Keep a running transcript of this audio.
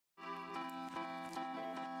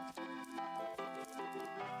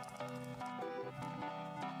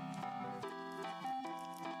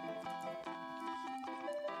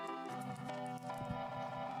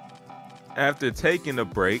After taking a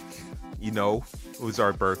break, it was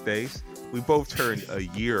our birthdays. We both turned a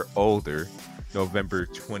year older, November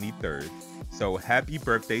 23rd. So happy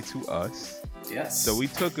birthday to us. So Yes. we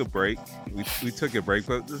took a break. We took a break,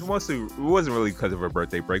 but it wasn't really because of our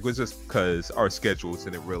birthday break. It was just because our schedules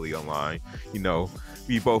didn't really align. You know,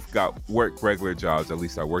 we both got regular jobs. At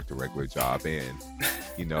least I worked a regular job, and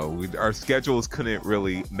our schedules couldn't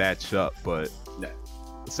really match up. But No.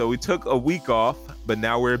 so we took a week off, but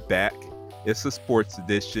now we're back. It's a sports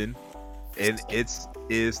edition, and it's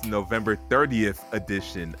is November 30th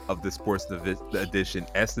edition of the edition,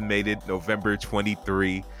 estimated November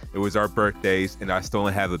 23. It was our birthdays, and I still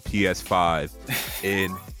don't have a PS5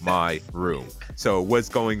 in my room. So what's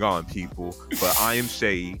going on, people? But I am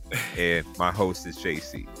Shay, and my host is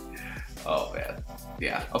JC. Oh man.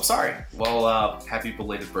 Yeah. I'm sorry. Well, happy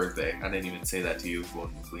belated birthday. I didn't even say that to you when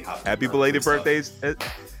we hopped. Happy belated birthdays to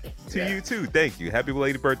Yeah. you too. Thank you. Happy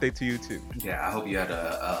belated birthday to you too. Yeah, I hope you had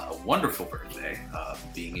a wonderful birthday.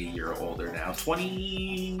 Being a year older now,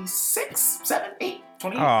 26, 7, 8,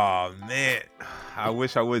 28. Oh man, I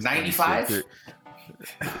wish I was 95?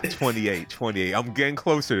 28. I'm getting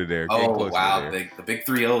closer to there. Oh wow, the big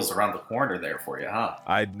 3 O's around the corner there for you, huh?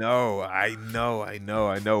 I know.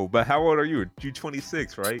 But how old are you? You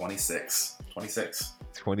 26, right? 26. 26.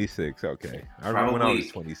 Okay, I remember when I was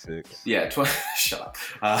 26. Yeah, shut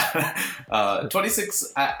up.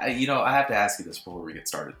 26. I have to ask you this before we get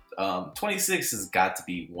started. 26 has got to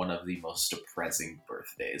be one of the most depressing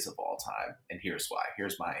birthdays of all time, and here's why.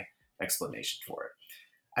 Here's my explanation for it.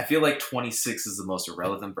 I feel like 26 is the most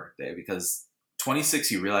irrelevant birthday because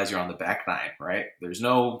 26, you realize you're on the back nine, right? There's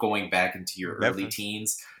no going back into your early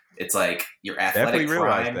teens. It's like your athletic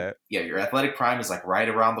prime. That. Yeah, your athletic prime is like right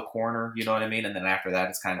around the corner. You know what I mean? And then after that,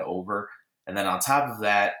 it's kind of over. And then on top of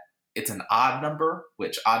that, it's an odd number,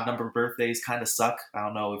 which odd number birthdays kind of suck. I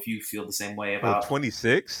don't know if you feel the same way about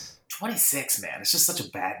 26. 26, man. It's just such a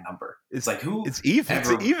bad number. It's like who? It's even. It's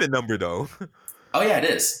an even number though. Oh yeah, it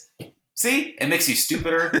is. See, it makes you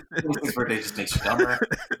stupider. 26th birthday just makes you dumber.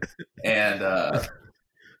 And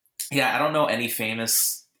I don't know any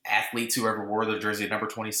famous athletes who ever wore their jersey at number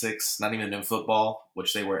 26. Not even in football,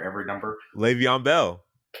 which they wear every number. Le'Veon Bell.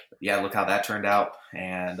 Yeah, look how that turned out.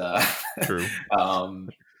 And true.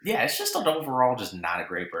 It's just an overall just not a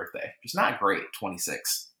great birthday. Just not great.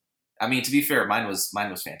 26. I mean, to be fair, mine was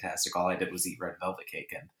fantastic. All I did was eat red velvet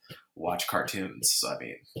cake and watch cartoons. So, I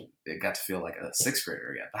mean, it got to feel like a sixth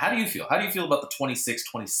grader again. But how do you feel? How do you feel about the 26,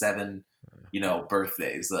 27,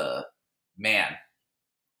 birthdays?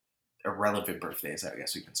 Irrelevant birthdays, I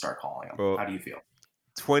guess we can start calling them. Well, how do you feel?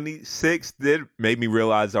 26 did make me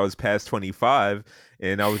realize I was past 25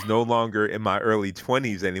 and I was no longer in my early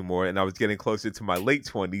 20s anymore, and I was getting closer to my late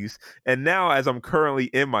 20s. And now, as I'm currently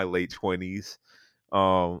in my late 20s,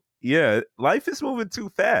 life is moving too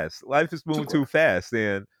fast.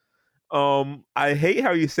 And I hate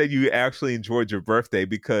how you said you actually enjoyed your birthday,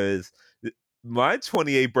 because my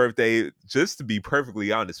 28th birthday, just to be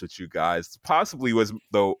perfectly honest with you guys, possibly was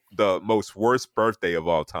the most worst birthday of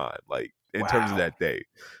all time. Like, in terms of that day,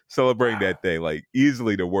 celebrating that day, like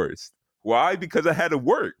easily the worst. Why? Because I had to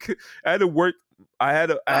work. I had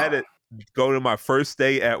to go to my first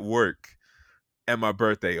day at work at my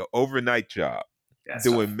birthday, an overnight job,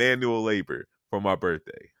 doing manual labor for my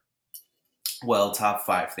birthday. Well, top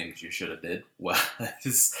 5 things you should have did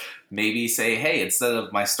was maybe say, hey, instead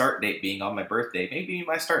of my start date being on my birthday, maybe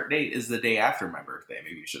my start date is the day after my birthday.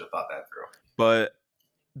 Maybe you should have thought that through. But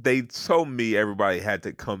they told me everybody had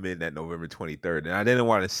to come in at November 23rd, and I didn't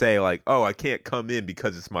want to say like, oh, I can't come in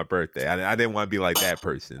because it's my birthday. I didn't want to be like that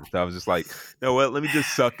person. So I was just like, you know what, let me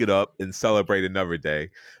just suck it up and celebrate another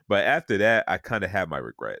day. But after that, I kind of had my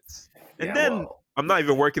regrets. And then I'm not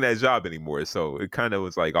even working that job anymore, so it kind of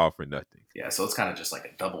was like all for nothing. Yeah, so it's kind of just like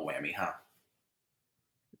a double whammy, huh?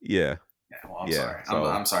 Yeah. Yeah, well, I'm sorry.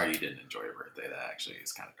 I'm sorry you didn't enjoy your birthday. That actually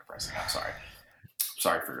is kind of depressing. I'm sorry.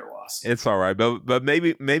 Sorry for your loss. It's all right, but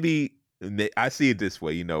maybe I see it this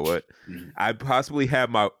way. You know what? Mm-hmm. I possibly have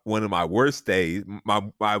one of my worst days,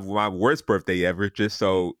 my worst birthday ever, just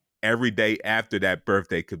so every day after that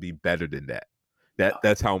birthday could be better than that.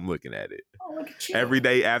 That's how I'm looking at it. Oh, look at you. Every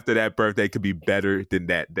day after that birthday could be better than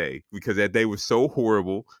that day, because that day was so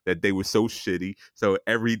horrible, that day was so shitty. So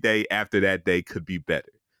every day after that day could be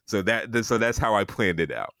better. So that's how I planned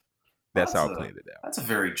it out. That's how I planned it out. That's a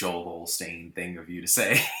very Joel Osteen thing of you to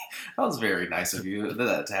say. That was very nice of you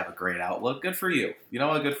to have a great outlook. Good for you. You know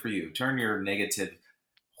what? Good for you. Turn your negative,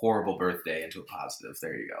 horrible birthday into a positive.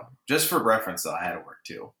 There you go. Just for reference, though, I had to work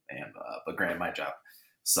too, and but granted, my job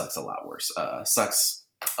sucks a lot worse. Sucks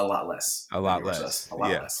a lot less. A lot less.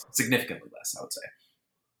 Less. Significantly less, I would say.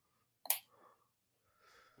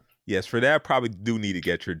 Yes, for that, I probably do need to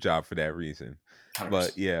get your job for that reason.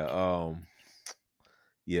 But 100%. yeah,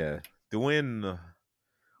 yeah, doing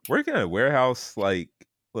working at a warehouse, like,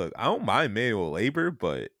 look, I don't mind manual labor,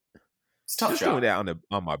 but It's a tough just doing job. that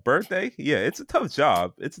on my birthday, yeah, it's a tough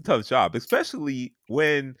job. It's a tough job, especially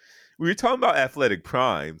when we were talking about athletic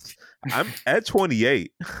primes. I'm at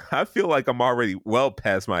 28. I feel like I'm already well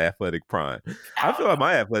past my athletic prime. I Oh feel like no.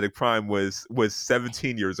 my athletic prime was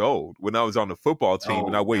 17 years old when I was on the football team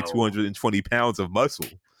and I Oh weighed no. 220 pounds of muscle.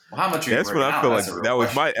 Well, how much are you That's when working I out? feel like That's a real that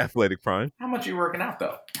was question. my athletic prime. How much are you working out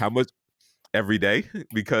though? How much every day?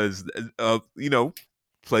 Because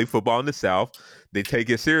play football in the South, they take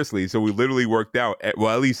it seriously. So we literally worked out at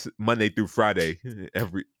least Monday through Friday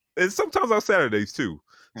every, and sometimes on Saturdays too.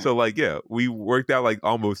 Hmm. So like, yeah, we worked out like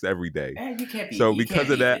almost every day. And So you because can't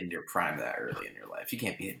of be that, hitting your prime that early in your life. You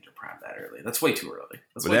can't be hitting your prime that early. That's way too early.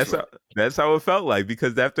 That's but way too early. that's how it felt like,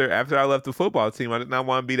 because after I left the football team, I did not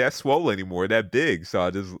want to be that swole anymore, that big. So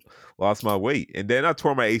I just lost my weight, and then I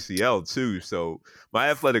tore my ACL too. So my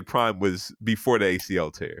athletic prime was before the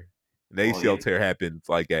ACL tear. And the Well, ACL yeah, tear happened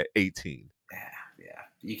like at 18. yeah.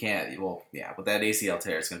 You can't. Well, yeah. With that ACL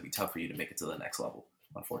tear, it's going to be tough for you to make it to the next level.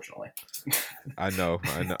 Unfortunately. I know.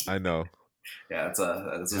 Yeah, that's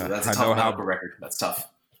a I tough know medical how. record. That's tough.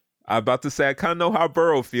 I'm about to say I kind of know how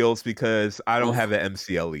Burrow feels because I don't Oof. have an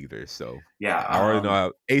MCL either. So Yeah. I already know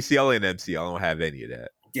how ACL and MCL. I don't have any of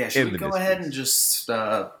that Yeah. Should in we the go ahead and meniscus. just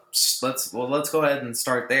let's go ahead and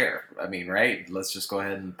start there. I mean, right? Let's just go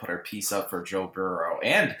ahead and put our piece up for Joe Burrow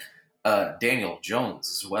and Daniel Jones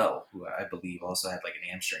as well, who I believe also had like an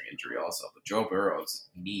hamstring injury also. But Joe Burrow's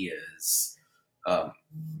knee is um,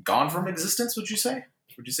 gone from existence. Would you say?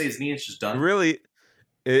 Would you say his knee is just done? Really,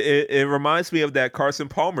 it reminds me of that Carson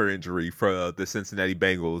Palmer injury for the Cincinnati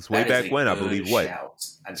Bengals way That is back a when. I believe good what? shout.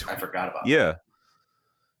 I forgot about that. Yeah,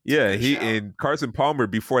 It's a yeah. good He shout. and Carson Palmer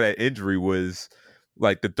before that injury was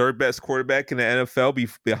like the third best quarterback in the NFL,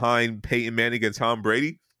 behind Peyton Manning and Tom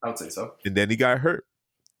Brady, I would say so. and then he got hurt.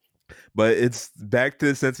 But it's back to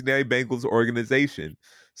the Cincinnati Bengals organization.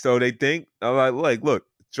 So they think, look,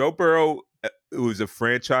 Joe Burrow was a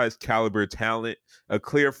franchise caliber talent, a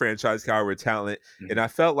clear franchise caliber talent. And Mhm. I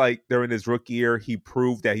felt like during his rookie year, he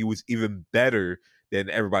proved that he was even better than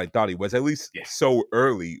everybody thought he was, at least Yeah, so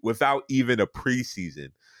early, without even a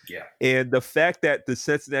preseason. yeah, And the fact that the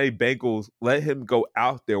Cincinnati Bengals let him go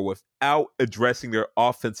out there without addressing their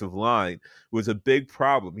offensive line was a big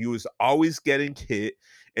problem. He was always getting hit.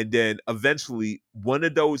 And then eventually, one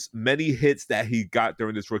of those many hits that he got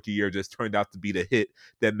during this rookie year just turned out to be the hit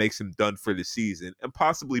that makes him done for the season and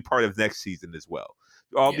possibly part of next season as well.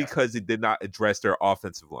 All yeah, because it did not address their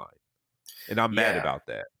offensive line. And I'm mad yeah, about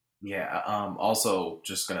that. yeah. Also,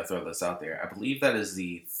 just gonna throw this out there. I believe that is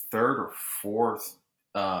the third or fourth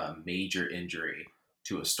major injury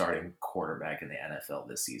to a starting quarterback in the NFL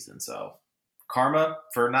this season. So, karma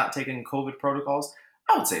for not taking COVID protocols.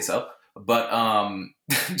 I would say so. But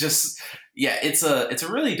just yeah, it's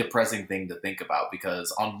a really depressing thing to think about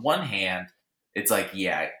because on one hand, it's like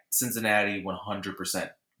yeah, Cincinnati 100%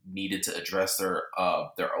 needed to address their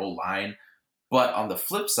O line, but on the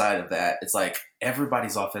flip side of that, it's like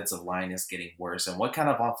everybody's offensive line is getting worse. And what kind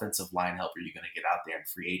of offensive line help are you going to get out there in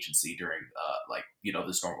free agency during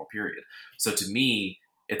this normal period? So to me,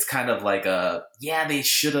 it's kind of like yeah, they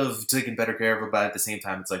should have taken better care of it, but at the same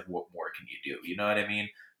time, it's like what more can you do? You know what I mean?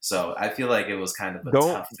 So I feel like it was kind of a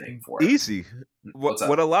Don't tough thing for him. easy. What's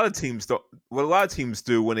What up? a lot of teams don't. What a lot of teams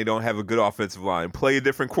do when they don't have a good offensive line, play a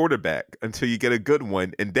different quarterback until you get a good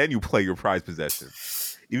one, and then you play your prize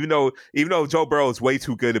possessions. Even though Joe Burrow is way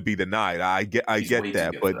too good to be denied, I He's get way too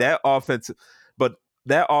that. good for But that.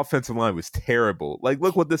 that offensive line was terrible. Like,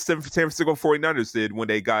 look what the San Francisco 49ers did when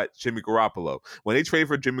they got Jimmy Garoppolo. When they traded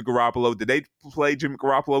for Jimmy Garoppolo, did they play Jimmy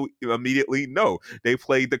Garoppolo immediately? No. They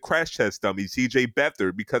played the crash test dummy, CJ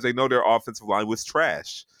Beathard, because they know their offensive line was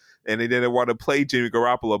trash. And they didn't want to play Jimmy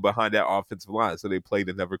Garoppolo behind that offensive line, so they played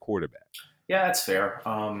another quarterback. Yeah, that's fair.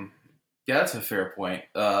 Yeah, that's a fair point.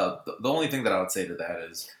 The only thing that I would say to that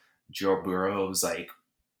is Joe Burrow is like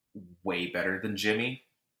way better than Jimmy.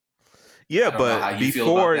 Yeah, I don't know how but you feel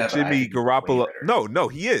about before that, but I Jimmy think he's way Garoppolo, better. no,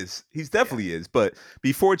 he is. He's Yeah, definitely is. But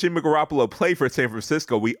before Jimmy Garoppolo played for San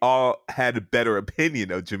Francisco, we all had a better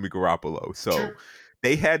opinion of Jimmy Garoppolo. true. So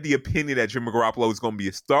they had the opinion that Jimmy Garoppolo was going to be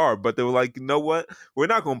a star, but they were like, you know what? We're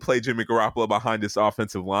not going to play Jimmy Garoppolo behind this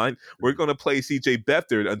offensive line. We're going to play CJ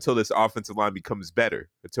Beathard until this offensive line becomes better,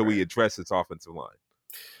 until Right, we address this offensive line.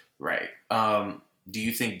 right. Do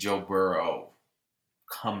you think Joe Burrow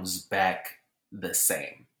comes back the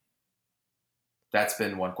same? That's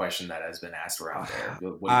been one question that has been asked around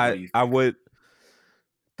there. What do you I think? would.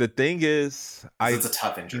 The thing is, It's a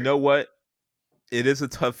tough you injury. know what? It is a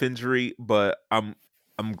tough injury, but I'm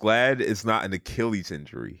glad it's not an Achilles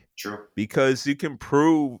injury True. because you can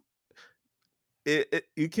prove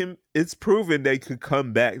you can. It's proven they could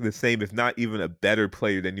come back the same, if not even a better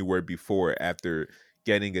player than you were before after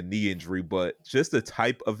getting a knee injury. But just the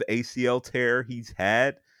type of ACL tear he's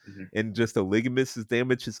had, Mm-hmm. and just the ligaments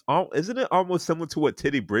damage is isn't it almost similar to what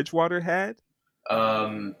Teddy Bridgewater had?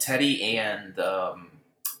 Teddy and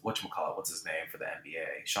whatchamacallit, what's his name for the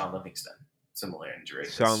NBA? Sean Livingston. Similar injury.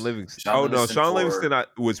 Sean Livingston. Sean Oh no, Livingston Sean tore. Livingston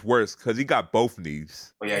was worse because he got both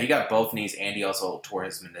knees. Well, yeah, he got both knees, and he also tore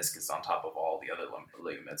his meniscus on top of all the other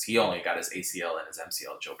ligaments. He only got his ACL and his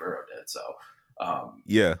MCL. Joe Burrow did. So,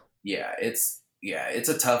 Yeah, it's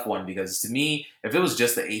a tough one because to me, if it was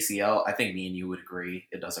just the ACL, I think me and you would agree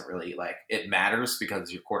it doesn't really it matters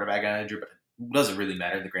because your quarterback got injured, but it doesn't really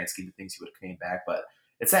matter in the grand scheme of things. He would have came back, but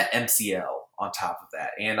it's that MCL on top of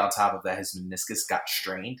that, and on top of that, his meniscus got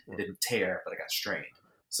strained. It didn't tear, but it got strained.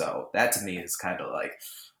 So that to me is kind of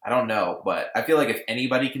I don't know, but I feel like if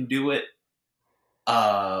anybody can do it,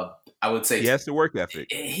 I would say he has the work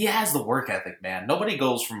ethic. He has the work ethic, man. Nobody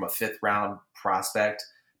goes from a 5th round prospect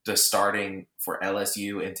to starting for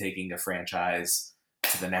LSU and taking a franchise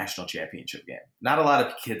to the national championship game. Not a lot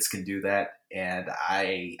of kids can do that, and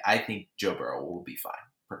I think Joe Burrow will be fine.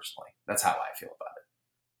 Personally, that's how I feel about it.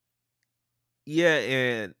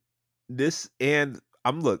 Yeah,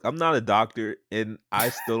 I'm not a doctor, and I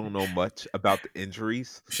still don't know much about the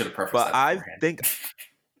injuries. Should have prefaced But that I beforehand. think,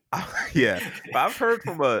 yeah, but I've heard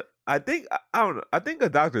from I don't know. I think a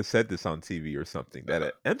doctor said this on TV or something that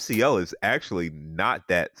an MCL is actually not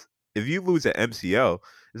that. If you lose an MCL,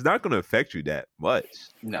 it's not going to affect you that much.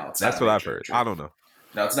 No, it's That's not. what I've heard. Injury. I don't know.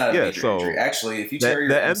 No, it's not a major injury. Actually, if you tear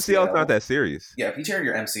your MCL is not that serious. Yeah, if you tear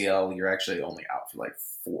your MCL, you're actually only out for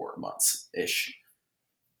 4 months ish,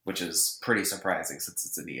 which is pretty surprising since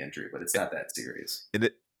it's a knee injury, but it's not that serious.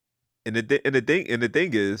 And the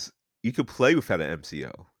thing is, you could play without an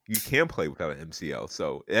MCL. You can play without an MCL,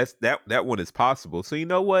 so that one is possible. So you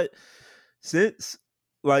know what? Since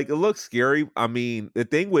it looks scary. I mean, the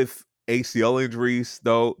thing with ACL injuries,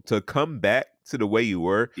 though, to come back to the way you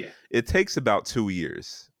were, it takes about 2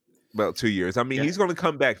 years. About 2 years. I mean, he's going to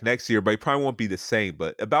come back next year, but he probably won't be the same.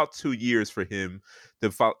 But about 2 years for him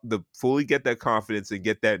to fully get that confidence and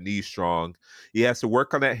get that knee strong. He has to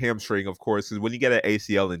work on that hamstring, of course, because when you get an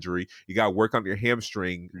ACL injury, you got to work on your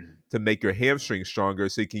hamstring to make your hamstring stronger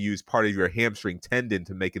so you can use part of your hamstring tendon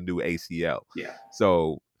to make a new ACL. Yeah.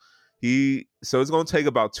 So it's going to take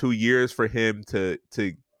about 2 years for him to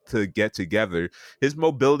get together. His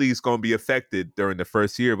mobility is going to be affected during the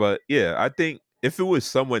first year, but yeah, I think if it was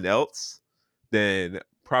someone else, then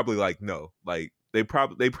probably no. They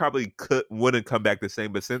probably wouldn't come back the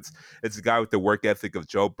same. But since it's a guy with the work ethic of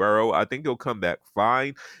Joe Burrow, I think he'll come back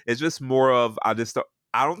fine. It's just more of I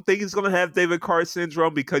don't think he's gonna have David Carr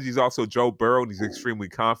syndrome because he's also Joe Burrow and he's extremely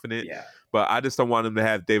confident. Yeah. But I just don't want him to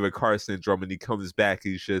have David Carr syndrome and he comes back,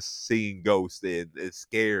 he's just seeing ghosts and is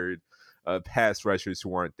scared pass rushers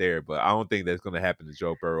who aren't there. But I don't think that's going to happen to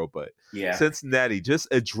Joe Burrow. But Cincinnati, just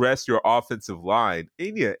address your offensive line.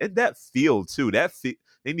 And that field, too. They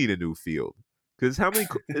need a new field. Because how many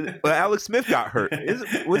Alex Smith got hurt.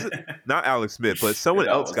 Was it not Alex Smith, but someone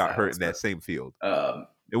else got hurt in that same field.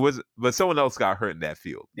 But someone else got hurt in that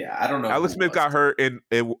field. Yeah, I don't know. Alex Smith got hurt in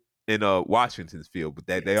Washington's field, but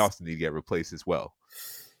they also need to get replaced as well.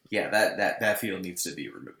 Yeah, that field needs to be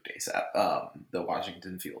removed ASAP, the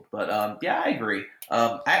Washington field. But I agree.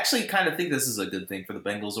 I actually kind of think this is a good thing for the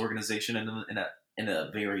Bengals organization in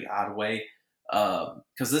a very odd way,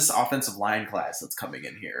 because this offensive line class that's coming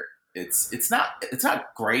in here, it's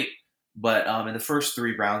not great, but in the first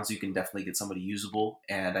 3 rounds you can definitely get somebody usable,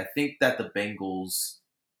 and I think that the Bengals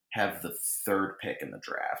have the 3rd pick in the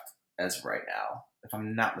draft as of right now, if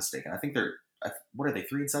I'm not mistaken. I think they're what are they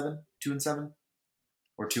 3-7, 2-7?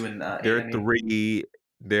 Or 2-8. They're 3.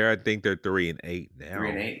 I think they're 3-8 now.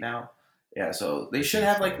 3-8 now. Yeah, so they should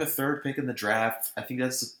have the 3rd pick in the draft. I think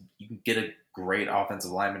you can get a great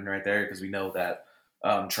offensive lineman right there because we know that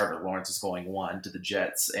Trevor Lawrence is going 1 to the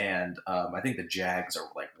Jets, and I think the Jags are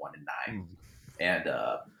 1-9, and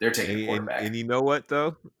they're taking a quarterback. And you know what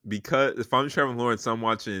though? Because if I'm Trevor Lawrence, I'm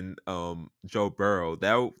watching Joe Burrow.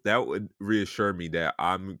 That would reassure me that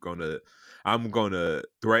I'm gonna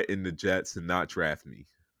threaten the Jets to not draft me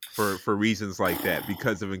for reasons like that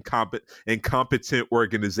because of incompetent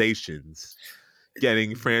organizations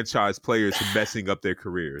getting franchise players and messing up their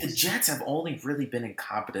careers. The Jets have only really been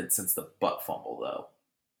incompetent since the butt fumble, though.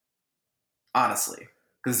 Honestly.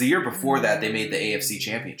 Because the year before that, they made the AFC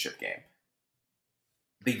Championship game.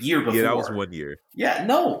 The year before. Yeah, that was 1 year. Yeah,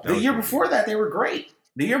 no. The year before year. that, they were great.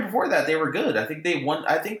 The year before that, they were good. I think they won.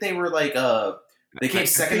 I think they were like they came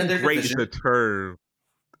second in their great division. Is the term.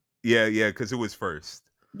 Yeah, because it was first.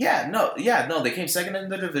 Yeah, no. They came second in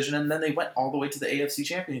the division, and then they went all the way to the AFC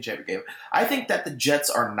Championship game. I think that the Jets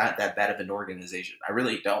are not that bad of an organization. I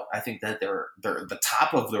really don't. I think that they're the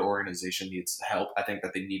top of their organization needs help. I think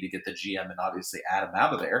that they need to get the GM and obviously Adam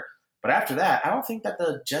out of there. But after that, I don't think that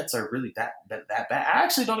the Jets are really that bad. I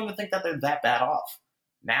actually don't even think that they're that bad off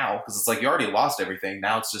now, because it's like you already lost everything.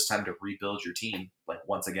 Now it's just time to rebuild your team, like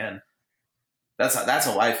once again. That's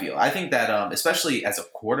how I feel. I think that especially as a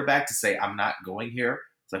quarterback, to say I'm not going here,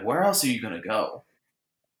 it's like, where else are you going to go?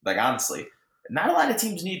 Like, honestly, not a lot of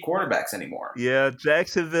teams need quarterbacks anymore. Yeah,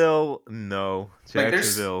 Jacksonville, no.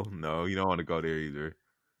 Jacksonville, no. You don't want to go there either.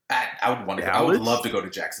 I would want to. I would love to go to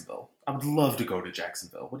Jacksonville. I would love to go to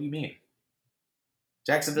Jacksonville. What do you mean?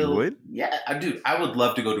 Jacksonville? You would? Yeah, dude. I would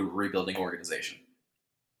love to go to a rebuilding organization.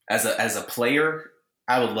 As a player,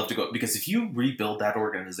 I would love to go, because if you rebuild that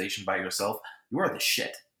organization by yourself, you are the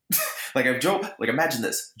shit. Imagine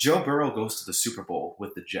this: Joe Burrow goes to the Super Bowl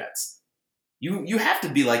with the Jets. You have to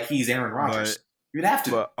be like he's Aaron Rodgers. You'd have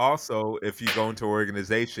to. But also, if you go into an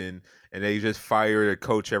organization and they just fire a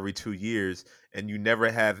coach every 2 years, and you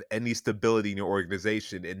never have any stability in your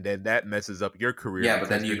organization, and then that messes up your career. Yeah, but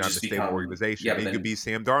then you're not just a stable organization. Yeah, you could be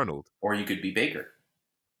Sam Darnold, or you could be Baker.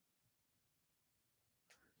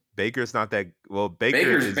 Baker's not that well.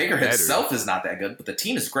 Baker himself is not that good, but the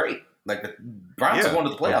team is great. Like, the Browns are going to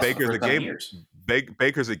the playoffs for the first 10 years.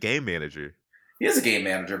 Baker's a game manager. He is a game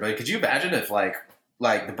manager, but could you imagine if like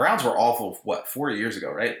the Browns were awful, 4 years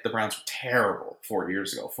ago, right? The Browns were terrible 4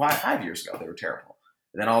 years ago. 5 years ago, they were terrible.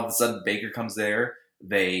 And then all of a sudden, Baker comes there.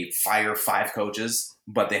 They fire 5 coaches,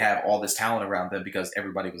 but they have all this talent around them because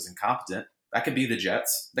everybody was incompetent. That could be the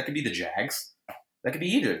Jets. That could be the Jags. That could be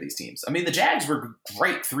either of these teams. I mean, the Jags were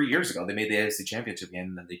great 3 years ago. They made the AFC Championship game,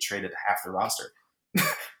 and then they traded half their roster.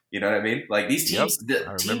 You know what I mean? Like, these teams,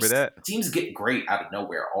 I remember that. Teams get great out of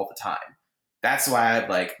nowhere all the time. That's why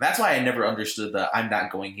I never understood the I'm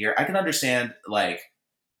not going here. I can understand like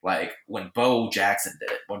when Bo Jackson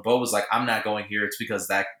did it. When Bo was like, I'm not going here, it's because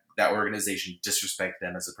that organization disrespected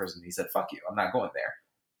them as a person. He said, fuck you, I'm not going there.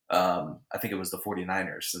 I think it was the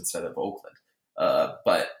 49ers instead of Oakland.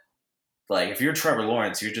 But like, if you're Trevor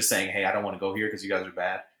Lawrence, you're just saying, hey, I don't want to go here because you guys are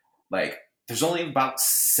bad. Like, there's only about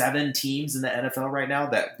 7 teams in the NFL right now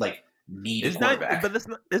that like need a quarterback. But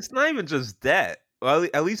it's not even just that. Well,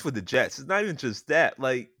 at least with the Jets, it's not even just that.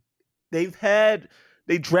 Like, they drafted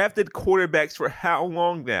quarterbacks for how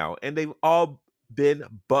long now, and they've all been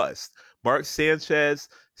bust. Mark Sanchez,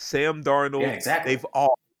 Sam Darnold, yeah, exactly. They've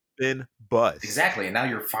all been bust. Exactly, and now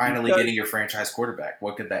you're finally getting your franchise quarterback.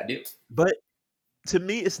 What could that do? But to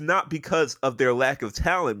me, it's not because of their lack of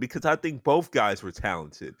talent, because I think both guys were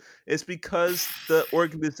talented. It's because the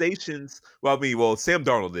organizations, Sam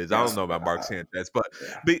Darnold is. I don't know about Mark Sanchez, but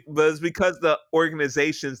it's because the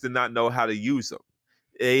organizations did not know how to use them.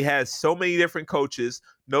 They had so many different coaches,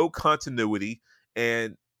 no continuity,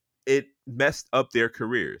 and it messed up their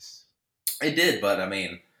careers. It did, but I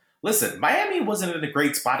mean, listen, Miami wasn't in a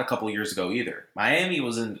great spot a couple of years ago either. Miami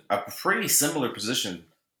was in a pretty similar position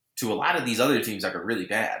to a lot of these other teams that are really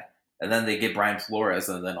bad. And then they get Brian Flores,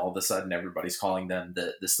 and then all of a sudden everybody's calling them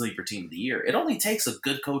the sleeper team of the year. It only takes a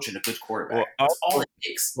good coach and a good quarterback. That's all it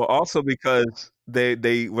takes. Well, also because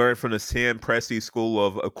they learned from the Sam Presti school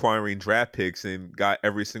of acquiring draft picks and got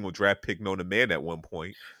every single draft pick known to man at one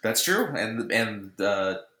point. That's true. And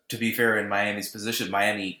to be fair, in Miami's position,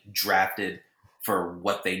 Miami drafted for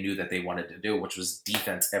what they knew that they wanted to do, which was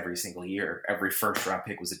defense every single year. Every first round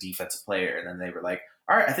pick was a defensive player. And then they were like,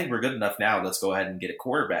 all right, I think we're good enough now. Let's go ahead and get a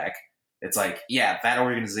quarterback. It's like, yeah, that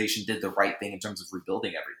organization did the right thing in terms of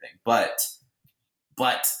rebuilding everything.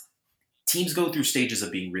 But teams go through stages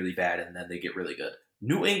of being really bad and then they get really good.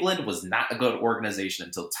 New England was not a good organization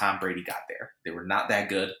until Tom Brady got there. They were not that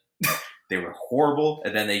good. They were horrible,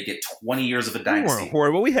 and then they get 20 years of a dynasty. We weren't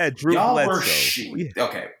horrible. We had Drew Bledsoe.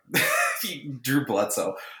 Okay. Drew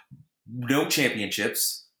Bledsoe. No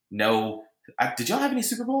championships. No. Did y'all have any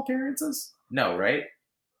Super Bowl appearances? No, right?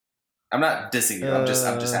 I'm not dissing you. I'm just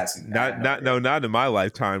asking. Not in my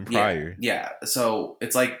lifetime prior. Yeah. So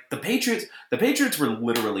it's like the Patriots were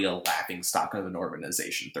literally a laughing stock of an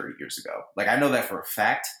organization 30 years ago. Like, I know that for a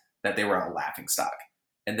fact that they were a laughing stock.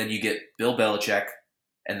 And then you get Bill Belichick,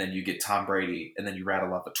 and then you get Tom Brady, and then you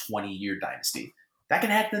rattle off a 20-year dynasty. That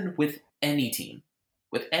can happen with any team.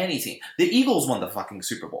 With any team. The Eagles won the fucking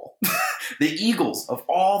Super Bowl. The Eagles, of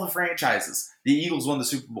all the franchises, the Eagles won the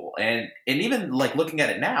Super Bowl. And even like looking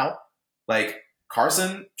at it now, like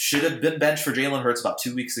Carson should have been benched for Jalen Hurts about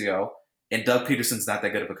 2 weeks ago, and Doug Peterson's not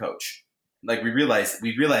that good of a coach. Like, we realize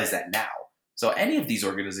that now. So any of these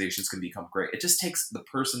organizations can become great. It just takes the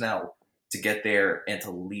personnel to get there and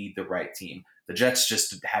to lead the right team. The Jets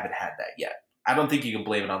just haven't had that yet. I don't think you can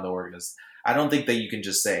blame it on the organization. I don't think that you can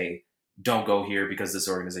just say, don't go here because this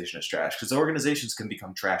organization is trash. Because organizations can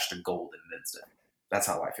become trash to gold in an instant. That's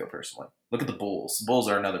how I feel personally. Look at the Bulls. The Bulls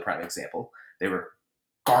are another prime example. They were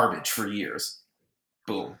garbage for years.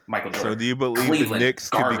 Boom, Michael Jordan. So do you believe Cleveland, the Knicks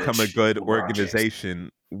could become a good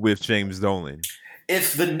organization with James Dolan?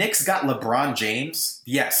 If the Knicks got LeBron James,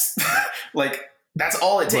 yes. Like, that's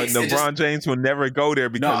all it takes. But LeBron James will never go there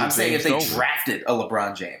because I'm saying if they Dolan. drafted a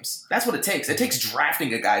LeBron James. That's what it takes. It takes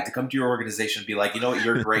drafting a guy to come to your organization and be like, you know what,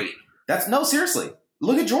 you're great. Seriously.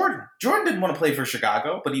 Look at Jordan. Jordan didn't want to play for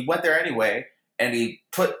Chicago, but he went there anyway, and he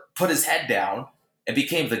put his head down and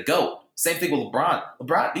became the GOAT. Same thing with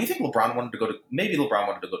LeBron. Do you think LeBron wanted to go to – maybe LeBron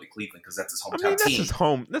wanted to go to Cleveland because that's his hometown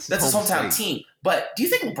team. That's his hometown team. But do you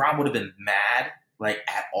think LeBron would have been mad, like,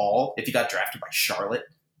 at all if he got drafted by Charlotte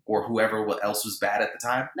or whoever else was bad at the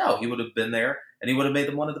time? No, he would have been there, and he would have made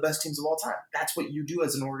them one of the best teams of all time. That's what you do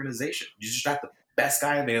as an organization. You just draft the best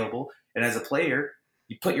guy available, and as a player,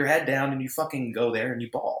 you put your head down and you fucking go there and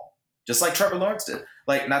you ball. Just like Trevor Lawrence did.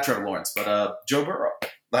 Like, not Trevor Lawrence, but Joe Burrow.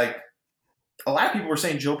 Like, a lot of people were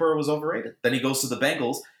saying Joe Burrow was overrated. Then he goes to the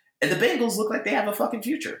Bengals, and the Bengals look like they have a fucking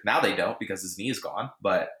future. Now they don't because his knee is gone.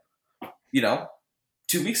 But,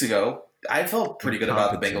 2 weeks ago, I felt pretty good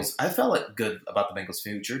about the Bengals. I felt good about the Bengals'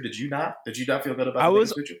 future. Did you not? Did you not feel good about the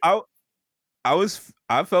Bengals' future?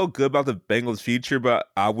 I felt good about the Bengals' future, but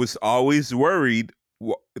I was always worried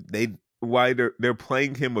why they're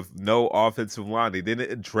playing him with no offensive line. They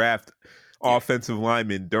didn't draft offensive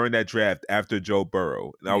linemen during that draft after Joe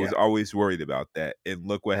Burrow, and I was always worried about that. And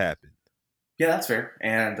look what happened. Yeah, that's fair.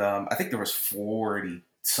 And I think there was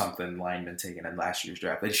 40-something linemen taken in last year's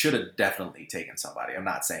draft. They should have definitely taken somebody. I'm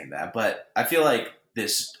not saying that, but I feel like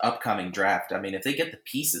this upcoming draft, if they get the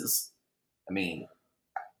pieces, I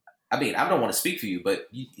don't want to speak for you, but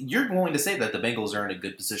you're going to say that the Bengals are in a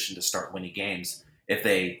good position to start winning games if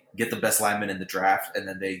they get the best linemen in the draft and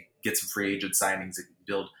then they get some free agent signings and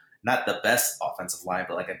build not the best offensive line,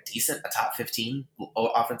 but like a top 15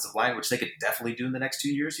 offensive line, which they could definitely do in the next 2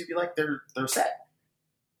 years. You'd be like, they're set.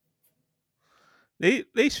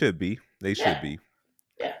 They should be. They should be.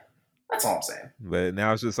 Yeah, that's all I'm saying. But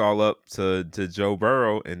now it's just all up to Joe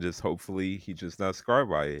Burrow, and just hopefully he just not scarred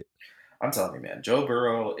by it. I'm telling you, man, Joe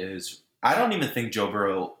Burrow is. I don't even think Joe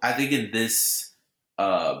Burrow. I think in this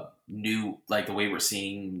new, like the way we're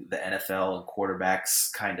seeing the NFL and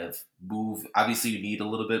quarterbacks kind of move. Obviously, you need a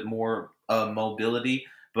little bit more mobility,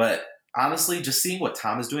 but honestly, just seeing what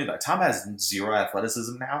Tom is doing. Like, Tom has zero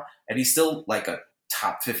athleticism now, and he's still like a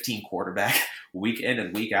top 15 quarterback week in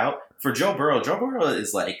and week out. For Joe Burrow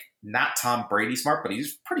is like not Tom Brady smart, but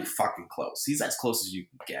he's pretty fucking close. He's as close as you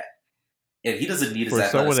can get. And he doesn't need his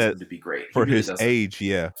athleticism to be great. For really his age,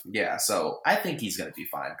 yeah. Yeah, so I think he's going to be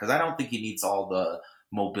fine because I don't think he needs all the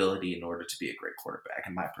mobility in order to be a great quarterback,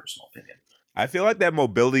 in my personal opinion. I feel like that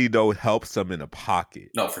mobility, though, helps him in the pocket.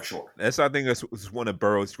 No, for sure. I think that's one of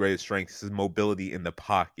Burrow's greatest strengths is mobility in the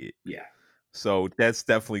pocket. Yeah. So that's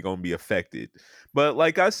definitely going to be affected. But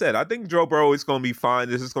like I said, I think Joe Burrow is going to be fine.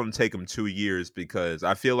 This is going to take him 2 years because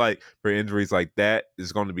I feel like for injuries like that,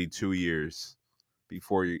 it's going to be 2 years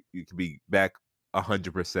before you can be back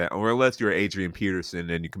 100%. Or unless you're Adrian Peterson,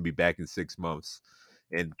 then you can be back in 6 months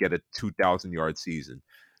and get a 2,000-yard season.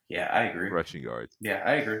 Yeah, I agree. Rushing yards. Yeah,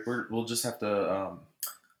 I agree. We'll just have to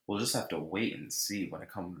wait and see when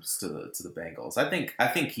it comes to the Bengals. I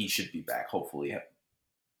think he should be back. Hopefully,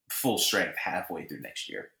 full strength halfway through next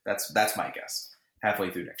year. That's my guess.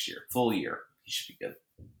 Halfway through next year, full year, he should be good.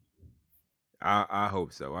 I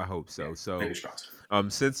hope so. Yeah, so fingers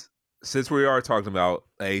crossed. Since we are talking about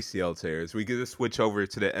ACL tears, we can just switch over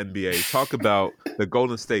to the NBA. Talk about the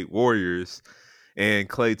Golden State Warriors and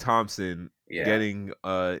Klay Thompson getting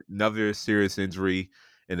another serious injury,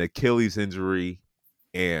 an Achilles injury.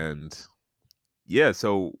 And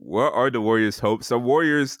so what are the Warriors' hopes? The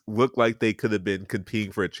Warriors look like they could have been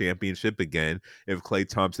competing for a championship again if Klay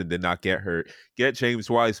Thompson did not get hurt. Get James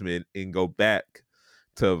Wiseman and go back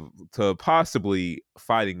to possibly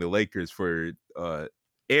fighting the Lakers for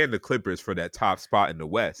and the Clippers for that top spot in the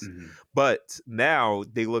West. Mm-hmm. But now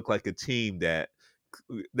they look like a team that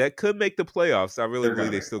could make the playoffs. I really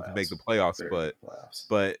believe they still can make the playoffs,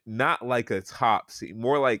 but not like a top seed.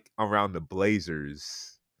 More like around the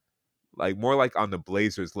Blazers, like more like on the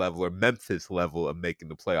Blazers level or Memphis level of making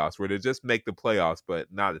the playoffs, where they just make the playoffs, but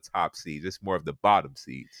not a top seed, just more of the bottom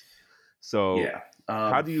seeds. So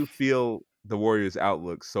how do you feel the Warriors'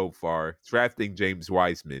 outlook so far, drafting James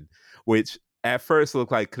Wiseman, which at first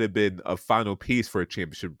looked like could have been a final piece for a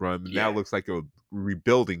championship run, but now Yeah, looks like a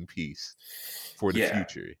rebuilding piece for the yeah,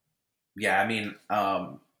 future. yeah. I mean,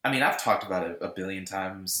 I've talked about it a billion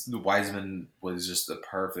times. Wiseman was just the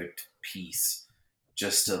perfect piece,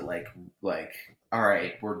 just to like, all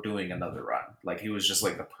right, we're doing another run. Like he was just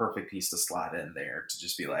like the perfect piece to slot in there to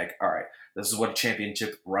just be like, all right, this is what a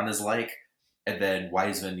championship run is like, and then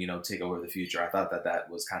Wiseman, take over the future. I thought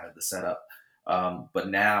that was kind of the setup, but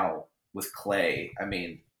now with Clay, I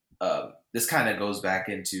mean, this kind of goes back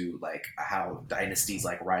into like how dynasties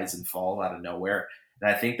like rise and fall out of nowhere, and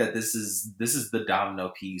I think that this is the domino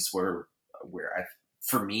piece where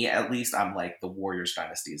for me at least, I'm like the Warriors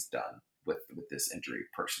dynasty is done with this injury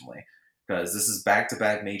personally, because this is back to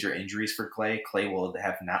back major injuries for Clay. Clay will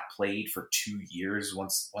have not played for 2 years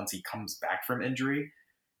once he comes back from injury,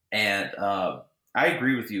 and I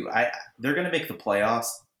agree with you. They're going to make the playoffs.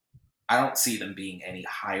 I don't see them being any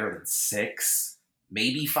higher than 6,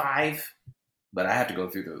 maybe 5. But I have to go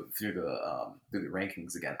through the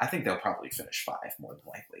rankings again. I think they'll probably finish 5 more than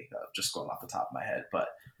likely, just going off the top of my head. But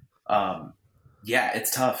um, yeah,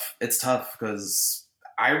 it's tough. It's tough because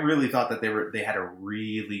I really thought that they had a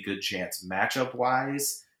really good chance matchup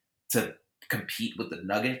wise to compete with the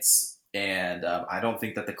Nuggets. And I don't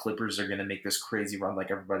think that the Clippers are going to make this crazy run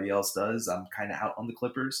like everybody else does. I'm kind of out on the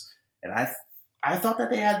Clippers, and I thought that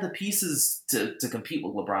they had the pieces to compete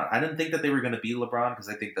with LeBron. I didn't think that they were going to be LeBron because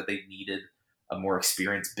I think that they needed a more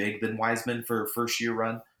experienced big than Wiseman for a first year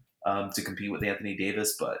run to compete with Anthony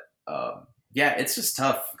Davis. But yeah, it's just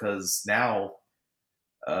tough because now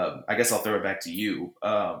I guess I'll throw it back to you.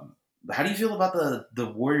 How do you feel about the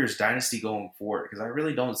Warriors dynasty going forward? Because I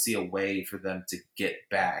really don't see a way for them to get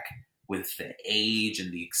back with the age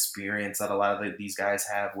and the experience that a lot of these guys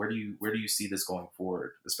have. Where do you see this going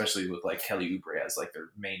forward, especially with like Kelly Oubre as like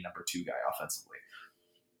their main number 2 guy offensively?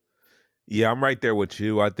 Yeah, I'm right there with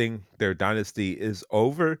you. I think their dynasty is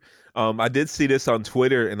over. I did see this on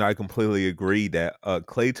Twitter, and I completely agree that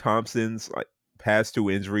Klay Thompson's like past 2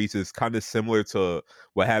 injuries is kind of similar to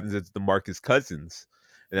what happens with DeMarcus Cousins,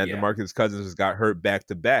 and that Yeah, DeMarcus Cousins has got hurt back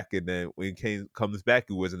to back, and then when comes back,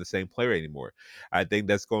 he wasn't the same player anymore. I think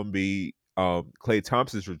that's going to be Klay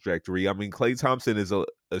Thompson's trajectory. I mean, Klay Thompson is a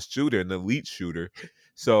shooter, an elite shooter,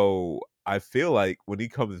 so I feel like when he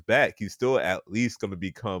comes back, he's still at least going to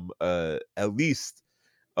become at least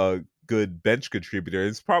a good bench contributor.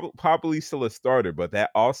 It's probably still a starter, but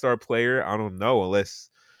that all-star player, I don't know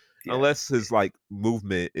yeah, unless his like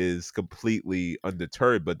movement is completely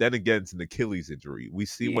undeterred. But then again, it's an Achilles injury. We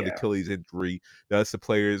see what yeah, Achilles injury does to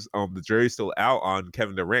players. The jury's still out on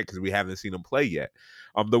Kevin Durant because we haven't seen him play yet.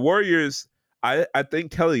 The Warriors. I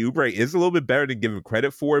think Kelly Oubre is a little bit better than given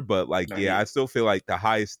credit for, but like, no, yeah, he I still feel like the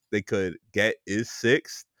highest they could get is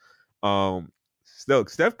 6th. Still,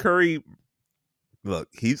 Steph Curry, look,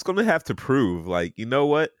 he's gonna have to prove, like, you know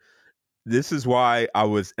what? This is why I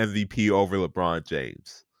was MVP over LeBron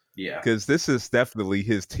James. yeah, Because this is definitely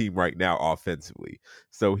his team right now offensively.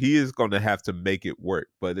 So he is going to have to make it work.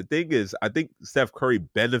 But the thing is, I think Steph Curry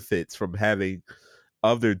benefits from having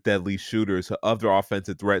other deadly shooters, other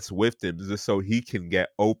offensive threats with him, just so he can get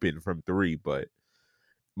open from 3. But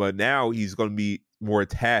now he's going to be more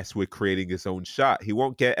tasked with creating his own shot. He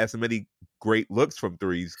won't get as many great looks from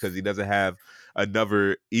threes because he doesn't have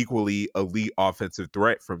another equally elite offensive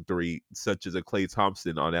threat from 3, such as a Klay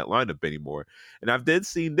Thompson on that lineup anymore. And I've then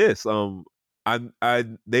seen this. I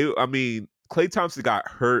mean, Klay Thompson got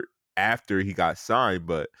hurt after he got signed,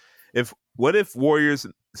 but what if Warriors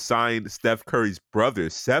signed Steph Curry's brother,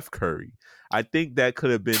 Seth Curry? I think that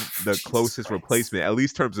could have been the Jesus closest Christ, replacement, at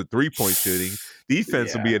least in terms of 3-point shooting.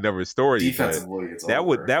 Defense would be yeah. another story, but Defensively, it's that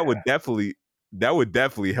would over. that Yeah, would definitely that would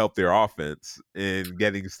definitely help their offense in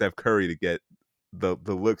getting Steph Curry to get the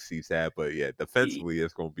looks he's had. But yeah, he, defensively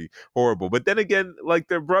it's going to be horrible. But then again, like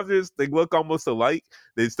their brothers, they look almost alike.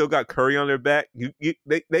 They still got Curry on their back.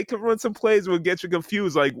 They can run some plays that will get you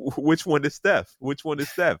confused, like which one is Steph,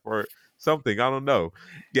 or something. I don't know.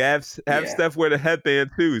 Yeah, have yeah, Steph wear the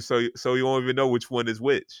headband too, so you won't even know which one is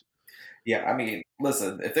which. yeah. I mean,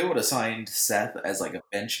 listen, if they would have signed Seth as like a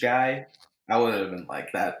bench guy, I would have been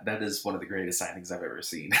like that. That is one of the greatest signings I've ever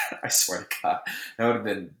seen. I swear to God, that would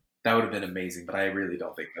have been amazing. But I really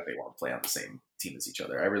don't think that they want to play on the same team as each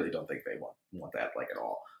other. I really don't think they want that like at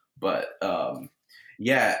all. But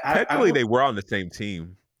yeah, I Technically, will. they were on the same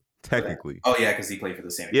team. For that. Technically, Oh yeah, because he played for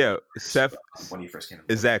the San Antonio yeah. Spurs Seth, when he first came to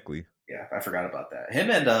the league. exactly. Yeah, I forgot about that.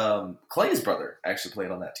 Him and Clay's brother actually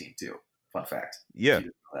played on that team too. Fun fact. If Yeah. you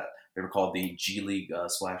didn't know that, they were called the G League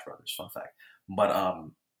Splash Brothers. Fun fact. But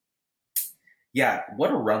yeah,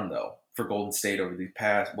 what a run though. for Golden State over the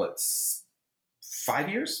past 5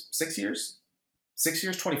 years, 6 years, 6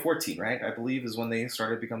 years. 2014, right? I believe is when they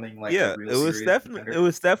started becoming like a Yeah, real it was serious definitely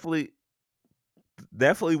contender.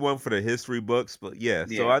 definitely one for the history books. But yeah,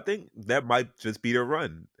 so Yeah, I think that might just be the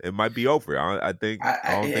run. It might be over. I don't it think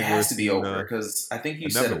we're has to be seeing over because I think you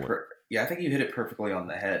said another it. one. Yeah, I think you hit it perfectly on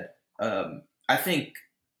the head. I think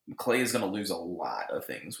Clay is going to lose a lot of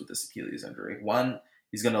things with this Achilles injury. One,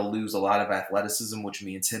 he's going to lose a lot of athleticism, which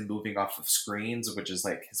means him moving off of screens, which is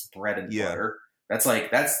like his bread and Yeah, butter. That's he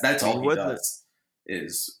all he wasn't. does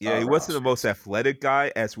is Yeah, he run off wasn't the most screens. athletic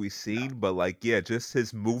guy as we've No. seen, but like, yeah, just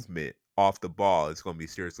his movement off the ball is going to be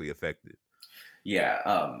seriously affected.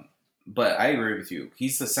 Yeah, but I agree with you.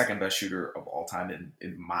 He's the second best shooter of all time,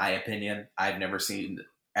 in my opinion. I've never seen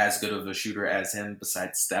as good of a shooter as him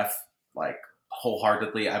besides Steph. Like,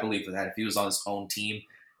 wholeheartedly, I believe that if he was on his own team,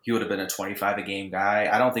 he would have been a 25 a game guy.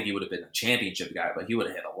 I don't think he would have been a championship guy, but he would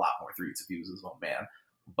have hit a lot more threes if he was his own man.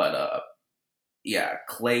 But yeah,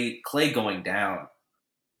 Clay going down,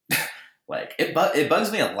 like it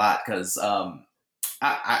bugs me a lot because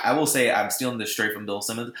I will say I'm stealing this straight from Bill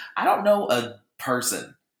Simmons. I don't know a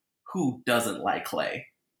person who doesn't like Clay.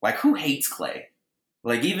 Like who hates Clay?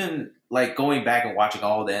 Like even like going back and watching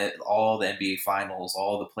all the NBA finals,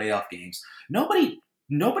 all the playoff games,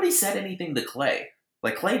 nobody said anything to Clay.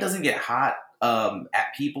 Like Clay doesn't get hot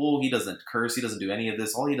at people. He doesn't curse. He doesn't do any of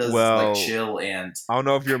this. All he does is like Well, chill and I don't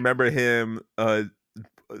know if you remember him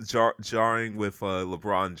jarring with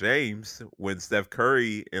LeBron James when Steph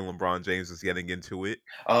Curry and LeBron James was getting into it.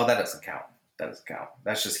 oh, that doesn't count. That doesn't count.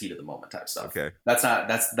 That's just heat of the moment type stuff. Okay, That's not.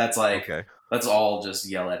 That's like okay. let's all just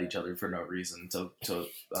yell at each other for no reason to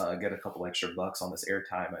get a couple extra bucks on this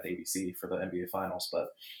airtime at ABC for the NBA Finals. But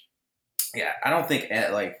yeah, I don't think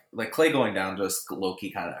like Clay going down just low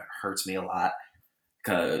key kind of hurts me a lot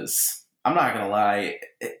because I'm not gonna lie.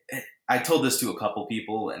 I told this to a couple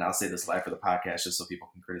people, and I'll say this live for the podcast just so people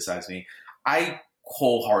can criticize me. I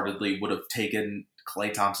wholeheartedly would have taken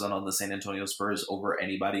Klay Thompson on the San Antonio Spurs over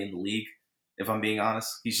anybody in the league. If I'm being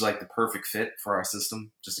honest, he's like the perfect fit for our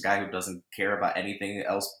system. Just a guy who doesn't care about anything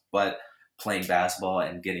else but playing basketball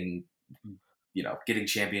and getting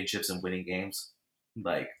championships and winning games.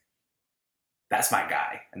 Like that's my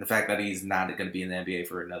guy. And the fact that he's not going to be in the NBA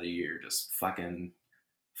for another year just fucking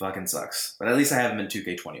sucks. But at least I have him in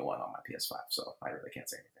 2K21 on my PS5, so I really can't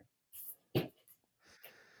say anything.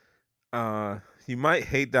 You might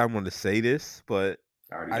hate that I'm going to say this, but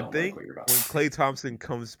I already I don't like think what you're about. when Klay Thompson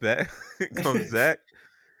comes back, comes back,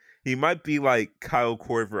 he might be like Kyle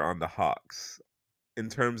Korver on the Hawks in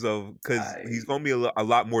terms of because he's going to be a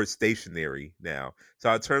lot more stationary now.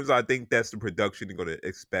 So in terms of, I think that's the production you're going to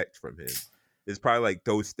expect from him. It's probably like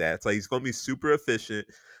those stats. Like he's going to be super efficient,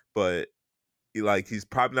 but he's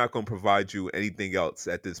probably not going to provide you anything else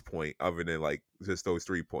at this point other than like just those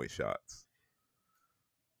 3-point shots.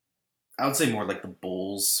 I would say more like the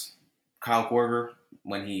Bulls, Kyle Korver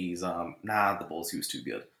when he's the Bulls he was too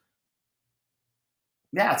good.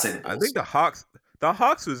 Yeah, I'd say the Bulls. I think the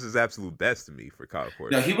Hawks was his absolute best to me for Kyle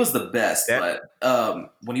Korver. No, he was the best, but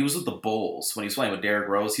when he was with the Bulls, when he was playing with Derrick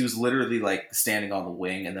Rose, he was literally like standing on the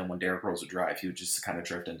wing, and then when Derrick Rose would drive, he would just kind of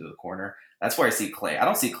drift into the corner. That's where I see Clay. I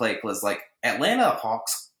don't see Clay because like Atlanta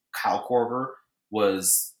Hawks, Kyle Korver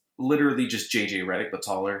was literally just JJ Redick but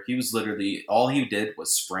taller. He was literally all he did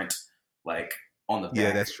was sprint like on the back,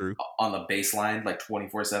 yeah, that's true. On the baseline like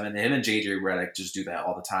 24/7. Him and JJ Redick just do that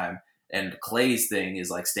all the time. And Clay's thing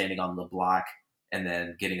is like standing on the block and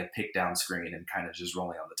then getting a pick down screen and kind of just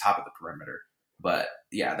rolling on the top of the perimeter. But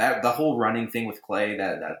yeah, that the whole running thing with Clay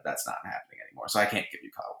that's not happening anymore. So I can't give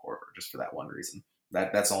you Kyle Korver just for that one reason.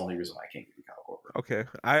 That's the only reason why I can't give you Kyle Korver. Okay,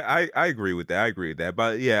 I agree with that. I agree with that.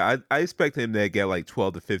 But yeah, I expect him to get like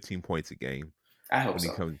 12 to 15 points a game. I hope when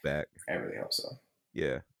so. he comes back. I really hope so.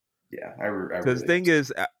 Yeah. Yeah, Because really the thing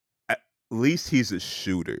is, at least he's a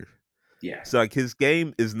shooter. Yeah. So like his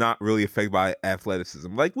game is not really affected by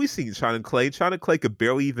athleticism. Like we seen China Clay could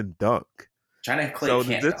barely even dunk. China Clay so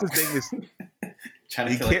can't that's dunk. the thing is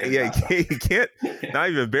China he can't. Yeah, he can't. Not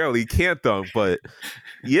even barely. He can't dunk. But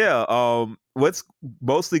yeah, what's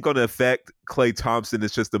mostly going to affect Klay Thompson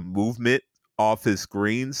is just the movement off his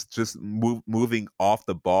screens, just moving off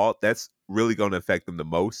the ball. That's really going to affect him the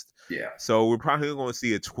most. Yeah. So we're probably going to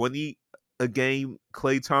see a 20 a game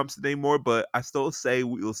Klay Thompson anymore, but I still say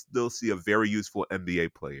we'll still see a very useful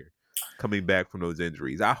NBA player coming back from those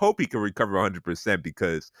injuries. I hope he can recover 100%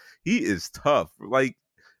 because he is tough. Like,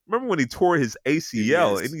 remember when he tore his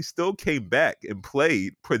ACL and he still came back and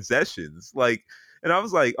played possessions? Like, and I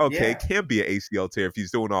was like, okay, it can't be an ACL tear if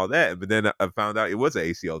he's doing all that. But then I found out it was an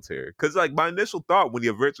ACL tear. Because, like, my initial thought when he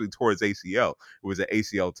eventually tore his ACL, it was an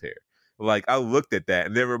ACL tear. Like I looked at that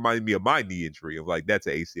and it reminded me of my knee injury of like that's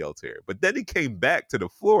an ACL tear. But then he came back to the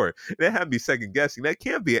floor and it had me second guessing that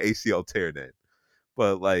can't be an ACL tear then.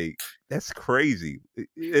 But like that's crazy.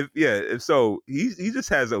 If so, he just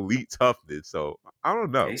has elite toughness. So I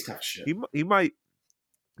don't Yeah, know. he's tough as shit. He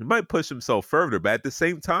might push himself further, but at the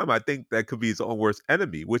same time, I think that could be his own worst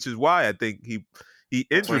enemy, which is why I think he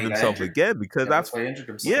That's why injured he got himself injured. again because Yeah, that's why he injured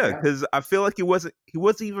himself again. because I feel like he wasn't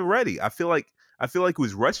even ready. I feel like he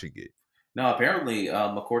was rushing it. No, apparently,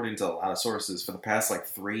 according to a lot of sources, for the past like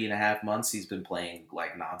 3.5 months, he's been playing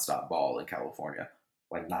like nonstop ball in California,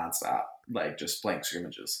 like nonstop, like just playing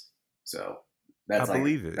scrimmages. So I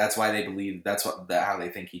believe it. that's why they believe how they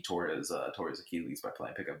think he tore his Achilles by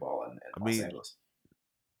playing pickup ball in I Los mean, Angeles.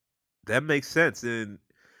 that makes sense. And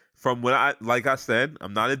from what like I said,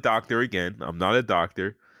 I'm not a doctor again. I'm not a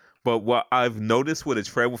doctor. But what I've noticed with a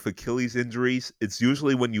trend with Achilles injuries, it's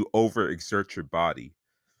usually when you overexert your body,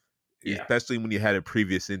 Yeah, especially when you had a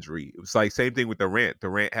previous injury. It was like same thing with Durant.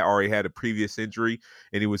 Durant already had a previous injury,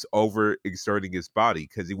 and he was overexerting his body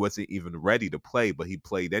because he wasn't even ready to play, but he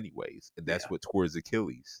played anyways, and that's yeah, what tore his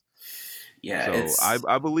Achilles. yeah. So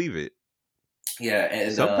I believe it. Yeah,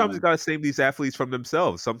 and Sometimes you gotta save these athletes from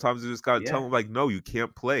themselves. Sometimes you just gotta tell yeah, them like, no, you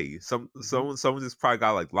can't play. hmm Someone just probably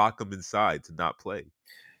gotta like lock them inside to not play.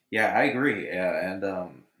 yeah, I agree. Yeah, and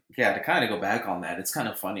yeah, to kind of go back on that, it's kind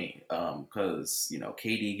of funny because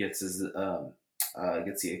KD gets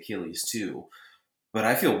the Achilles too. But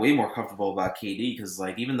I feel way more comfortable about KD because,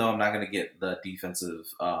 like, even though I'm not going to get the defensive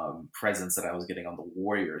presence that I was getting on the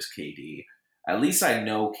Warriors, KD, at least I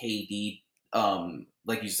know KD,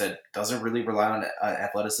 like you said, doesn't really rely on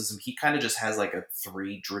athleticism. He kind of just has like a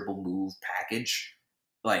 3 dribble move package,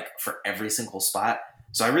 like for every single spot.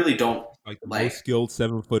 So I really don't Like the most like, skilled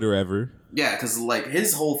 7-footer ever. yeah, because like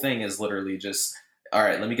his whole thing is literally just, all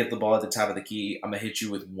right, let me get the ball at the top of the key. I'm gonna hit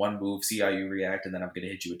you with one move, see how you react, and then I'm gonna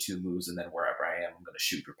hit you with 2 moves, and then wherever I am, I'm gonna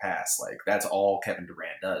shoot your pass. Like that's all Kevin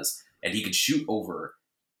Durant does, and he can shoot over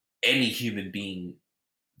any human being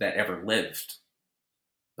that ever lived,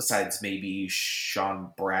 besides maybe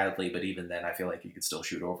Sean Bradley. But even then, I feel like you could still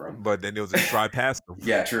shoot over him. But then they'll just try past them.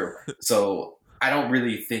 Yeah, true. So I don't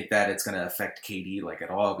really think that it's going to affect KD like at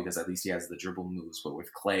all because at least he has the dribble moves. But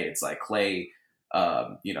with Clay, it's like Clay,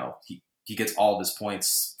 he gets all of his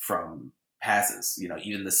points from passes.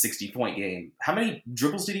 Even the 60-point game. How many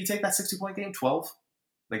dribbles did he take that 60-point game? 12.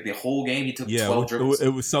 Like the whole game, he took Yeah, 12 dribbles. it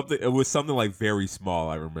was something. It was something like very small.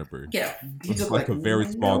 I remember. Yeah, It he was took like a very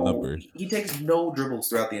small number. he takes no dribbles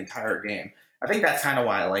throughout the entire game. I think that's kind of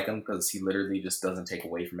why I like him because he literally just doesn't take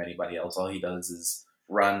away from anybody else. All he does is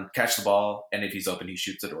run, catch the ball, and if he's open, he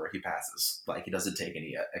shoots it or he passes. Like he doesn't take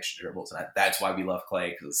any extra dribbles, and that's why we love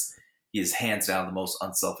Clay because he is hands down the most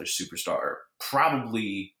unselfish superstar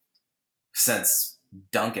probably since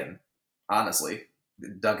Duncan. Honestly,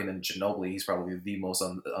 Duncan and Ginobili, he's probably the most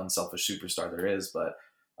unselfish superstar there is. But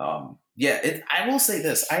yeah, I will say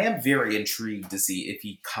this: I am very intrigued to see if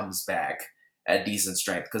he comes back at decent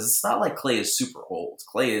strength because it's not like Clay is super old.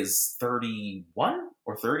 Clay is 31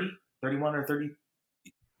 or 30, 31 or 30.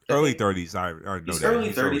 Early 30s. I know He's that. early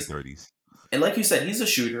He's early 30s. 30s. And like you said, he's a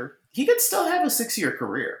shooter. He could still have a 6-year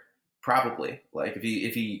career, probably. Like if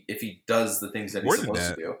he does the things that More he's than supposed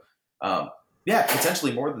that. to do. Yeah,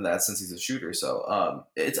 potentially more than that since he's a shooter. So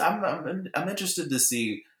I'm interested to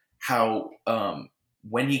see how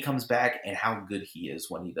when he comes back and how good he is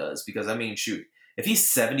when he does. Because I mean, shoot, if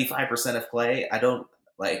he's 75% of Clay, I don't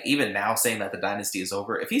like even now saying that the dynasty is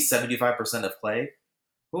over. If he's 75% of Clay,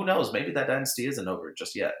 who knows? Maybe that dynasty isn't over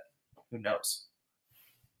just yet. Who knows?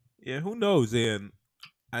 Yeah, who knows? And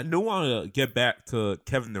I do want to get back to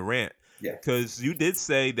Kevin Durant Yeah. because you did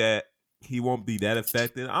say that he won't be that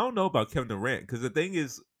effective. I don't know about Kevin Durant because the thing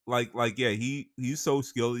is, yeah, he's so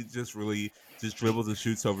skilled. He just really just dribbles and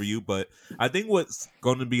shoots over you. But I think what's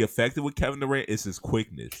going to be effective with Kevin Durant is his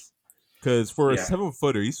quickness. Because for a Yeah.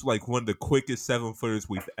 7-footer, he's like one of the quickest 7-footers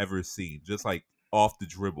we've ever seen. Just like off the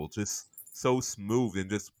dribble, just so smooth and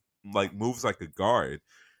just like moves like a guard.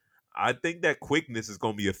 I think that quickness is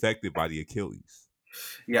going to be affected by the Achilles.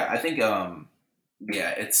 Yeah, I think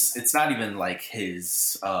yeah, it's not even like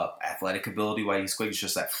his athletic ability why he's quick. It's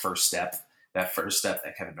just that first step. That first step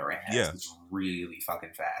that Kevin Durant has Yeah. is really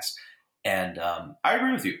fucking fast. And I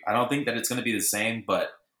agree with you. I don't think that it's going to be the same,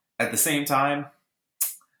 but at the same time,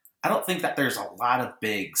 I don't think that there's a lot of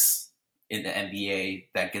bigs in the NBA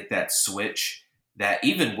that get that switch that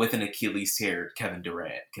even with an Achilles tear, Kevin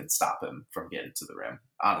Durant can stop him from getting to the rim.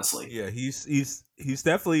 Honestly, Yeah, he's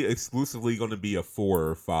definitely exclusively going to be a 4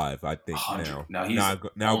 or 5. I think 100. now. No, he's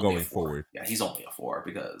now only going a 4. forward. Yeah, he's only a 4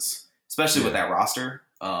 because especially with Yeah. that roster,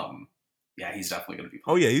 Yeah, he's definitely going to be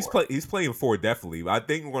Oh playing. yeah, he's playing 4 definitely. I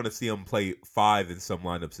think we're going to see him play 5 in some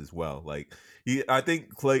lineups as well. Like I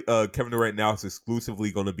think Kevin Durant now is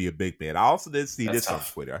exclusively going to be a big man. I also did see That's this on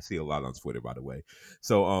tough. Twitter. I see a lot on Twitter, by the way.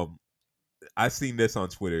 So I seen this on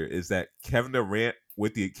Twitter is that Kevin Durant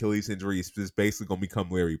with the Achilles injury is just basically going to become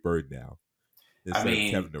Larry Bird now I instead of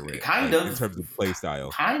mean, Kevin Durant, kind like, of, in terms of play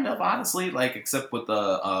style. kind of honestly, like except with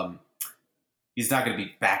the he's not going to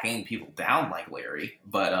be backing people down like Larry,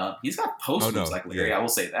 but he's got post moves like Larry. Yeah. I will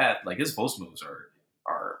say that, like his post moves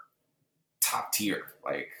are top tier.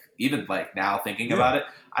 Like even like now thinking about it,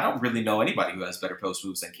 I don't really know anybody who has better post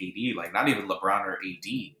moves than KD. Like not even LeBron or AD.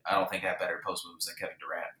 I don't think have better post moves than Kevin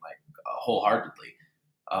Durant. Like wholeheartedly.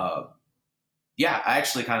 Yeah, I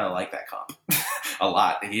actually kind of like that comp a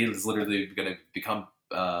lot. He is literally going to become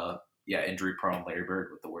injury prone Larry Bird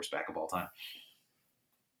with the worst back of all time.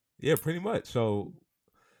 Yeah, pretty much. So,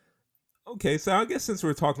 okay, so I guess since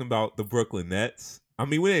we're talking about the Brooklyn Nets, I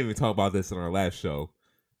mean, we didn't even talk about this in our last show.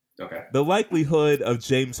 Okay. The likelihood of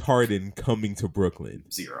James Harden coming to Brooklyn.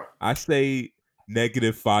 0. I say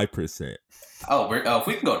 -5%. Oh, if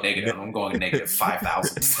we can go negative, I'm going negative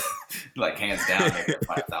 5,000. Like hands down, negative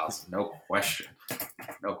 5,000. No question.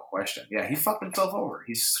 No question. Yeah, he fucked himself over.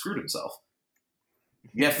 He screwed himself.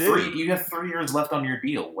 You have 3 years left on your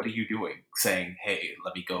deal. What are you doing? Saying, hey,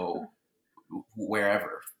 let me go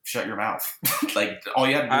wherever. Shut your mouth. Like all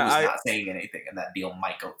you have to do is not saying anything, and that deal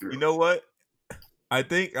might go through. You know what? I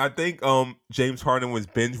think James Harden was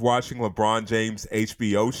binge watching LeBron James'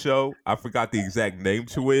 HBO show. I forgot the exact name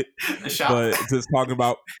to it, The Shop. but just talking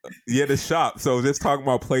about The Shop. So just talking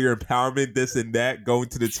about player empowerment, this and that, going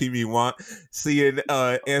to the team you want, seeing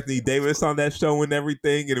Anthony Davis on that show and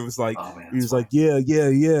everything, and it was like he was like, yeah,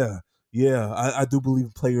 I do believe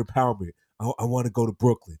in player empowerment. I want to go to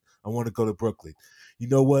Brooklyn. You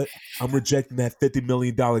know what? I'm rejecting that $50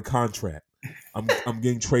 million contract. I'm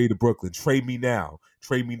getting traded to Brooklyn. Trade me now.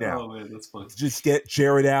 Oh man, that's funny. Just get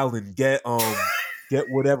Jared Allen. Get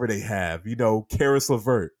whatever they have. You know, Karis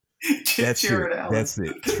LeVert. That's Jared Allen. That's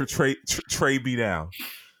it. Trade me now.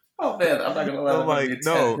 Oh man, I'm not gonna let him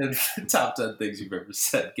no. Top 10 things you've ever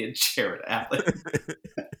said. Get Jared Allen.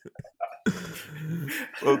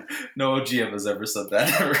 Well, no GM has ever said that.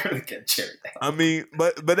 Never get Jared Allen. I mean,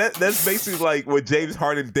 but that's basically like what James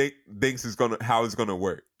Harden thinks is how it's gonna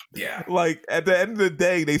work. Yeah. Like at the end of the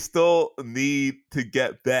day, they still need to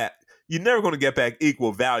get back. You're never going to get back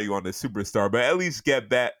equal value on the superstar, but at least get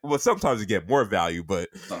back. Well, sometimes you get more value, but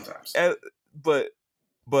sometimes.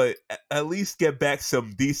 But at least get back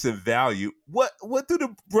some decent value. What do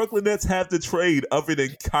the Brooklyn Nets have to trade other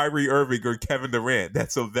than Kyrie Irving or Kevin Durant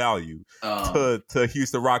that's of value to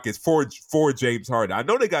Houston Rockets for James Harden? I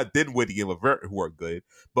know they got Dinwiddie and LeVert who are good,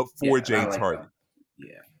 but James Harden.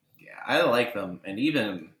 Yeah, I like them, and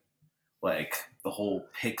even like the whole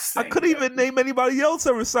picks thing. I couldn't even name anybody else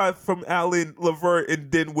ever aside from Allen, LeVert,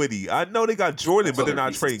 and Dinwiddie. I know they got Jordan, but they're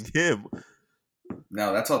not trading him.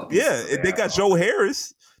 No, that's all the pieces. Yeah, they got Joe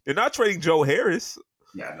Harris. They're not trading Joe Harris.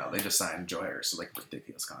 Yeah, no, they just signed Joe Harris, like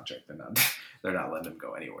ridiculous contract. They're not letting him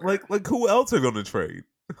go anywhere. Like who else are going to trade?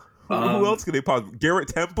 Who else can they possibly? Garrett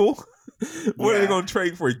Temple? What are they going to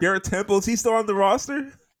trade for? Garrett Temple? Is he still on the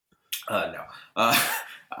roster? No.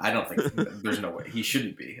 I don't think there's no way he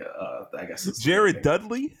shouldn't be. I guess it's Jared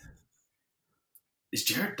Dudley. Is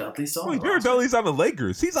Jared Dudley still on the Jared roster? Dudley's on the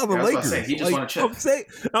Lakers. He's on the Lakers. Say, he just won a chip.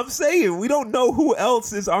 I'm saying we don't know who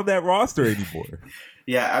else is on that roster anymore.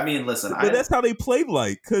 Yeah, I mean, listen. But that's how they played,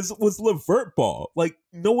 because it was LeVert ball. Like,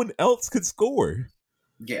 no one else could score.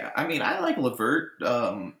 Yeah, I mean, I like LeVert,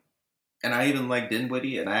 and I even like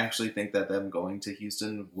Dinwiddie, and I actually think that them going to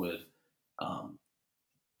Houston would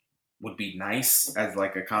be nice as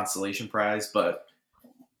like a consolation prize, but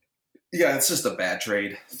yeah, it's just a bad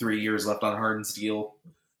trade. 3 years left on Harden's deal.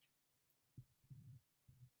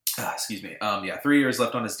 Excuse me. 3 years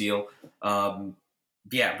left on his deal.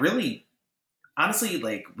 Yeah, really. Honestly,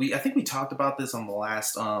 like I think we talked about this on the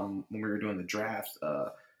last when we were doing the draft.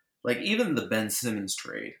 Like even the Ben Simmons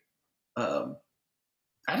trade. I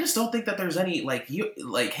just don't think that there's any like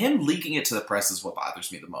him leaking it to the press is what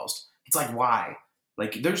bothers me the most. It's like why?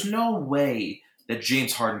 Like there's no way that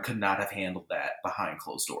James Harden could not have handled that behind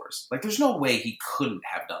closed doors. Like there's no way he couldn't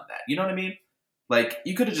have done that. You know what I mean? Like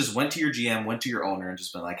you could have just went to your GM, went to your owner, and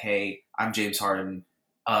just been like, "Hey, I'm James Harden.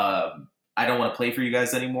 I don't want to play for you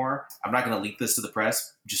guys anymore. I'm not going to leak this to the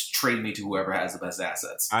press. Just trade me to whoever has the best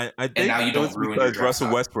assets." I think and now you don't ruin your because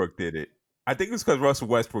Russell Westbrook did it. I think it's because Russell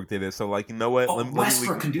Westbrook did it. So, like, you know what?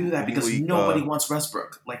 Westbrook can do that because nobody wants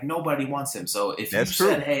Westbrook. Like, nobody wants him. So, if you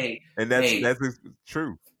said, hey... And that's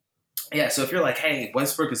true. Yeah, so if you're like, hey,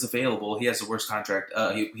 Westbrook is available, he has the worst contract.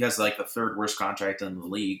 He has like the third worst contract in the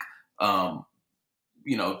league. Um,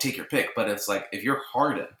 take your pick. But it's like if you're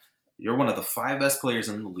Harden, you're one of the 5 best players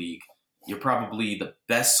in the league. You're probably the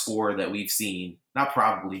best scorer that we've seen. Not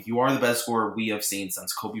probably. You are the best scorer we have seen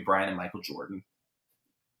since Kobe Bryant and Michael Jordan.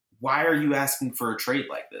 Why are you asking for a trade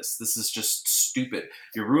like this? This is just stupid.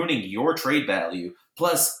 You're ruining your trade value.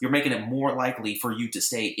 Plus, you're making it more likely for you to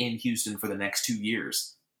stay in Houston for the next 2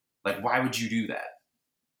 years. Like, why would you do that?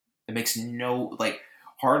 It makes no,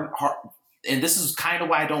 hard. And this is kind of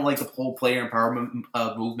why I don't like the whole player empowerment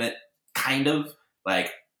movement, kind of.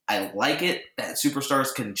 Like, I like it that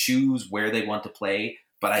superstars can choose where they want to play,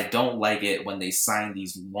 but I don't like it when they sign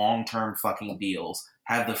these long-term fucking deals,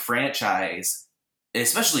 have the franchise,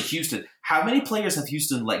 especially Houston. How many players have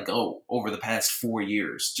Houston let go over the past 4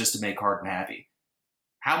 years just to make Harden happy?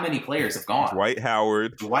 How many players have gone? Dwight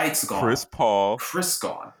Howard. Dwight's gone. Chris Paul. Chris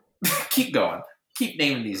gone. Keep going. Keep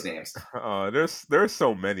naming these names. There's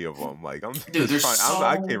so many of them. Like I'm Dude, just trying.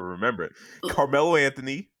 I can't remember it. Carmelo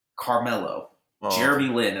Anthony. Jeremy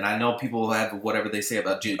Lin, and I know people have whatever they say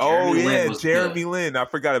about Jeremy Lin. Was Jeremy good. Lin. I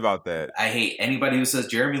forgot about that. I hate anybody who says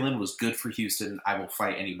Jeremy Lin was good for Houston. I will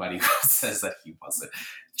fight anybody who says that he wasn't.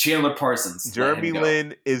 Chandler Parsons. Jeremy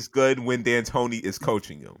Lin is good when D'Antoni is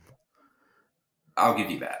coaching him. I'll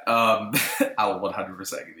give you that. I'll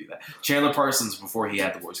 100% give you that. Chandler Parsons before he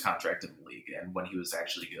had the worst contract in the league, and when he was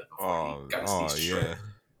actually good before he got his knees destroyed.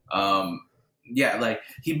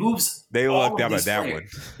 He moves. They lucked out on that one.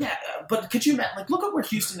 Yeah, but could you imagine? Like, look at where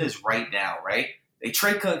Houston is right now. Right, they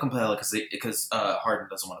trade Clint Capella because Harden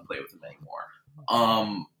doesn't want to play with him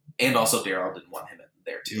anymore. And also Daryl didn't want him in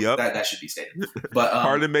there too. Yep. That should be stated. But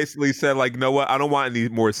Harden basically said, like, no, what? I don't want any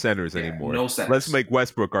more centers anymore. No centers. Let's make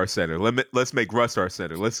Westbrook our center. Let's make Russ our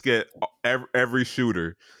center. Let's get every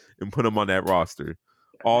shooter and put them on that roster.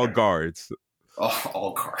 All guards.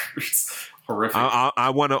 All guards. Horrific. I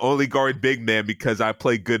want to only guard big man because I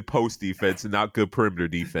play good post defense and not good perimeter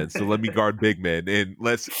defense. So let me guard big man, and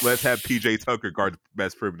let's have PJ Tucker guard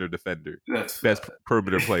best perimeter defender, best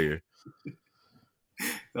perimeter player.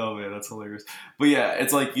 Oh man, that's hilarious. But yeah,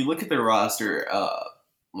 it's like you look at their roster,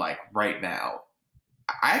 like right now.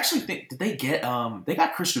 I actually think they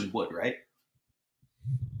got Christian Wood, right?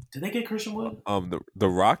 Did they get Christian Wood? The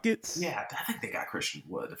Rockets? Yeah, I think they got Christian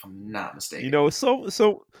Wood, if I'm not mistaken.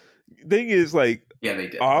 So thing is, like, yeah, they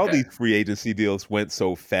did. All these free agency deals went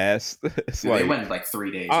so fast. It's Dude, like they went in like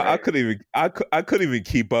 3 days. I couldn't even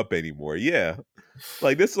keep up anymore. Yeah,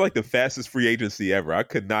 like this is like the fastest free agency ever. I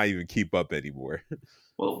could not even keep up anymore.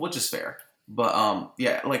 Well, which is fair, but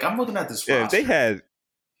like I'm looking at this roster.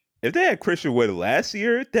 If they had Christian Wood last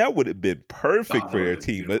year, that would have been perfect for their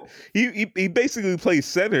team. Beautiful. But he basically plays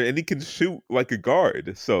center and he can shoot like a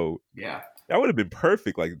guard. So yeah, that would have been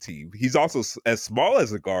perfect like a team. He's also as small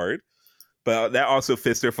as a guard, but that also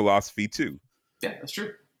fits their philosophy too. Yeah, that's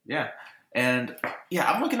true. Yeah, and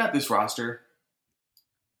yeah, I'm looking at this roster,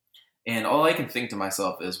 and all I can think to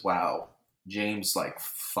myself is, wow, James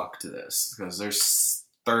fucked this, because their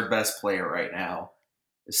third best player right now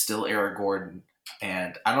is still Eric Gordon.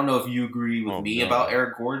 And I don't know if you agree with me about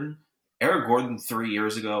Eric Gordon. Eric Gordon 3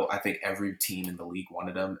 years ago, I think every team in the league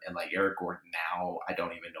wanted him. And Eric Gordon now, I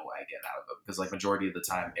don't even know what I get out of him. Because majority of the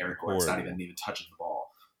time, Eric Gordon's not even touching the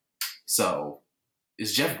ball. So,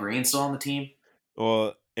 is Jeff Green still on the team?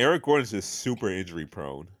 Well, Eric Gordon's just super injury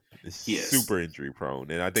prone. He is. Super injury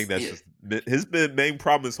prone. And I think that's just his main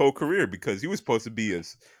problem his whole career, because he was supposed to be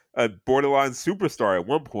a borderline superstar at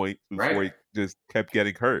one point before he just kept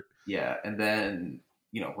getting hurt. Yeah, and then,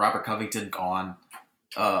 Robert Covington gone.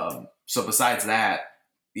 So besides that,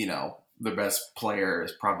 the best player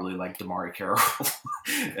is probably DeMar Carroll,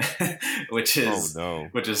 which is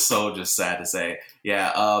so just sad to say.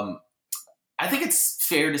 Yeah, I think it's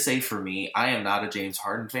fair to say for me, I am not a James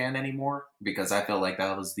Harden fan anymore, because I feel like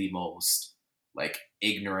that was the most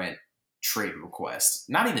ignorant trade request.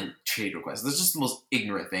 Not even trade request. This is just the most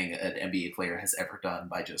ignorant thing an NBA player has ever done,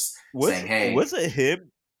 by just saying, "Hey." Was it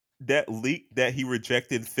him that leaked that he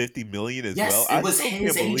rejected $50 million as well? It was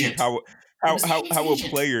his agent. How a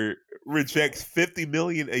player rejects $50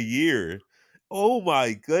 million a year. Oh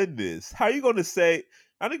my goodness! How are you going to say?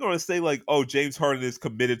 How are they going to say oh, James Harden is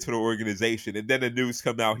committed to the organization, and then the news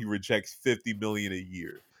come out he rejects $50 million a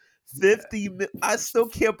year? I still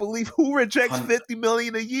can't believe who rejects $50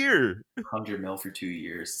 million a year. $100 million for 2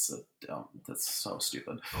 years. So dumb. That's so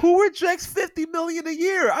stupid. Who rejects $50 million a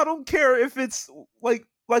year? I don't care if it's like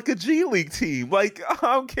a G League team. I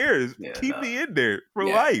don't care. Keep me in there for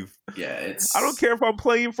life. Yeah, I don't care if I'm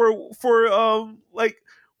playing for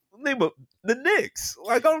name a the Knicks.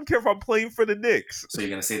 Like, I don't care if I'm playing for the Knicks. So you're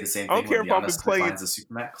gonna say the same I thing don't care when if I've been Giannis playing. defines a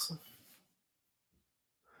supermax?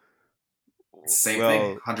 Same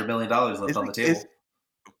thing. $100 million left on the table.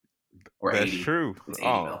 Or that's 80. true. It's 80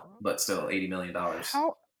 mil, but still $80 million.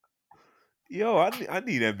 How? Yo, I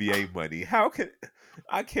need NBA money. How can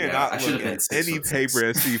I cannot look at any paper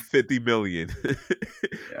and see 50 million?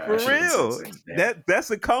 For real.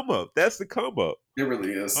 That's a come up. That's the come up. It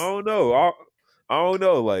really is. I don't know. I don't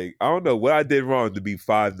know. Like, I don't know what I did wrong to be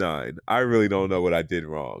 5'9". I really don't know what I did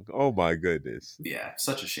wrong. Oh my goodness. Yeah,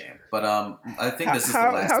 such a shame. But I think this is the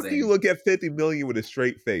last how thing. Can you look at 50 million with a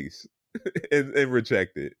straight face and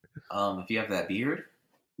reject it? If you have that beard,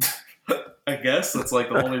 I guess that's like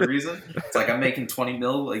the only reason. It's like I'm making 20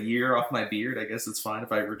 mil a year off my beard. I guess it's fine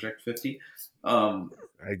if I reject 50. I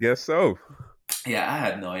guess so. Yeah, I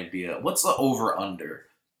had no idea. What's the over under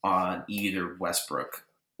on either Westbrook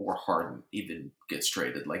or Harden even gets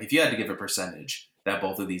traded? Like, if you had to give a percentage that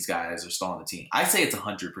both of these guys are still on the team, I say it's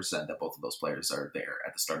 100% that both of those players are there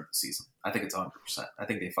at the start of the season. I think it's 100%. I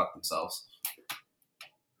think they fucked themselves.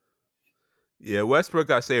 Yeah, Westbrook,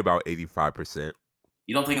 I say about 85%.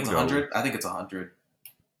 You don't think it's 100? I think it's 100.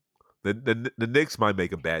 The Knicks might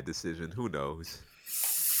make a bad decision. Who knows?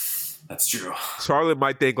 That's true. Charlotte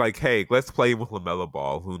might think like, "Hey, let's play with LaMelo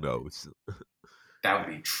Ball." Who knows? That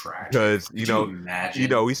would be tragic. Because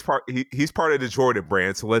he's part of the Jordan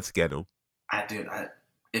brand, so let's get him.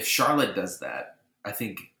 If Charlotte does that, I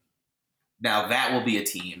think now that will be a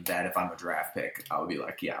team that if I'm a draft pick, I would be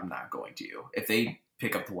like, yeah, I'm not going to you. If they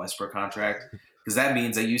pick up the Westbrook contract, because that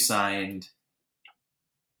means that you signed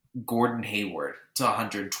Gordon Hayward to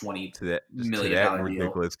 $120 million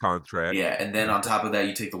ridiculous contract. Yeah, and then on top of that,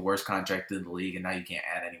 you take the worst contract in the league, and now you can't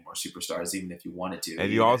add any more superstars, even if you wanted to.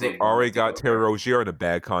 And you also already got Terry Rozier on a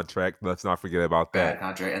bad contract. Let's not forget about that. Bad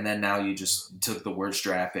contract. And then now you just took the worst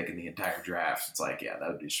draft pick in the entire draft. It's like, yeah, that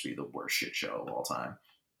would just be the worst shit show of all time.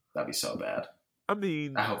 That'd be so bad. I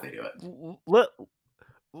mean, I hope they do it.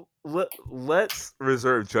 Let's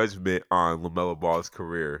reserve judgment on LaMelo Ball's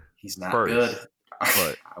career. He's not first. good.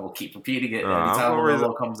 But I will keep repeating it. Anytime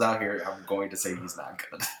LaMelo comes out here, I'm going to say he's not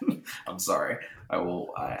good. I'm sorry. I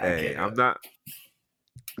will. I'm not.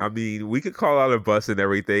 I mean, we could call out a bus and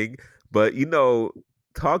everything, but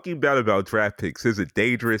talking about draft picks is a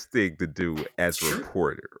dangerous thing to do as a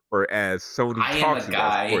reporter or as someone who talks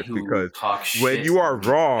about sports, because when you are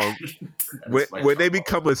wrong, when they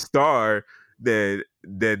become a star, then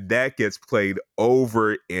that gets played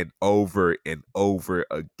over and over and over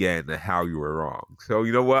again how you were wrong. So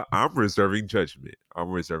you know what? I'm reserving judgment.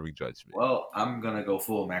 Well, I'm gonna go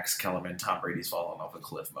full Max Kellerman, Tom Brady's falling off a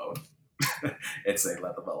cliff mode. And say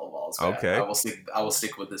let the LaMelo Balls. Okay. I will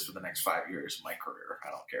stick with this for the next 5 years of my career.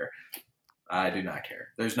 I don't care. I do not care.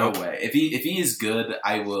 There's no way. If he is good,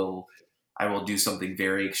 I will do something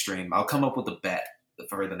very extreme. I'll come up with a bet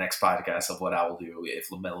for the next podcast of what I will do if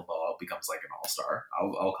LaMelo Ball becomes like an all-star.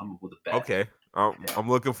 I'll come up with a bet. Okay. I'm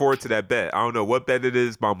looking forward to that bet. I don't know what bet it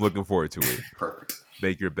is, but I'm looking forward to it. Perfect.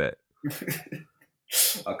 Make your bet.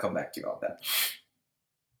 I'll come back to you on that.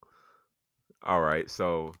 All right.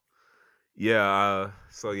 So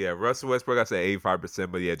Russell Westbrook, I say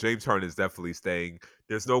 85%, but yeah, James Harden is definitely staying.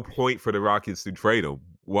 There's no point for the Rockets to trade him.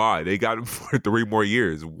 Why? They got him for 3 more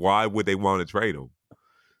years. Why would they want to trade him?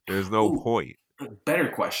 There's no point. Better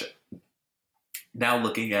question. Now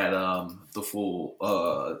looking at the full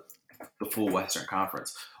Western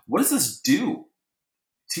Conference, what does this do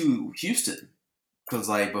to Houston? Because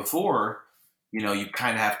like before, you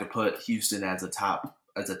kind of have to put Houston as a top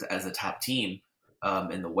team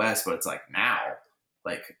in the West, but it's like now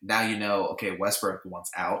okay, Westbrook wants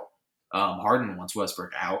out. Harden wants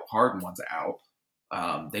Westbrook out. Harden wants out.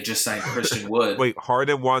 They just signed Christian Wood. Wait,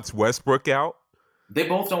 Harden wants Westbrook out? They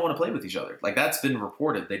both don't want to play with each other. Like that's been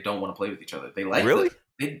reported. They don't want to play with each other. They like really?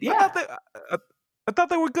 Yeah. I thought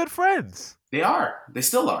they were good friends. They are. They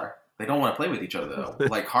still are. They don't want to play with each other though.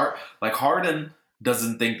 like Harden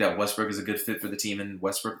doesn't think that Westbrook is a good fit for the team, and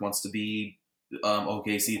Westbrook wants to be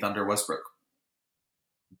OKC Thunder Westbrook.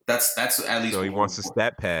 That's at least. So he wants a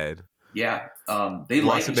stat pad. Yeah. He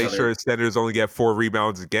wants to make sure his centers only get 4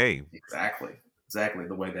 rebounds a game. Exactly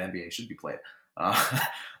the way the NBA should be played.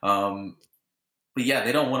 But yeah,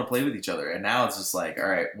 they don't want to play with each other, and now it's just like, all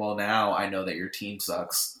right, well now I know that your team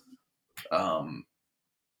sucks.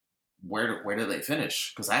 Where do they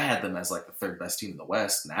finish? Because I had them as like the 3rd best team in the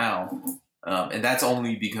West now, and that's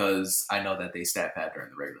only because I know that they stat pad during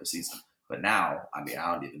the regular season. But now, I mean,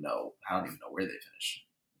 I don't even know where they finish.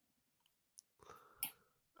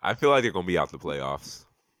 I feel like they're going to be out the playoffs.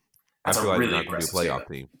 That's I feel like really they're not going to be a playoff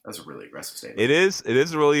team. That's a really aggressive statement. It is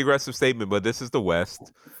a really aggressive statement, but this is the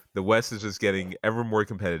West. The West is just getting ever more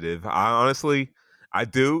competitive. I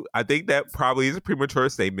think that probably is a premature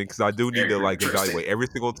statement because I do need to like evaluate every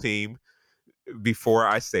single team before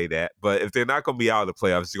I say that. But if they're not going to be out of the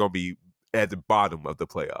playoffs, they're going to be at the bottom of the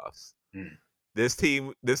playoffs. This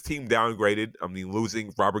team downgraded. I mean,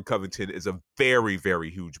 losing Robert Covington is a very, very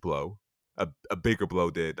huge blow. A bigger blow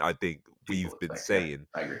than I think we've been saying.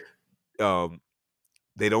 Yeah, I agree.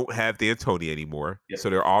 They don't have D'Antoni anymore, so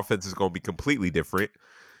their offense is going to be completely different.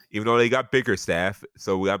 Even though they got bigger staff,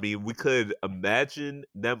 so I mean, we could imagine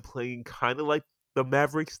them playing kind of like the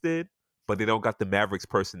Mavericks did, but they don't got the Mavericks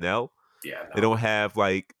personnel. Yeah, no. They don't have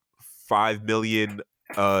like 5 million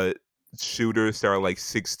shooters that are like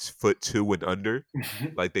 6'2" and under,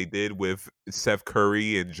 like they did with Seth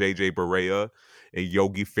Curry and JJ Barea and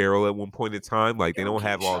Yogi Ferrell at one point in time. Like they don't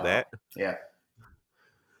have all that. Yeah.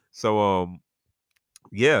 So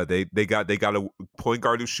yeah, they got a point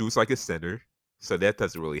guard who shoots like a center, so that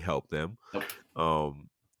doesn't really help them. Nope.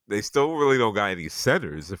 They still really don't got any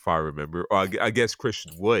centers, if I remember. Or I guess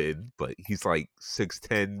Christian Wood, but he's like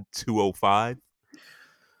 6'10", 205.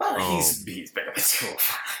 Well, he's bigger than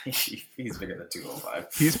 205. He's bigger than 205.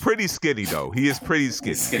 He's pretty skinny, though. He is pretty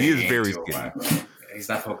skinny. He is very skinny. Bro. He's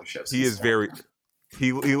not poker chips. He is very.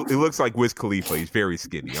 He looks like Wiz Khalifa. He's very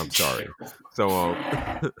skinny. I'm sorry. So oh,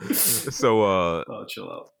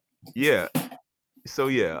 chill out. Yeah. So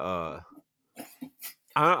yeah.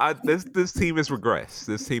 This team has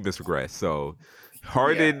regressed. So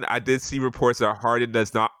Harden, I did see reports that Harden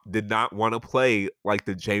did not want to play like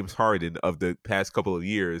the James Harden of the past couple of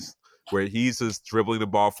years, where he's just dribbling the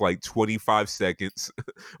ball for like 25 seconds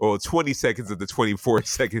or 20 seconds of the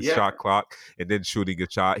 24-second shot clock and then shooting a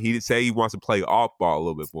shot. He said he wants to play off ball a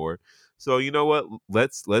little bit more. So you know what?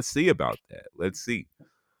 Let's see about that. Let's see.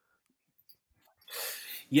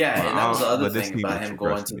 Yeah, and that was the other thing about him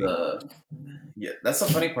going to the. Yeah, that's the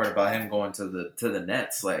funny part about him going to the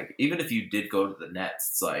Nets. Like, even if you did go to the Nets,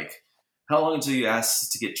 it's like, how long until you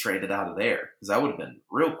asked to get traded out of there? Because that would have been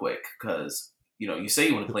real quick. Because you say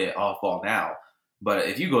you want to play it off ball now, but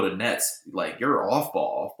if you go to Nets, like you're off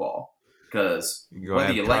ball. Because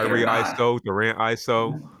whether you like it or not, ISO, Durant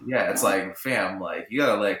ISO. Yeah, it's like, fam, like you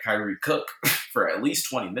gotta let Kyrie cook for at least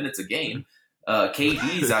 20 minutes a game.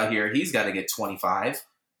 KD's out here; he's got to get 25.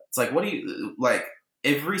 It's like, what do you like?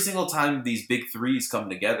 Every single time these big threes come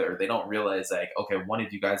together, they don't realize like, okay, one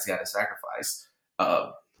of you guys got to sacrifice.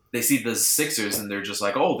 They see the Sixers and they're just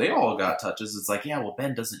like, oh, they all got touches. It's like, yeah, well,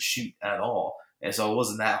 Ben doesn't shoot at all, and so it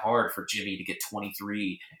wasn't that hard for Jimmy to get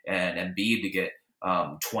 23 and Embiid to get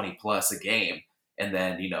 20 plus a game, and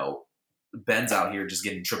then Ben's out here just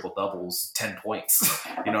getting triple doubles, 10 points.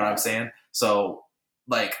 You know what I'm saying? So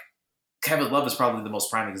like. Kevin Love is probably the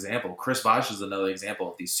most prime example. Chris Bosh is another example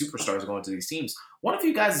of these superstars going to these teams. One of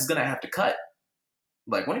you guys is going to have to cut.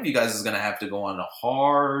 Like, one of you guys is going to have to go on a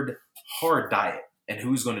hard diet. And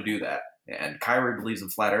who's going to do that? And Kyrie believes in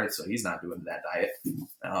flat earth, so he's not doing that diet.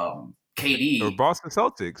 KD. Or Boston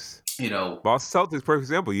Celtics. Boston Celtics, for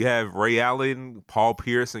example, you have Ray Allen, Paul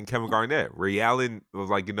Pierce, and Kevin Garnett. Ray Allen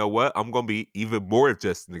was like, you know what? I'm going to be even more of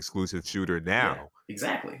just an exclusive shooter now. Yeah,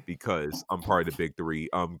 exactly. Because I'm part of the big three.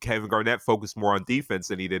 Kevin Garnett focused more on defense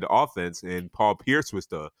than he did offense, and Paul Pierce was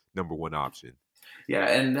the number one option. Yeah,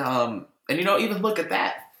 and even look at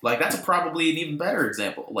that. Like, that's probably an even better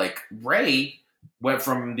example. Like, Ray went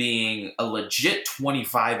from being a legit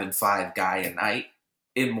 25-5 guy a night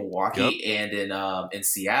in Milwaukee and in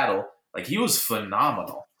Seattle. Like, he was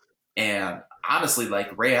phenomenal. And honestly,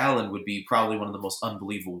 like, Ray Allen would be probably one of the most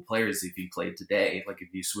unbelievable players if he played today. Like,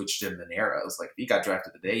 if you switched him in eras, like if he got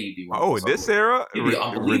drafted today, he'd be one of in this era, he'd be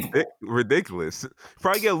unbelievable, ridiculous.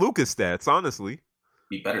 Probably get Lucas stats, honestly.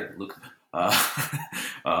 Be better than Luka.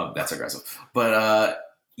 That's aggressive, but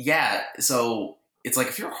yeah. So it's like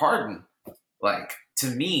if you're Harden, like to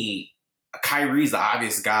me, Kyrie's the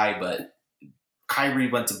obvious guy, but Kyrie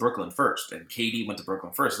went to Brooklyn first, and KD went to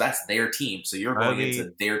Brooklyn first. That's their team, so you're going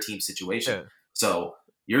into their team situation. Yeah. So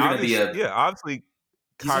you're going to be obviously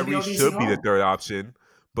Kyrie should be the third option,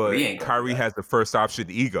 but Kyrie has the first option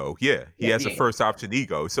ego. Yeah, he has the first option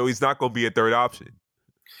ego, so he's not going to be a third option.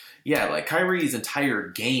 Yeah, like Kyrie's entire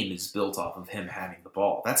game is built off of him having the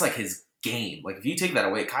ball. That's like his game. Like if you take that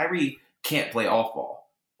away, Kyrie can't play off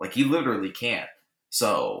ball. Like he literally can't.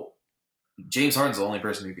 So James Harden's the only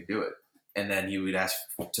person who can do it. And then he would ask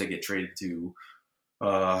to get traded to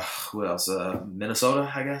what else?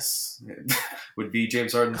 Minnesota, I guess, would be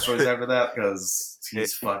James Harden's choice after that because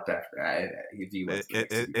he's fucked after that.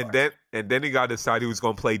 And then he got to decide who's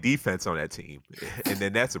going to play defense on that team, and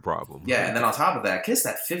then that's a problem. Yeah, and then on top of that, kiss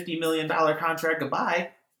that $50 million contract goodbye.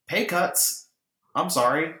 Pay cuts. I'm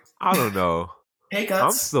sorry. I don't know. Pay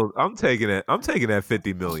cuts. I'm taking it. I'm taking that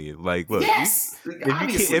 50 million. Like, look, Yes,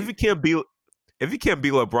 obviously. if you can't be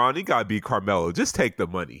LeBron, you gotta be Carmelo. Just take the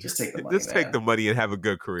money. Just take the money, Just take man. the money and have a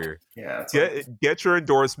good career. Yeah, that's like, Get your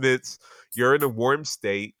endorsements. You're in a warm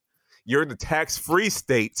state. You're in a tax-free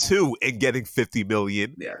state too, and getting 50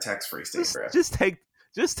 million. yeah, tax-free state, bro. Just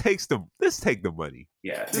take the money.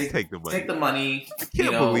 Yeah, Take the money. Take the money. I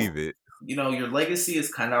can't believe it. You know, your legacy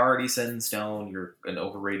is kind of already set in stone. You're an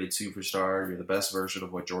overrated superstar. You're the best version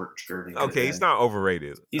of what George Gervin is. Okay, he's not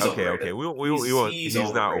overrated. He's overrated. Okay. He's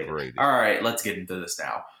not overrated. All right, let's get into this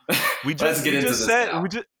now. You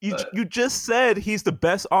just said he's the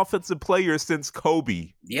best offensive player since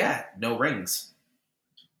Kobe. Yeah, no rings.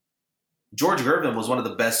 George Gervin was one of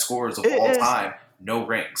the best scorers of all time. No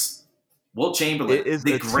rings. Wilt Chamberlain is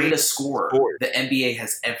the greatest scorer the NBA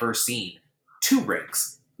has ever seen. 2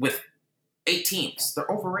 rings with 8 teams. They're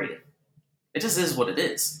overrated. It just is what it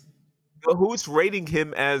is. But who's rating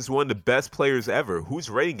him as one of the best players ever? Who's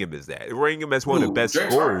rating him as that? Rating him as one of the best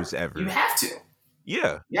scorers ever. You have to.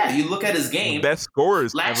 Yeah. Yeah, you look at his game. Best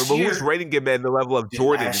scorers ever. But who's rating him at the level of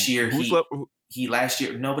Jordan? Last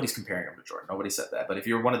year, nobody's comparing him to Jordan. Nobody said that. But if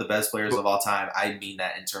you're one of the best players of all time, I mean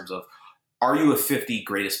that in terms of, are you a 50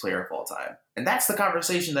 greatest player of all time? And that's the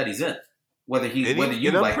conversation that he's in. Whether you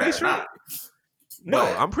like that or not. No,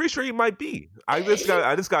 I'm pretty sure he might be. I just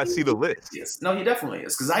got to see the list. Yes. No, he definitely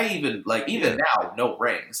is. Because I even now, no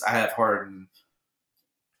rings. I have Harden.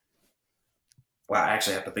 Wow, I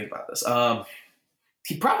actually have to think about this.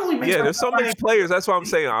 He probably makes there's so many players. That's what I'm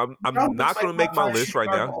saying. I'm not going to make my list right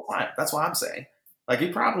now. That's what I'm saying. Like,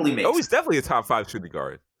 he probably makes. Oh, he's definitely a top 5 shooting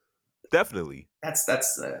guard. Definitely. That's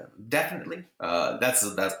definitely. That's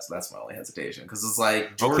my only hesitation, because it's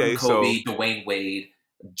like Jordan, Kobe, Dwayne Wade,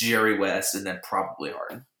 Jerry West, and then probably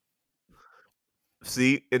Harden.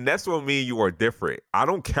 See, and that's what me and you are different. I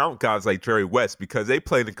don't count guys like Jerry West because they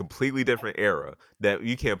played in a completely different era that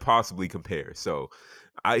you can't possibly compare. So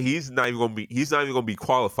he's not even going to be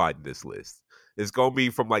qualified in this list. It's going to be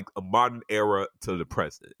from like a modern era to the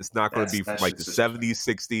present. It's not going to be from like the 70s,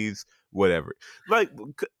 60s, whatever. Like,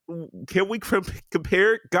 can we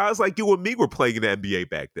compare? Guys like you and me were playing in the NBA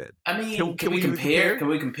back then. I mean, can we compare? Can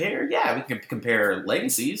we compare? Yeah, we can compare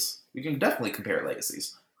legacies. We can definitely compare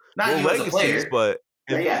legacies. Not you as a player, but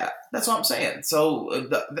yeah, that's what I'm saying. So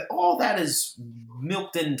all that is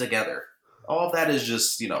milked in together. All of that is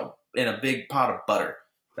just, in a big pot of butter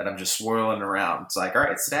that I'm just swirling around. It's like, all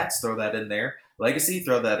right, stats, throw that in there. Legacy,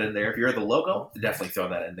 throw that in there. If you're the logo, definitely throw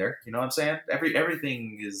that in there. You know what I'm saying?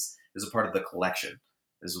 Everything is a part of the collection,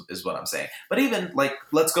 is what I'm saying. But even, like,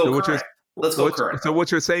 let's go current. Current. So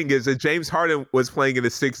what you're saying is that James Harden was playing in the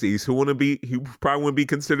 60s. He probably wouldn't be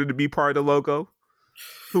considered to be part of the logo?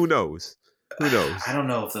 Who knows? I don't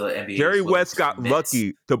know if the NBA. Jerry West got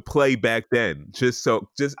lucky to play back then, because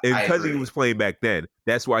he was playing back then.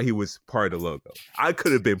 That's why he was part of the logo. I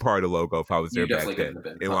could have been part of the logo if I was there back then.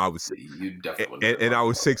 And I was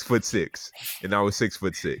 6'6", and I was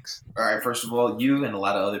 6'6". All right. First of all, you and a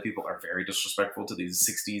lot of other people are very disrespectful to these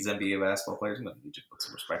 '60s NBA basketball players. I'm gonna need you to put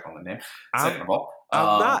some respect on the name. Second of all,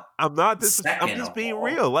 I'm not. I'm just being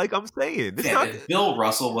real. Like I'm saying, Bill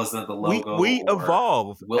Russell wasn't the logo. We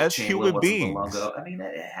evolve as human beings. Logo. I mean,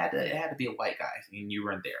 it had to be a white guy. I mean, you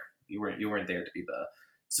weren't there. You weren't there to be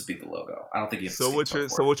the logo. I don't think you. So what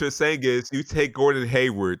you're saying is, you take Gordon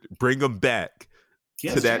Hayward, bring him back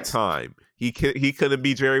to that time. He couldn't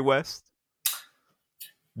be Jerry West.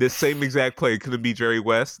 This same exact player couldn't be Jerry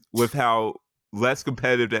West with how less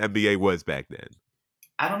competitive the NBA was back then.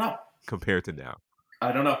 I don't know. Compared to now,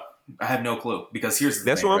 I don't know. I have no clue, because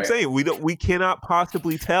that's what I'm saying. We cannot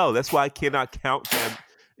possibly tell. That's why I cannot count them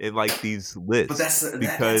in like these lists, but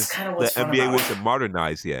that's kind of the NBA wasn't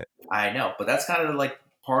modernized yet. I know, but that's kind of like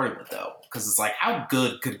part of it, though, because it's like, how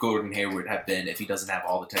good could Gordon Hayward have been if he doesn't have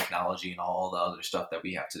all the technology and all the other stuff that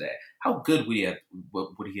we have today? How good would he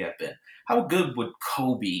have been? How good would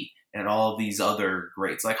Kobe and all these other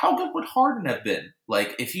greats, like, how good would Harden have been?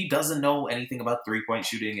 Like, if he doesn't know anything about 3-point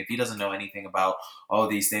shooting, if he doesn't know anything about all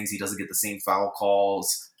these things, he doesn't get the same foul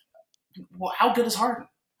calls. Well, how good is Harden?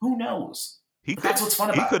 Who knows? That's what's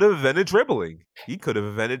fun about it. He could have invented dribbling. He could have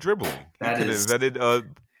invented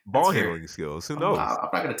ball handling skills. Who knows? I'm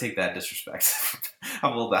not going to take that disrespect.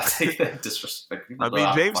 I will not take that disrespect. I mean,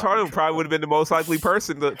 James Harden probably would have been the most likely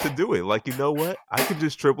person to do it. Like, you know what? I could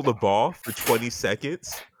just dribble the ball for 20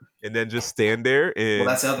 seconds and then just stand there and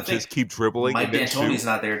that's the other just keep dribbling. Mike D'Antoni's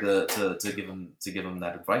not there to give him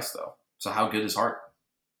that advice, though. So how good is Harden?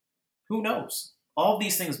 Who knows? All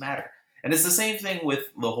these things matter, and it's the same thing with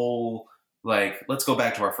the whole. Like, let's go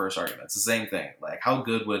back to our first argument. It's the same thing. Like, how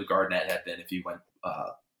good would Garnett have been if he went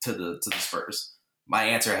to the Spurs? my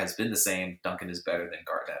answer has been the same. Duncan is better than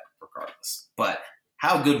Garnett, regardless. But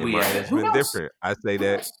how good And we mine have been, has who been knows? different. I say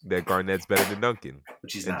that Garnett's better than Duncan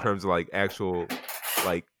Which he's in not. terms of like actual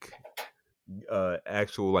like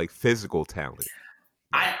physical talent,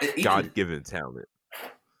 God given talent.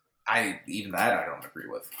 Even that I don't agree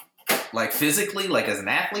with. Like physically, like as an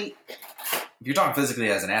athlete, if you're talking physically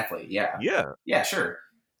as an athlete, yeah, sure.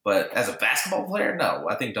 But as a basketball player, no.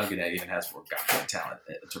 I think Duncan even has more God-given talent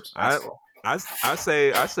in terms of basketball. I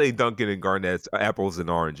say Duncan and Garnett's apples and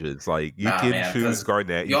oranges. Like you can choose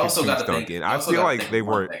Garnett, you can choose Duncan. I feel like they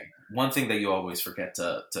weren't. One thing that you always forget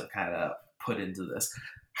to kind of put into this,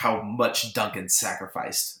 how much Duncan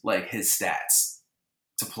sacrificed, like his stats,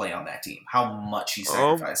 to play on that team. How much he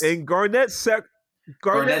sacrificed. And Garnett sacrificed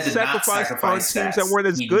on teams that weren't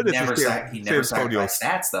as good as he never sacrificed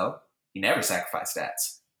stats, though. He never sacrificed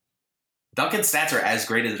stats. Duncan's stats are as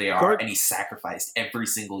great as they are, and he sacrificed every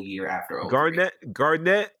single year after.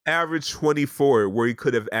 Garnett averaged 24, where he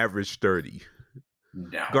could have averaged 30.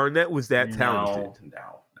 No, Garnett was that talented.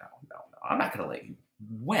 No. I'm not gonna let you.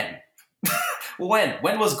 When? When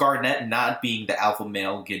was Garnett not being the alpha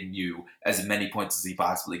male getting you as many points as he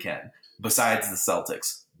possibly can? Besides the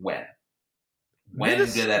Celtics, when did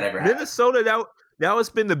that ever happen? Minnesota, that has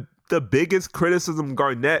been the biggest criticism of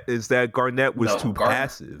Garnett is that Garnett was too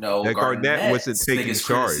passive. No, Garnett wasn't taking biggest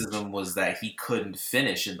charge. Criticism was that he couldn't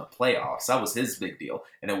finish in the playoffs. That was his big deal,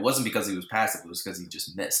 and it wasn't because he was passive. It was because he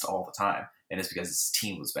just missed all the time, and it's because his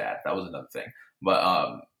team was bad. That was another thing,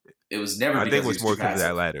 but it was never. I think it was more because of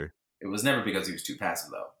that latter. It was never because he was too passive,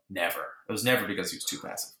 though. Never. It was never because he was too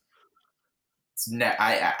passive.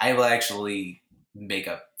 I will actually make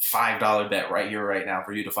a $5 bet right here, right now,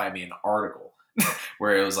 for you to find me an article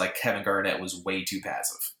where it was like Kevin Garnett was way too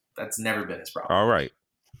passive. That's never been his problem. All right.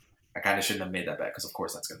 I kind of shouldn't have made that bet because, of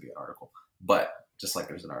course, that's going to be an article. But just like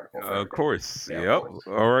there's an article. Of course. Yeah, yep. Of course.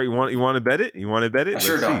 All right. You want to bet it? I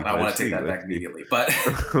sure don't. I want to take that back immediately. But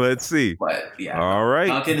let's see. But yeah. All right.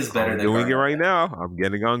 Duncan is better than doing Garnett. it right now. I'm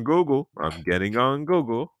getting on Google.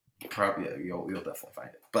 Probably, you'll definitely find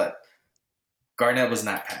it. But Garnett was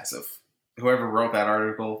not passive. Whoever wrote that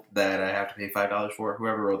article that I have to pay $5 for,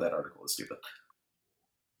 whoever wrote that article is stupid.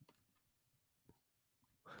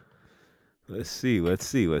 Let's see.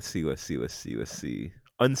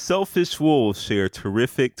 Unselfish Wolves share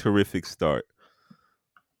terrific start.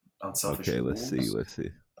 Unselfish Wolves. Let's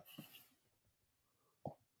see.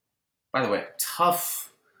 By the way,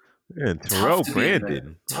 tough. And Terrell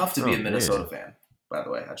Brandon. Tough to be a Minnesota fan. By the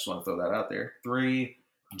way, I just want to throw that out there. 3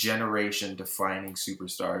 generation defining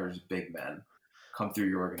superstars, big men, come through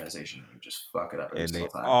your organization and just fuck it up every single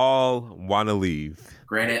time. All want to leave.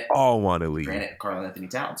 Granted, Karl Anthony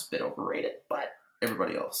Towns, bit overrated, but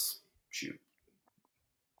everybody else, shoot.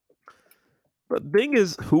 But the thing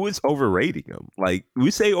is, who is overrating him? Like, we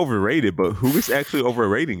say overrated, but who is actually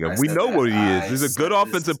overrating him? We know what he is. He's a good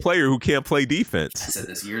offensive player who can't play defense. I said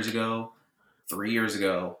this 3 years ago,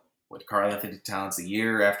 with Karl Anthony Towns, the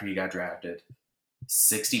year after he got drafted,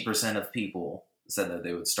 60% of people said that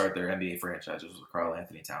they would start their NBA franchises with Karl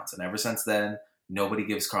Anthony Towns. And ever since then, nobody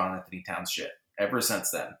gives Karl Anthony Towns shit. Ever since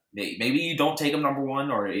then. Maybe you don't take him number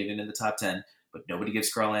 1 or even in the top 10, but nobody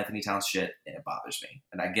gives Karl Anthony Towns shit, and it bothers me.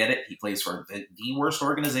 And I get it. He plays for the worst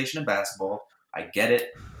organization in basketball. I get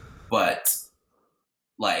it. But,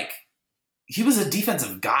 like, he was a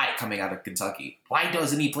defensive guy coming out of Kentucky. Why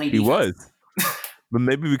doesn't he play defense? He was. But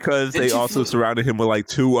maybe because they also surrounded him with like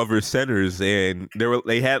 2 other centers, and they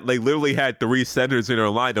literally had 3 centers in their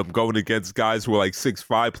lineup going against guys who were like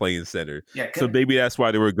 6'5" playing center. Yeah, so maybe that's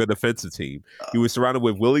why they were a good defensive team. He was surrounded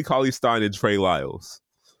with Willie Cauley-Stein and Trey Lyles.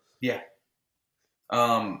 Yeah.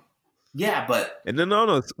 Yeah, but and then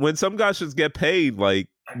no, when some guys just get paid, like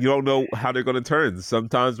you don't know how they're going to turn.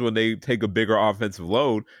 Sometimes when they take a bigger offensive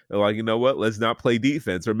load, they're like, you know what, let's not play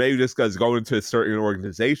defense, or maybe just because going to certain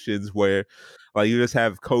organizations where. Like you just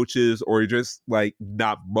have coaches, or you're just like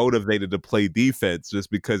not motivated to play defense just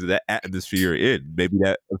because of that atmosphere you're in. Maybe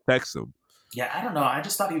that affects them. Yeah, I don't know. I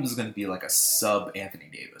just thought he was going to be like a sub Anthony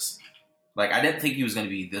Davis. Like I didn't think he was going to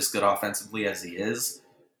be this good offensively as he is,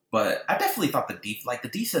 but I definitely thought the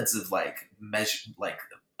defensive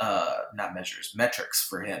metrics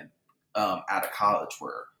for him out of college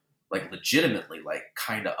were like legitimately like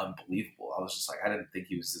kind of unbelievable. I was just like, I didn't think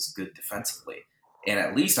he was this good defensively. And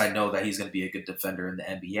at least I know that he's going to be a good defender in the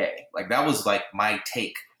NBA. Like, that was, like, my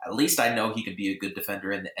take. At least I know he can be a good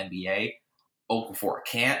defender in the NBA. Okafor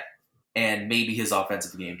can't. And maybe his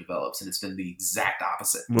offensive game develops. And it's been the exact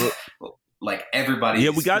opposite. Like, everybody...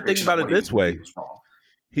 Yeah, we got to think about it this way.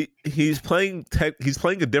 He's playing he's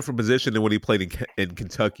playing a different position than when he played in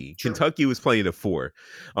Kentucky. True. Kentucky was playing a 4.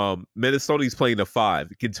 Minnesota he's playing a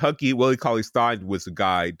 5. Kentucky, Willie Cauley-Stein was a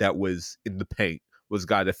guy that was in the paint, was a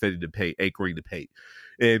guy that fitted the paint, anchoring the paint.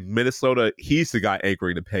 In Minnesota, he's the guy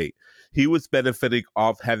anchoring the paint. He was benefiting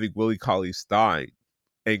off having Willie Cauley-Stein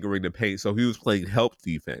anchoring the paint, so he was playing help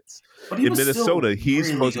defense. But in Minnesota, he's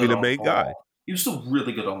really supposed to be the main guy. He was still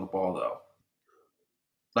really good on the ball, though.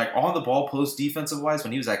 Like, on the ball post defensive-wise,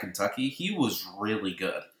 when he was at Kentucky, he was really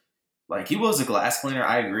good. Like, he was a glass cleaner.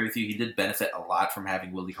 I agree with you. He did benefit a lot from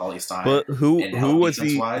having Willie Cauley-Stein. But who was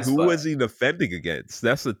he defending against?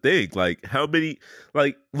 That's the thing. Like, how many?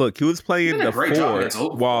 Like, look, he was playing the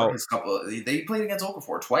 4 while they played against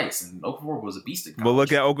Okafor twice, and Okafor was a beast in college.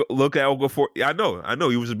 But look at Okafor. I know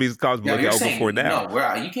he was a beast in college. But look at Okafor now.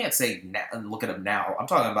 No, you can't say look at him now. I'm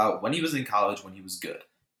talking about when he was in college, when he was good.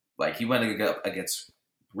 Like, he went up against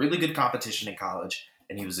really good competition in college,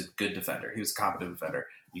 and he was a good defender. He was a competent defender.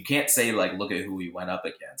 You can't say, like, look at who he went up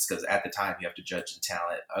against, because at the time you have to judge the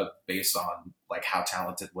talent based on, like, how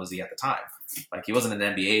talented was he at the time. Like, he wasn't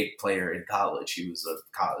an NBA player in college. He was a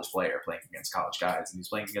college player playing against college guys, and he was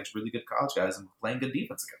playing against really good college guys and playing good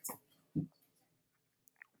defense against them.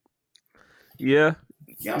 Yeah,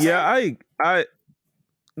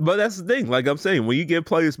 but that's the thing. Like I'm saying, when you give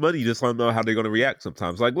players money, you just don't know how they're going to react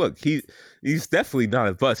sometimes. Like, look, he's definitely not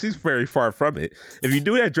a bust. He's very far from it. If you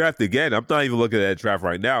do that draft again, I'm not even looking at that draft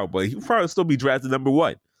right now, but he'll probably still be drafted number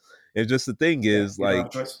 1. And just the thing is,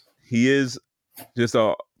 like, he is just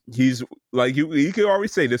he's like, you can already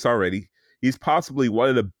say this already. He's possibly one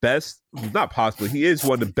of the best, not possibly, he is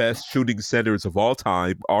one of the best shooting centers of all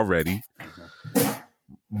time already.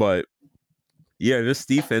 But yeah, this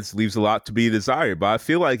defense leaves a lot to be desired. But I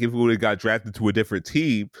feel like if we would have got drafted to a different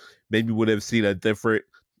team, maybe we would have seen a different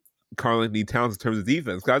Karl-Anthony Towns in terms of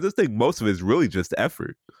defense. Because I just think most of it is really just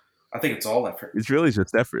effort. I think it's all effort. It's really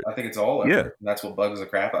just effort. I think it's all effort. Yeah. And that's what bugs the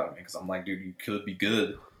crap out of me. Because I'm like, dude, you could be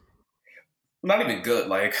good. Not even good.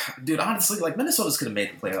 Like, dude, honestly, like, Minnesota's could have made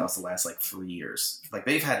the playoffs the last, like, 3 years. Like,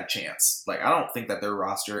 they've had a chance. Like, I don't think that their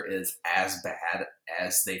roster is as bad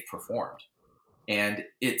as they've performed. And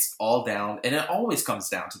it's all down, and it always comes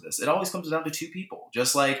down to this. It always comes down to 2 people.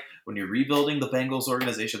 Just like when you're rebuilding the Bengals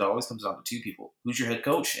organization, it always comes down to 2 people. Who's your head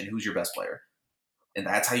coach and who's your best player? And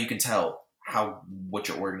that's how you can tell what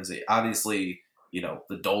your organization. Obviously, you know,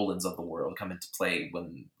 the Dolans of the world come into play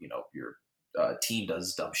when, you know, your team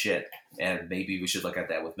does dumb shit. And maybe we should look at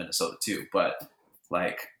that with Minnesota too. But,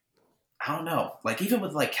 like, I don't know. Like, even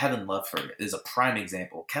with, like, Kevin Love is a prime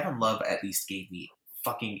example. Kevin Love at least gave me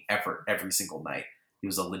fucking effort every single night. He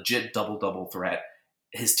was a legit double threat.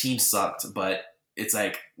 His team sucked, but it's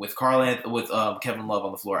like with Kevin Love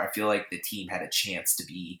on the floor, I feel like the team had a chance to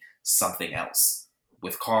be something else.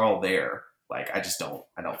 With Carl there, like, I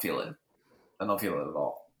don't feel it. I don't feel it at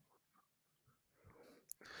all.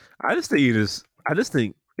 I just think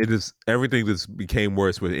it is everything just became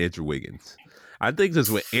worse with Andrew Wiggins. I think just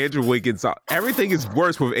with Andrew Wiggins, everything is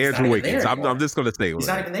worse with Andrew Wiggins. I'm just going to say he's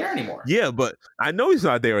not even there anymore. Yeah, but I know he's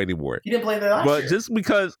not there anymore. He didn't play there last year.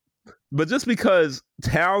 Just because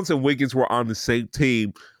Towns and Wiggins were on the same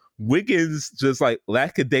team, Wiggins just, like,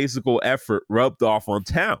 lackadaisical effort rubbed off on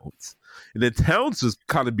Towns. And then Towns just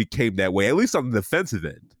kind of became that way, at least on the defensive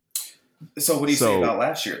end. So what do you say about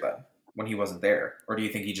last year then? When he wasn't there, or do you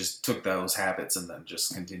think he just took those habits and then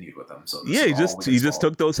just continued with them? So yeah, he just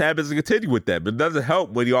took those habits and continued with them. It doesn't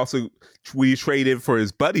help when you trade in for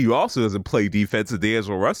his buddy who also doesn't play defense,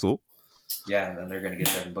 D'Angelo Russell. Yeah, and then they're going to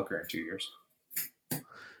get Devin Booker in 2 years,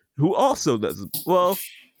 who also doesn't. Well,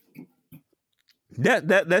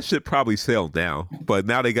 that shit probably sailed down, but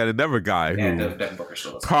now they got another guy who Devin Booker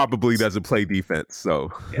still probably doesn't play defense.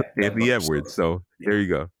 So Anthony Edwards. So there you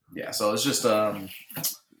go. Yeah, so it's just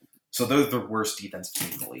So they're the worst defensive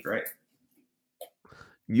team in the league, right?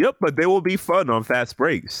 Yep, but they will be fun on fast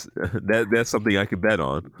breaks. That's something I can bet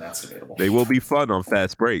on. That's debatable. They will be fun on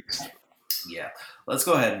fast breaks. Yeah. Let's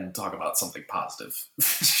go ahead and talk about something positive,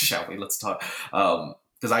 shall we? Let's talk.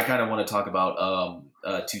 Because I kind of want to talk about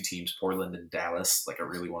 2 teams, Portland and Dallas. Like, I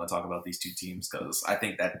really want to talk about these 2 teams because I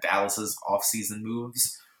think that Dallas's offseason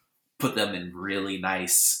moves put them in really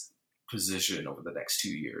nice position over the next 2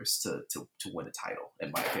 years to win a title,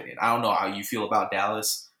 in my opinion. I don't know how you feel about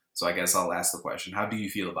Dallas, so I guess I'll ask the question. How do you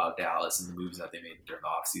feel about Dallas and the moves that they made during the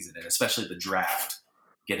offseason, and especially the draft,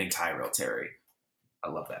 getting Tyrell Terry? I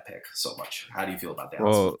love that pick so much. How do you feel about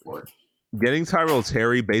Dallas? Well, getting Tyrell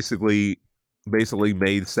Terry basically basically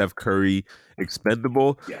made Steph Curry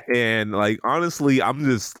expendable. Yeah. And like honestly, I'm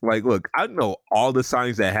just like, look, I know all the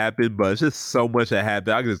signings that happened, but it's just so much that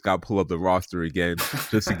happened. I just got to pull up the roster again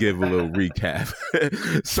just to give a little recap.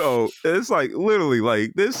 So it's like literally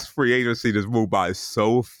like this free agency just moved by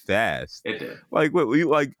so fast. It did. Like what we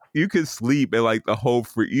like you could sleep and like the whole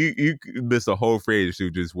free you could miss a whole free agency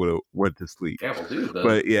who just would have went to sleep. Yeah, well, dude.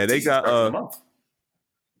 But yeah, they got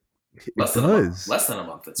Less than a month. Less than a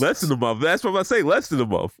month. Less than a month. That's what I say. Less than a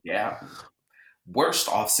month. Yeah. Worst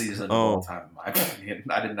offseason of all time, in my opinion.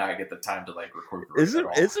 I did not get the time to like record. Is it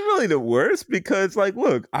really the worst? Because like,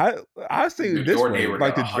 look, I think this Jordan way, Hayward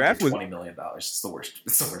like the got draft was $120 million. It's the worst.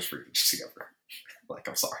 It's the worst free agency ever. Like,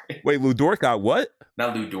 I'm sorry. Wait, Lou Dort got what?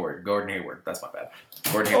 Not Lou Dort. Gordon Hayward. That's my bad.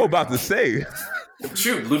 Gordon Hayward about to say.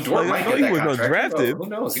 Shoot, Lou Dort might get that contract. Undrafted. Who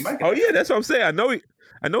knows? He might get yeah, that's what I'm saying. I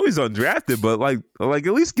know he's undrafted, but like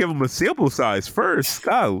at least give him a sample size first.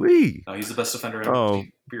 Golly. No, he's the best defender ever. Oh.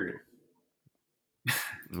 Period.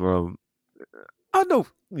 Well, I know.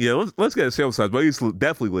 Yeah, let's get a sample size, but he's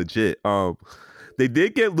definitely legit. They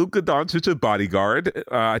did get Luka Doncic a bodyguard.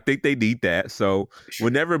 I think they need that. So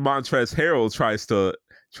whenever Montrezl Harrell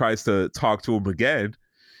tries to talk to him again,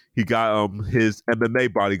 he got his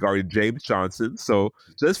MMA bodyguard James Johnson. So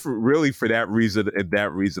just for that reason and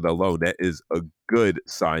that reason alone, that is a good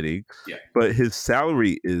signing. Yeah. But his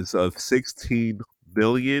salary is of $16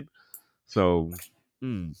 million. So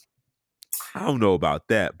I don't know about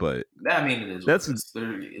that, but I mean, it is.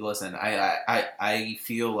 Listen, I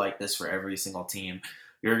feel like this for every single team.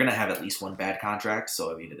 You're gonna have at least one bad contract,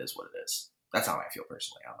 so I mean, it is what it is. That's how I feel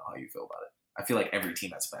personally. I don't know how you feel about it. I feel like every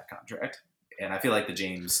team has a bad contract, and I feel like the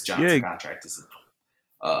James Johnson contract is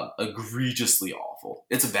egregiously awful.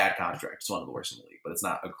 It's a bad contract. It's one of the worst in the league, but it's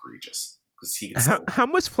not egregious. How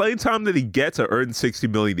much playing time did he get to earn $60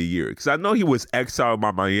 million a year? Because I know he was exiled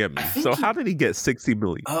by Miami. So how did he get $60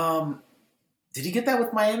 million? Did he get that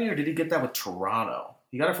with Miami or did he get that with Toronto?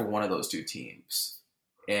 He got it for one of those two teams.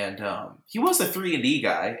 And he was a 3-and-D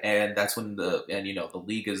guy, and that's when the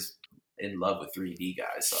league is in love with 3-and-D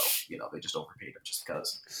guys, so they just overpaid him just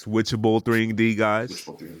because. Switchable 3-and-D guys.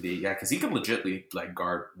 Switchable 3-and-D, yeah, because he could legitimately like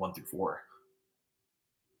guard 1 through 4.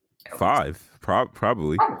 5,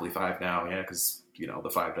 probably. Probably 5 now, yeah, because the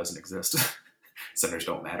 5 doesn't exist. Centers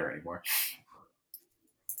don't matter anymore.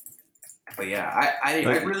 But yeah, I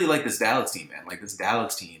really like this Dallas team, man. Like this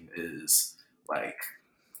Dallas team is like,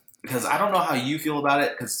 because I don't know how you feel about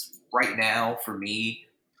it. Because right now, for me,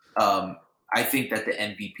 I think that the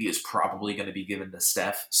MVP is probably going to be given to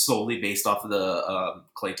Steph solely based off of the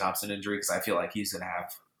Klay Thompson injury. Because I feel like he's going to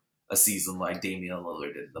have a season like Damian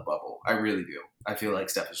Lillard did in the bubble. I really do. I feel like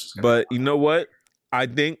Steph is just going to. But you know what? I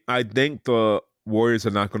think the Warriors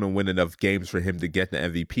are not going to win enough games for him to get the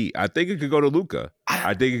MVP. I think it could go to Luka.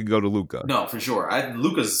 No, for sure.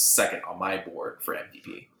 Luka's second on my board for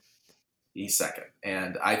MVP. He's second,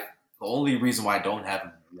 and the only reason why I don't have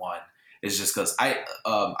him 1 is just because I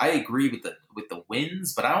agree with the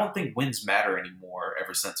wins, but I don't think wins matter anymore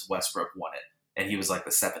ever since Westbrook won it, and he was like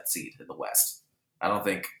the 7th seed in the West. I don't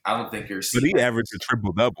think you're. But he averaged a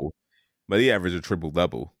triple double.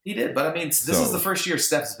 He did, but I mean, this is the first year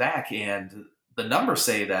Steph's back, and the numbers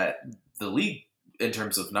say that the league, in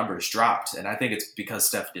terms of numbers, dropped, and I think it's because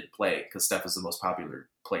Steph did play, because Steph is the most popular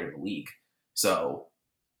player in the league. So,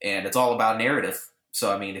 and it's all about narrative.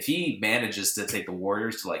 So, I mean, if he manages to take the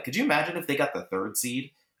Warriors to could you imagine if they got the 3rd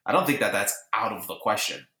seed? I don't think that's out of the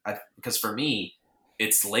question. Because for me,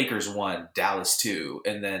 it's Lakers 1, Dallas 2,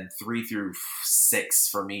 and then 3 through 6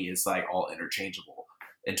 for me is like all interchangeable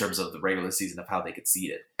in terms of the regular season of how they could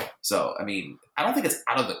seed it. So, I mean, I don't think it's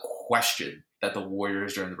out of the question that the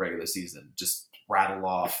Warriors during the regular season just rattle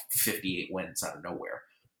off 58 wins out of nowhere,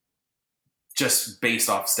 just based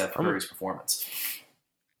off Steph Curry's performance.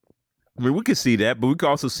 I mean, we could see that, but we could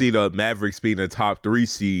also see the Mavericks being a top 3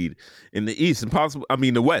 seed in the East and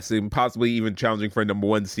the West, and possibly even challenging for a number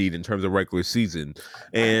 1 seed in terms of regular season.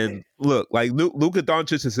 And look, like Luka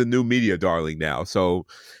Doncic is a new media darling now, so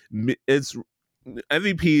it's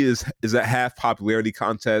MVP is a half popularity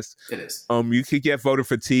contest. It is. You could get voter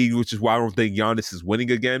fatigue, which is why I don't think Giannis is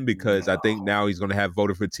winning again, because I think now he's going to have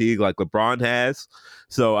voter fatigue like LeBron has.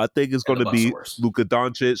 So I think it's going to be Luka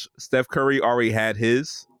Doncic. Steph Curry already had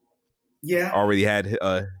his. Yeah. Already had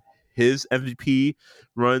his MVP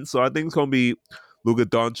run. So I think it's going to be Luka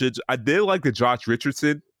Doncic. I did like the Josh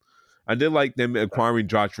Richardson. I did like them acquiring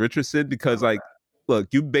Josh Richardson because, look,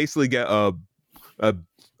 you basically get a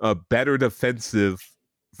better defensive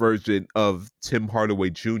version of Tim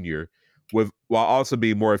Hardaway Jr. while also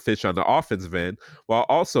being more efficient on the offensive end, while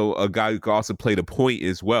also a guy who can also play the point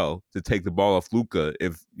as well to take the ball off Luka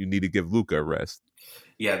if you need to give Luka a rest.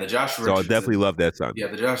 Yeah, the Josh So I Richardson. definitely love that sign. Yeah,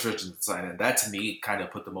 the Josh Richardson sign-in. That to me kind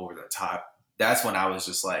of put them over the top. That's when I was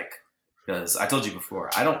just like, because I told you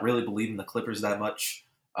before, I don't really believe in the Clippers that much.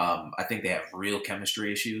 I think they have real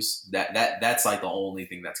chemistry issues. That's like the only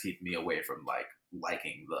thing that's keeping me away from like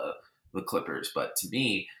liking the Clippers. But to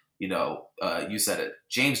me, you said it,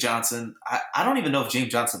 James Johnson. I don't even know if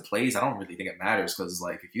James Johnson plays. I don't really think it matters because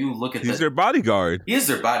like if you look at he's their bodyguard. He is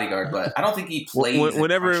their bodyguard, but I don't think he plays.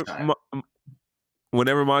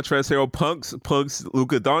 Whenever Montrezl Harrell punks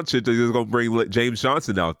Luka Doncic, they're just gonna bring James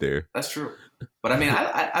Johnson out there. That's true. But I mean,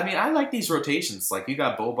 I like these rotations. Like you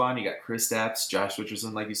got Boban, you got Kristaps, Josh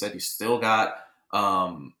Richardson. Like you said, you still got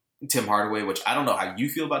Tim Hardaway, which I don't know how you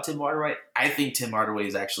feel about Tim Hardaway. I think Tim Hardaway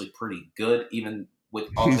is actually pretty good, even with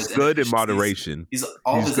all he's his good in moderation. He's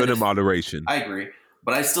good in moderation. I agree,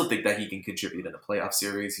 but I still think that he can contribute in a playoff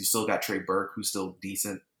series. You still got Trey Burke, who's still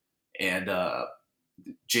decent, and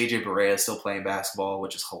JJ Barea is still playing basketball,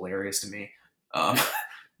 which is hilarious to me.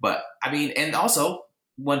 But I mean, and also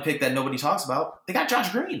one pick that nobody talks about, they got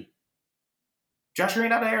Josh Green. Josh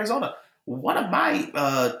Green out of Arizona. One of my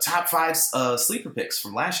top 5 sleeper picks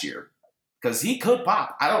from last year because he could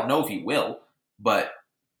pop. I don't know if he will, but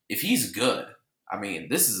if he's good, I mean,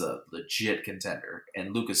 this is a legit contender.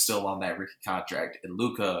 And Luka's still on that rookie contract. And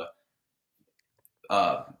Luka,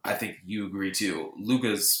 I think you agree too.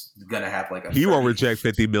 Luka's gonna have like a. He won't reject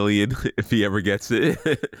 $50 million if he ever gets it.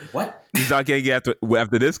 What? He's not getting it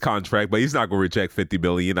after this contract, but he's not gonna reject $50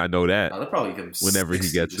 million. I know that. No, they'll probably give him whenever he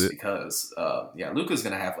gets just it. Because Luka's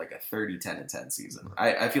gonna have like a 30, 10, and 10 season.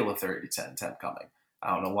 I feel a 30, 10, 10 coming.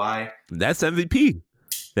 I don't know why. That's MVP.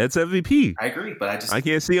 That's MVP. I agree, but I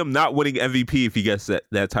can't see him not winning MVP if he gets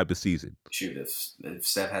that type of season. Shoot, if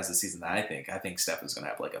Steph has the season that I think Steph is gonna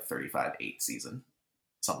have like a 35-8 season.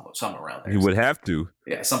 Something around there. He would have to.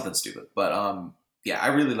 Yeah, something stupid. But I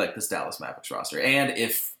really like this Dallas Mavericks roster. And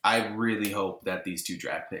if I really hope that these 2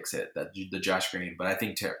 draft picks hit, that the Josh Green, but I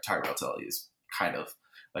think Tyrell Terry is kind of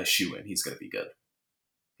a shoe-in. He's going to be good.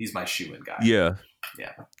 He's my shoe-in guy. Yeah.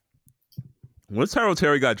 Yeah. Once Tyrell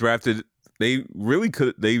Terry got drafted, they really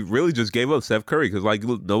just gave up Steph Curry because we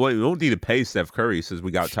don't need to pay Steph Curry since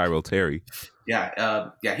we got Tyrell Terry.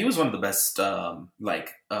 Yeah. He was one of the best,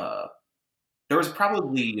 there was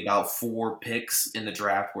probably about 4 picks in the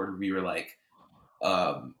draft where we were like,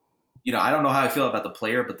 I don't know how I feel about the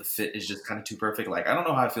player, but the fit is just kind of too perfect. Like, I don't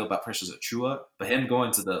know how I feel about Precious Achiuwa, but him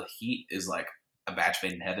going to the Heat is like a match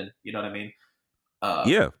made in heaven. You know what I mean?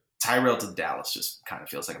 Yeah. Tyrell to Dallas just kind of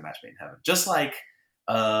feels like a match made in heaven. Just like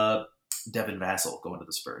Devin Vassell going to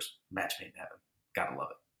the Spurs. Match made in heaven. Gotta love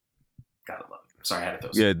it. Sorry, I had to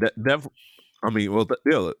throw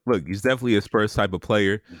look, he's definitely a Spurs type of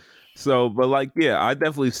player. Mm-hmm. So, but I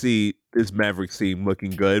definitely see this Mavericks team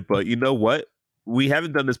looking good. But you know what? We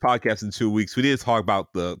haven't done this podcast in 2 weeks. We need to talk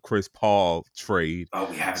about the Chris Paul trade. Oh,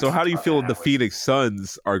 we haven't. So, how do you feel the Phoenix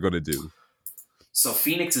Suns are going to do? So,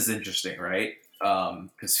 Phoenix is interesting, right?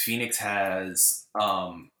 Because Phoenix has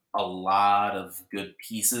a lot of good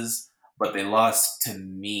pieces, but they lost to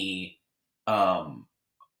me.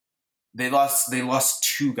 They lost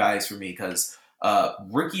 2 guys for me because.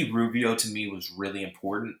 Ricky Rubio to me was really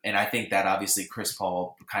important, and I think that obviously Chris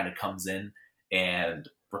Paul kind of comes in and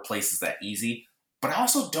replaces that easy. But I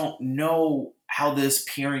also don't know how this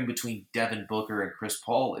pairing between Devin Booker and Chris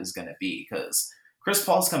Paul is going to be because Chris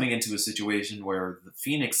Paul's coming into a situation where the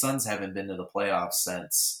Phoenix Suns haven't been to the playoffs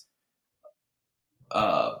since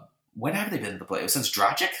when have they been to the playoffs? Since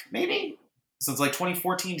Dragic, maybe? Since like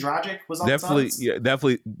 2014, Dragic was on the Suns? Yeah,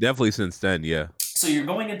 definitely since then, yeah. So you're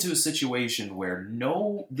going into a situation where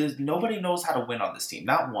nobody knows how to win on this team.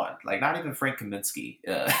 Not one. Like, not even Frank Kaminsky.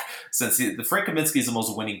 Since Frank Kaminsky is the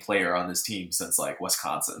most winning player on this team since, like,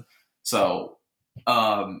 Wisconsin. So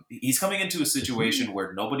he's coming into a situation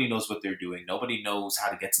where nobody knows what they're doing. Nobody knows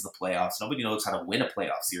how to get to the playoffs. Nobody knows how to win a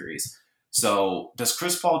playoff series. So does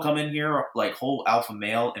Chris Paul come in here like whole alpha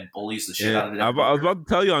male and bullies the shit out of them? I was about to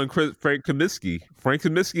tell you on Frank Kaminsky. Frank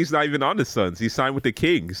Kaminsky's not even on the Suns. He signed with the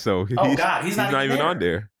Kings, so he's not even on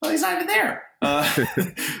there. Well, he's not even there.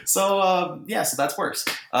 So that's worse.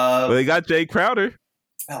 But they got Jay Crowder.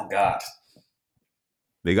 Oh God.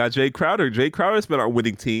 They got Jay Crowder. Jay Crowder's been on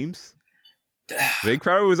winning teams. Jay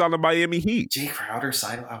Crowder was on the Miami Heat. Jay Crowder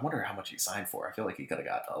signed. I wonder how much he signed for. I feel like he could have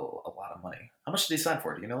got a lot of money. How much did he sign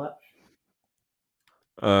for? Do you know that?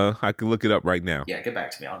 I can look it up right now. Yeah, get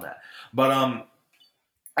back to me on that. But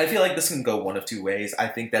I feel like this can go one of 2 ways. I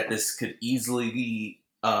think that this could easily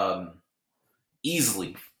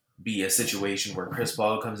be a situation where Chris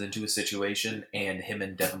Paul comes into a situation and him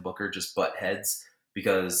and Devin Booker just butt heads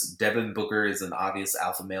because Devin Booker is an obvious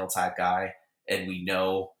alpha male type guy, and we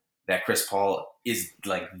know that Chris Paul is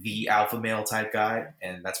like the alpha male type guy,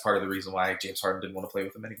 and that's part of the reason why James Harden didn't want to play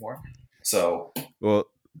with him anymore. So, well,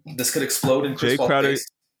 this could explode in Chris Paul's face.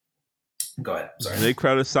 Go ahead. Sorry. Jay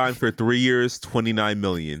Crowder signed for 3 years, $29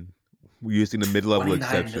 million, using the mid-level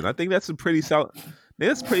exception. I think that's a pretty solid.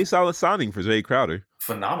 That's a pretty solid signing for Jay Crowder.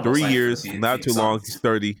 Phenomenal. 3 years, not too long. He's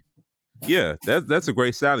 30. Yeah, that's a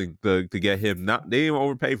great signing to get him. They didn't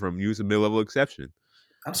overpay for him. Use a mid-level exception.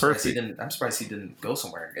 I'm surprised he didn't go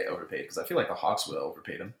somewhere and get overpaid because I feel like the Hawks would have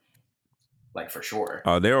overpaid him, like for sure.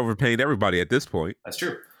 They're overpaying everybody at this point. That's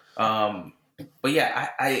true. But yeah,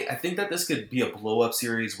 I think that this could be a blow up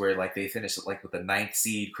series where like they finish like with the 9th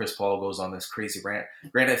seed. Chris Paul goes on this crazy rant.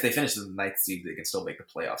 Granted, if they finish the 9th seed, they can still make the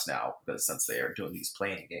playoffs now because since they are doing these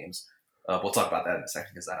playing games. We'll talk about that in a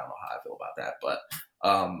second because I don't know how I feel about that. But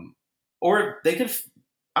or they could.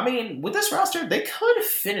 I mean, with this roster, they could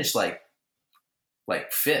finish like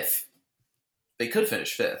 5th. They could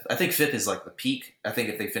finish 5th. I think 5th is like the peak. I think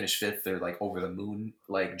if they finish 5th, they're like over the moon,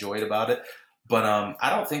 like joyed about it. But I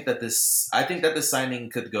don't think that this. I think that this signing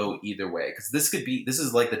could go either way because this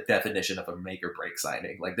is like the definition of a make or break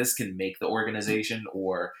signing. Like this can make the organization,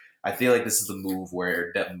 or I feel like this is the move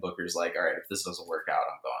where Devin Booker's like, all right, if this doesn't work out,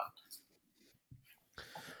 I'm gone.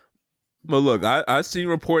 Well, look, I've seen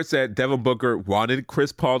reports that Devin Booker wanted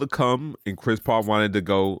Chris Paul to come, and Chris Paul wanted to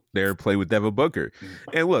go there and play with Devin Booker.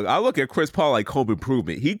 And look, I look at Chris Paul like home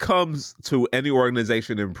improvement. He comes to any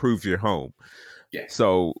organization and improves your home. Yeah.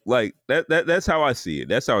 So, like, that's how I see it.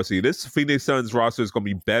 That's how I see it. This Phoenix Suns roster is going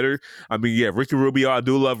to be better. I mean, yeah, Ricky Rubio, I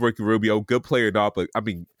do love Ricky Rubio. Good player, dog. But, I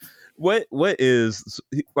mean, what is,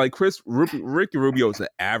 like, Ricky Rubio is an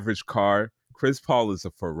average car. Chris Paul is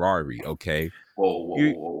a Ferrari, okay? Whoa.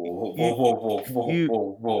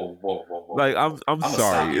 Like, I'm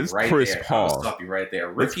sorry. It's Chris Paul. I'm going to stop you right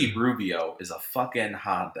there. Ricky Rubio is a fucking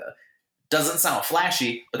Honda. Doesn't sound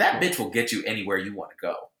flashy, but that bitch will get you anywhere you want to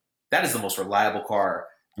go. That is the most reliable car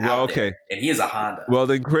out there, and he is a Honda. Well,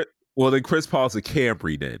 then Chris Paul's a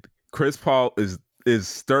Camry. Then Chris Paul is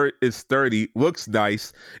 30, looks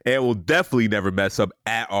nice, and will definitely never mess up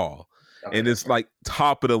at all. Okay, and it's like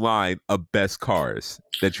top of the line of best cars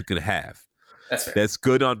that you can have. That's fair. That's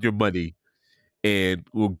good on your money, and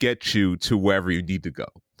will get you to wherever you need to go.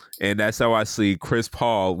 And that's how I see Chris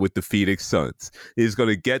Paul with the Phoenix Suns. He's going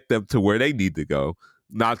to get them to where they need to go.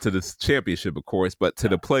 Not to the championship, of course, but to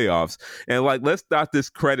the playoffs. And, like, let's not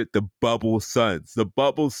discredit the Bubble Suns. The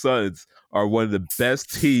Bubble Suns are one of the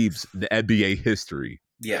best teams in the NBA history.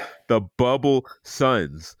 Yeah. The Bubble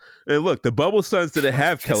Suns. And look, the Bubble Suns didn't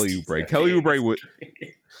have Kelly Oubre. Kelly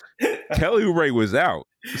Oubre was out.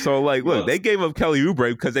 So, like, look, they gave up Kelly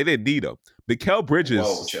Oubre because they didn't need him. Mikal Bridges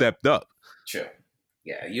stepped up. Sure.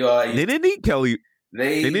 Yeah. They didn't need Kelly.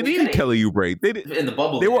 They didn't need Kelly Oubre. In the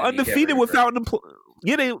bubble, they were undefeated without him.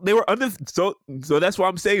 Yeah, they were so that's what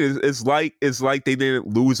I'm saying. It's like they didn't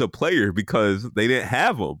lose a player because they didn't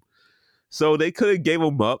have him. So they could have gave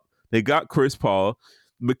him up. They got Chris Paul.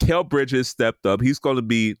 Mikal Bridges stepped up. He's going to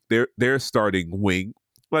be their starting wing.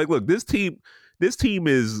 Like, look, this team is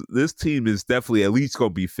definitely at least going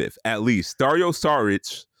to be 5th. At least Dario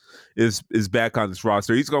Saric is back on this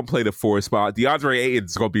roster. He's going to play the 4th spot. DeAndre Ayton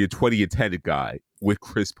is going to be a 20-10 guy with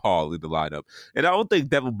Chris Paul in the lineup. And I don't think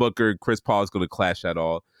Devin Booker and Chris Paul is going to clash at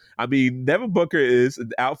all. I mean, Devin Booker is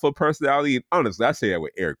an alpha personality. And honestly, I say that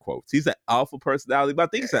with air quotes. He's an alpha personality, but I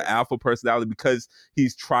think he's an alpha personality because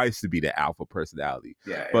he tries to be the alpha personality.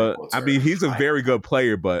 Yeah, but I mean, he's a very good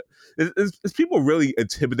player, but is people really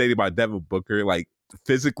intimidated by Devin Booker? Like,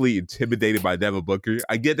 physically intimidated by Devin Booker?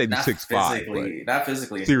 I get that he's 6'5". Not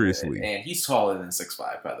physically. Seriously. And he's taller than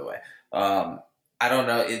 6'5", by the way. I don't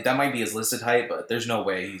know. That might be his listed height, but there's no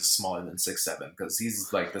way he's smaller than 6'7" because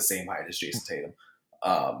he's like the same height as Jason Tatum.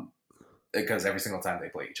 Because every single time they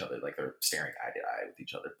play each other, like they're staring eye to eye with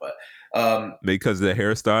each other. But because of the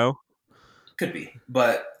hairstyle? Could be.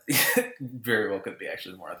 But very well could be,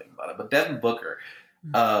 actually, the more I think about it. But Devin Booker,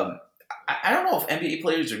 I don't know if NBA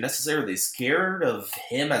players are necessarily scared of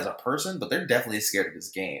him as a person, but they're definitely scared of his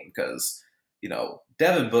game because, you know,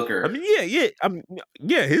 Devin Booker. I mean,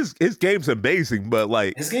 yeah. His game's amazing, but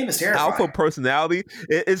like his game is terrifying. Alpha personality.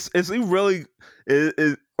 Is he really?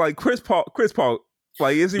 Is like Chris Paul?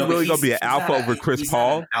 Like, is he really going to be an alpha over Chris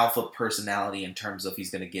Paul? He's not an alpha personality in terms of he's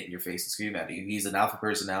going to get in your face and scream at you. He's an alpha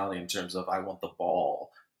personality in terms of I want the ball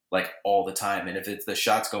like all the time, and if it's the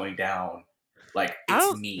shot's going down. Like,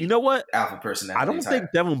 it's me. You know what? Alpha personality. I don't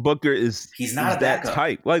think Devin Booker is. He's not that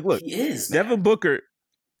type. Like, look, he is. Devin Booker.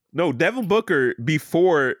 No, Devin Booker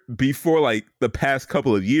before like the past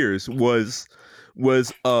couple of years was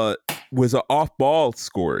an off ball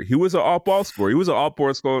scorer. He was an off ball scorer. He was an off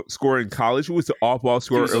ball scorer in college. He was an off ball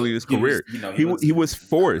scorer early in his career. He was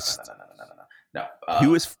forced. No. He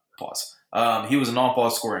was pause. He was an off ball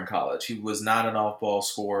scorer in college. He was not an off ball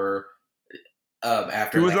scorer.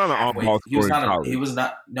 After he was not an off ball scorer in college. He was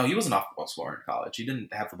not. No, he was an off ball scorer in college. He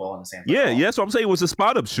didn't have the ball in his hand. Yeah, so I'm saying he was a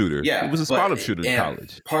spot up shooter. Yeah, he was a spot up shooter in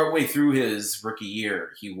college. Partway through his rookie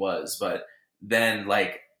year, he was, but then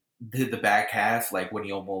like the back half, like when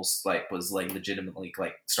he almost like was like legitimately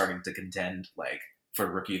like starting to contend like for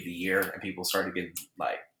rookie of the year, and people started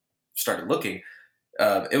looking.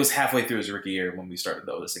 It was halfway through his rookie year when we started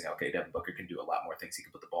noticing, okay, Devin Booker can do a lot more things. He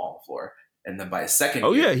can put the ball on the floor. And then by his second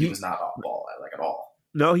year, he was not off ball like at all.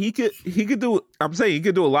 No, he could do. I'm saying he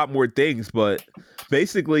could do a lot more things, but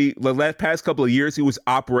basically, the past couple of years, he was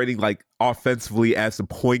operating like offensively as a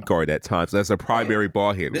point guard at times, as a primary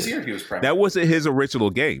ball handler. This year, he was primary. That wasn't his original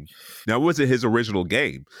game.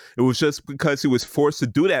 It was just because he was forced to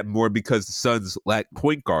do that more because the Suns lacked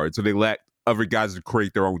point guards, or they lacked other guys to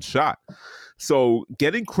create their own shot. So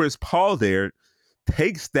getting Chris Paul there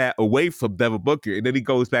takes that away from Devin Booker, and then he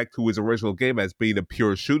goes back to his original game as being a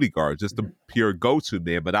pure shooting guard, just a pure go-to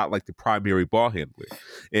man, but not like the primary ball handler.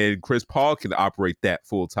 And Chris Paul can operate that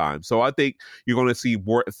full time. So I think you're going to see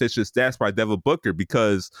more efficient stats by Devin Booker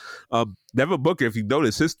because Devin Booker, if you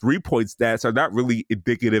notice, his 3-point stats are not really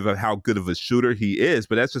indicative of how good of a shooter he is,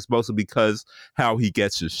 but that's just mostly because how he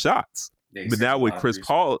gets his shots. But now with Chris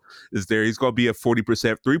Paul is there, he's going to be a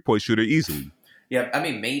 40% 3-point shooter easily. Yeah, I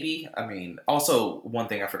mean, maybe. I mean, also, one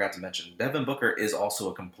thing I forgot to mention, Devin Booker is also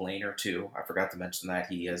a complainer, too. I forgot to mention that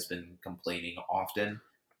he has been complaining often.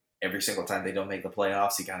 Every single time they don't make the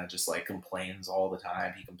playoffs, he kind of just, like, complains all the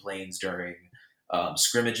time. He complains during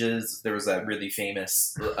scrimmages. There was that really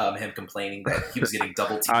famous him complaining that he was getting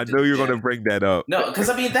double teamed. I know you're going to bring that up. No, because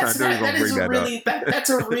I mean that's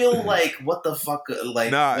a real like what the fuck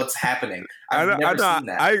like what's happening. I've never seen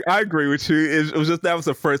that. I agree with you. It was just that was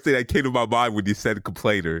the first thing that came to my mind when you said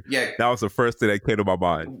complainer. Yeah, that was the first thing that came to my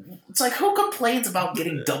mind. It's like, who complains about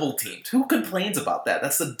getting double teamed? Who complains about that?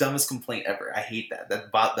 That's the dumbest complaint ever. I hate that.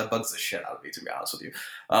 That bugs the shit out of me, to be honest with you.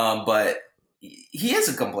 But he is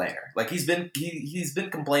a complainer. Like he's been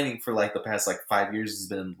complaining for like the past like 5 years. He's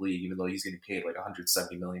been in the league, even though he's getting paid like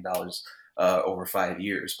 $170 million over 5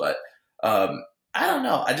 years. But I don't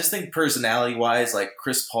know. I just think personality wise, like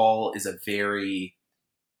Chris Paul is a very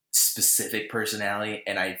specific personality,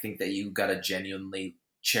 and I think that you gotta genuinely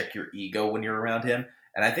check your ego when you're around him.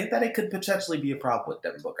 And I think that it could potentially be a problem with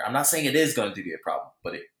Devin Booker. I'm not saying it is going to be a problem,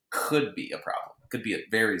 but it could be a problem. It could be a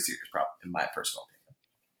very serious problem, in my personal opinion.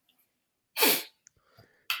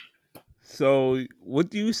 So, what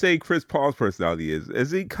do you say Chris Paul's personality is?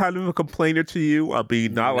 Is he kind of a complainer to you? I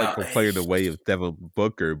mean, not like complaining the way of Devin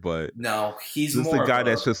Booker, but no, he's just more the guy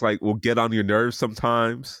that's just like will get on your nerves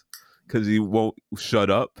sometimes because he won't shut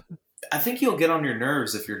up. I think he'll get on your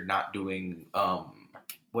nerves if you're not doing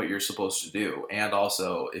what you're supposed to do, and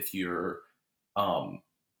also if you're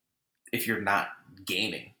not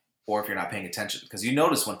gaming or if you're not paying attention. Because you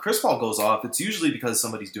notice when Chris Paul goes off, it's usually because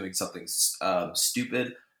somebody's doing something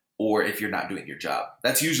stupid. Or if you're not doing your job.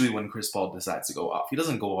 That's usually when Chris Paul decides to go off. He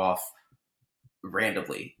doesn't go off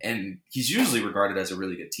randomly. And he's usually regarded as a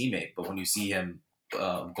really good teammate. But when you see him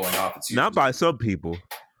going off, it's usually... Not by some people.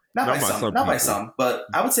 Not by some. But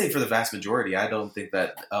I would say for the vast majority, I don't think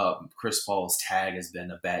that Chris Paul's tag has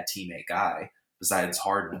been a bad teammate guy, besides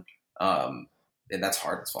Harden. And that's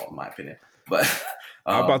Harden's fault, in my opinion. But...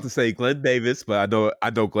 I'm about to say Glenn Davis, but I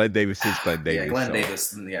know Glenn Davis is Glenn Davis. Yeah, Glenn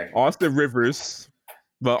Davis. Yeah. Austin Rivers...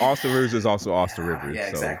 But Austin Rivers is also Austin Rivers. Yeah,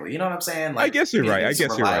 exactly. So. You know what I'm saying? Like, I guess you're right.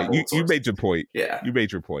 You made your point. Yeah. You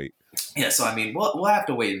made your point. Yeah, so I mean, we'll have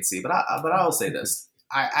to wait and see. But I will say this.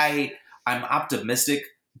 I'm optimistic,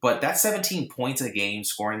 but that 17 points a game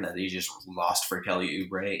scoring that they just lost for Kelly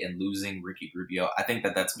Oubre and losing Ricky Rubio, I think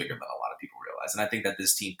that that's bigger than a lot of people realize. And I think that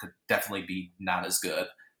this team could definitely be not as good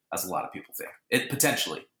as a lot of people think. It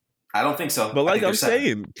potentially. I don't think so. But like I'm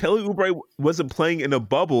saying, Kelly Oubre wasn't playing in a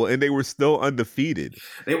bubble, and they were still undefeated.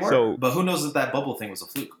 They were, but who knows if that bubble thing was a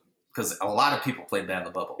fluke? Because a lot of people played bad in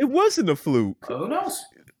the bubble. It wasn't a fluke. Who knows?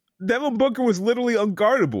 Devin Booker was literally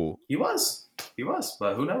unguardable. He was,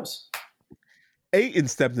 but who knows? Ayton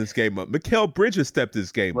stepped this game up. Mikal Bridges stepped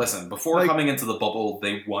this game up. Listen, before coming into the bubble,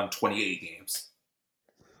 they won 28 games.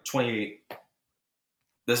 28.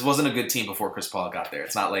 This wasn't a good team before Chris Paul got there.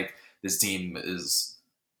 It's not like this team is...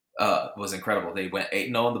 was incredible. They went 8-0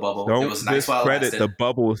 in the bubble. It Don't was nice while it discredit lasted. the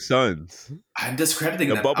Bubble Suns. I'm discrediting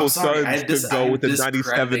The them. Bubble I'm sorry. Suns could go with the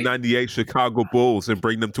 97-98 Chicago Bulls and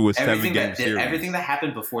bring them to a 7-game series. Everything that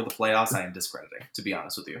happened before the playoffs, I am discrediting, to be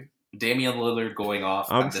honest with you. Damian Lillard going off,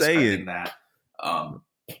 I'm discrediting saying that. I'm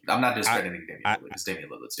not discrediting Damian Lillard. It's Damian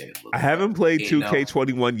Lillard. It's Damian Lillard. I haven't played 8-0.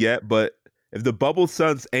 2K21 yet, but if the Bubble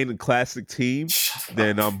Suns ain't a classic team,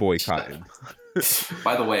 then I'm boycotting.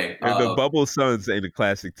 By the way, if the Bubble Suns ain't a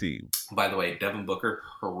classic team. By the way, Devin Booker,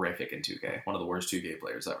 horrific in 2K. One of the worst 2K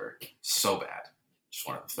players ever. So bad. Just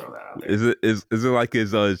wanted to throw that out there. Is it like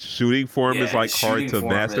his shooting form is like hard to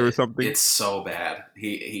master or something? It's so bad.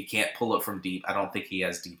 He can't pull it from deep. I don't think he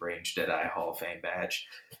has deep range Deadeye Hall of Fame badge.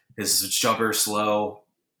 His jumper slow,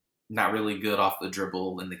 not really good off the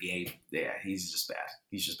dribble in the game. Yeah, he's just bad.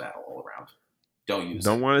 He's just bad all around.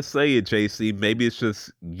 Don't want to say it, JC. Maybe it's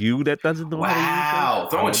just you that doesn't know how to use it. Wow,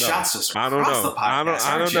 throwing shots just across the podcast.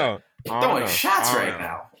 I don't know. Throwing shots right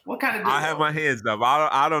now. What kind of deal? I have my hands up.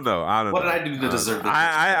 I don't know. What did I do to deserve this?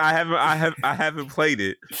 I haven't played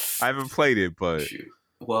it. I haven't played it, but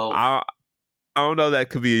well, I don't know. That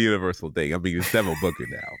could be a universal thing. I mean, it's Devin Booker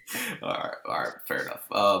now. All right, fair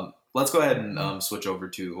enough. Let's go ahead and switch over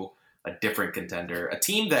to a different contender, a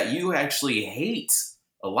team that you actually hate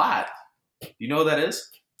a lot. You know who that is?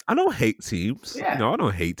 I don't hate teams. Yeah. No, I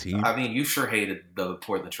don't hate teams. I mean, you sure hated the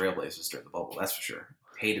Portland Trailblazers during the bubble. That's for sure.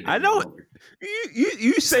 Hated. I know.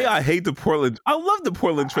 You say I hate the Portland. I love the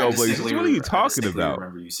Portland Trailblazers. What are you talking about? I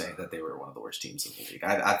remember you saying that they were one of the worst teams in the league.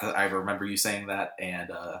 I remember you saying that. And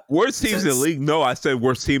worst teams in the league? No, I said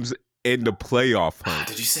worst teams in the playoff hunt.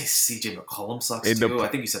 Did you say CJ McCollum sucks too? I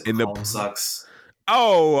think you said McCollum sucks.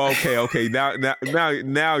 Oh, okay.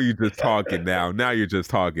 Now you're just talking. Now you're just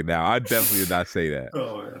talking. Now I definitely did not say that.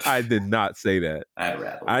 Oh, I did not say that.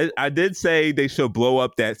 I did say they should blow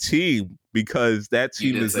up that team because that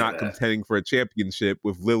team is not contending for a championship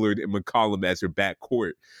with Lillard and McCollum as their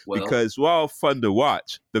backcourt. Because while fun to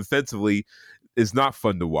watch, defensively is not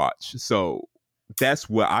fun to watch. So that's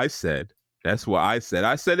what I said. I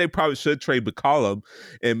said they probably should trade McCollum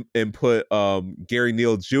and put Gary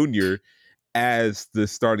Neal Jr. as the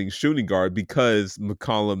starting shooting guard because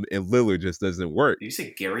McCollum and Lillard just doesn't work. Did you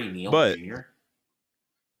say Gary Neal Jr.?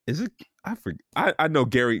 Is it? I forget. I know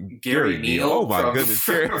Gary Neal. Oh my goodness,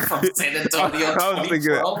 from San Antonio. I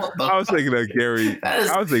was thinking of Gary.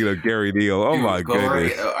 I was thinking of Gary Neal. Oh my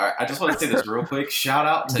goodness. I just want to say this real quick. Shout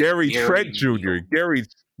out to Gary Trent Jr.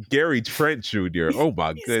 Gary Trent Jr. Oh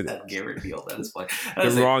my goodness. Gary Neal. That is funny.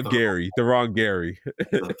 The wrong Gary.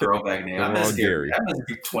 The throwback name. I miss Gary.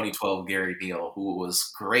 2012 Gary Neal, who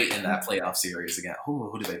was great in that playoff series again.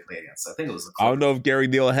 Who did they play against? I think it was the Clippers. I don't know if Gary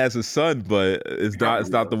Neal has a son, but it's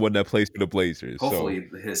not the one that plays for the Blazers. Hopefully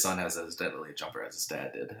his son has as deadly a jumper as his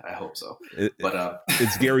dad did. I hope so.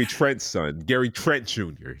 It's Gary Trent's son. Gary Trent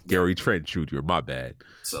Jr. Gary Trent Jr. My bad.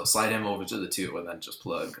 So slide him over to the 2 and then just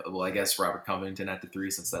plug. Well, I guess Robert Covington at the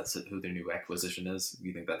 3 since that's who their new acquisition is.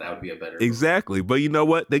 You think that would be a better exactly move? But you know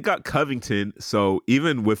what, they got Covington, so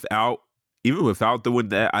even without doing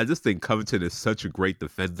that, I just think Covington is such a great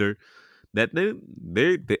defender that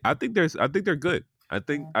I think they're good. I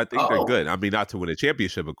think they're good. I mean, not to win a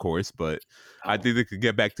championship, of course, but I think they could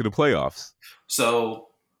get back to the playoffs. So,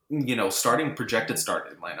 projected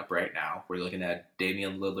starting lineup right now, we're looking at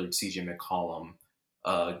Damian Lillard, CJ McCollum,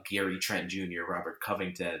 Gary Trent Jr., Robert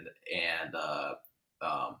Covington, and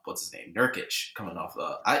what's his name, Nurkic, coming off.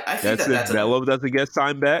 I think that's Melo doesn't get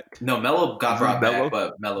signed back. No, Melo got brought back,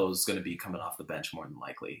 but Melo's going to be coming off the bench more than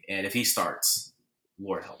likely. And if he starts,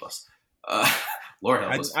 Lord help us. Lord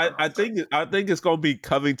help us. I think it's going to be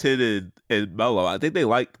Covington and Melo. I think they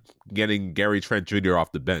like getting Gary Trent Jr.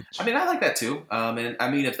 off the bench. I mean, I like that too. And I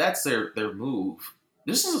mean, if that's their move,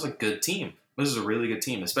 this is a good team. This is a really good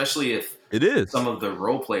team, especially if it is. Some of the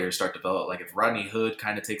role players start to develop. Like if Rodney Hood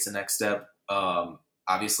kind of takes the next step.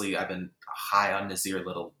 Obviously, I've been high on Nasir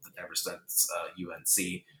Little ever since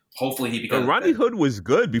UNC. Hopefully, he becomes. Rodney Hood was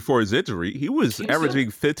good before his injury. He was averaging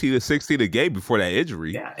good. 15 to 16 a game before that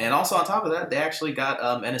injury. Yeah, and also on top of that, they actually got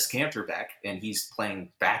Enes Kanter back, and he's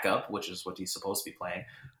playing backup, which is what he's supposed to be playing.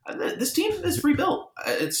 This team is rebuilt.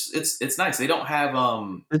 It's nice. They don't have.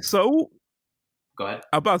 It's so. Go ahead.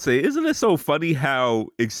 I'm about to say, isn't it so funny how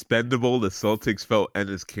expendable the Celtics felt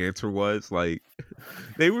Enes Kanter was? Like,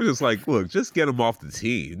 they were just like, look, just get him off the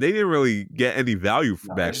team. They didn't really get any value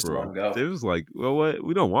back for him. They was like, well, what?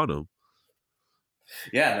 We don't want him.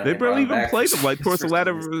 Yeah. They barely even played him, like, towards the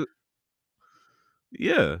latter.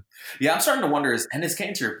 Yeah. Yeah, I'm starting to wonder, is Enes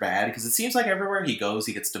Kanter bad? Because it seems like everywhere he goes,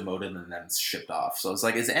 he gets demoted and then shipped off. So it's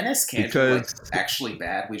like, is Enes Kanter actually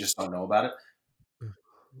bad? We just don't know about it?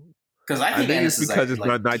 Because I I think think it's Ennis is because actually it's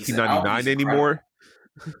not like decent. I don't think 1999 he's incredible. anymore.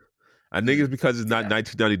 I think it's because it's not Yeah.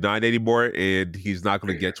 1999 anymore, and he's not going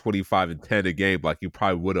to Maybe. get 25 and 10 a game like he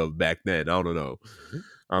probably would have back then. I don't know.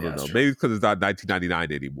 Yeah, that's true. Maybe it's because it's not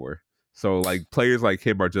 1999 anymore. So like players like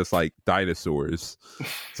him are just like dinosaurs.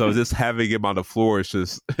 So just having him on the floor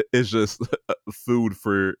is just food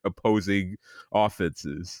for opposing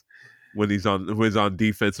offenses when he's on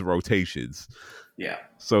defensive rotations. Yeah.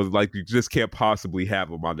 So like you just can't possibly have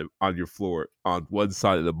him on your floor on one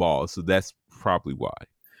side of the ball. So that's probably why.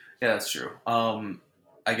 Yeah, that's true. I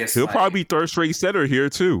guess He'll probably be third string center here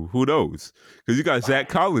too. Who knows? Because you got Zach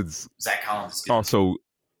Collins. Zach Collins is good. Also,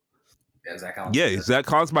 Zach Collins. yeah, Zach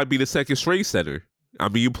Collins might be the second string center. I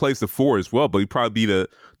mean, he plays the 4 as well, but he'd probably be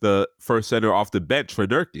the first center off the bench for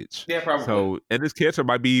Nurkic. Yeah, probably. So, and this catcher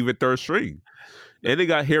might be even third string. And they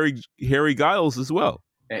got Harry Giles as well.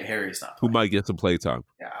 Hey, Harry's not who playing. might get some play time.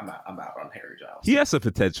 Yeah, I'm out on Harry Giles. He has some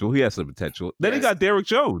potential. Then they got Derrick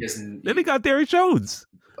Jones. This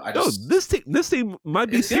team might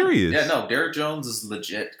be serious. Yeah, no, Derrick Jones is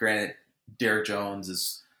legit. Granted, Derrick Jones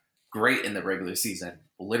is great in the regular season,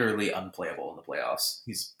 literally unplayable in the playoffs.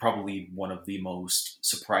 He's probably one of the most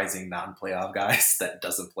surprising non-playoff guys that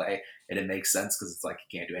doesn't play, and it makes sense because it's like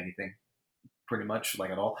he can't do anything pretty much, like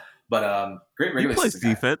at all. But great regular season.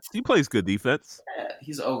 He plays defense. He plays good defense. Yeah,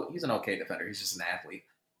 he's an okay defender. He's just an athlete.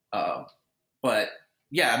 But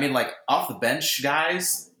yeah, I mean, like off the bench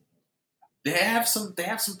guys, they have some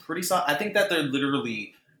pretty solid. I think that they're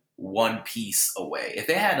literally one piece away. If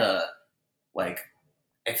they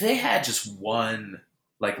had just one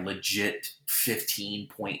like legit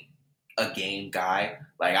 15-point a game guy,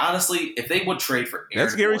 like honestly, if they would trade for Aaron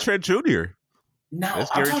that's Gary Trent Jr. No,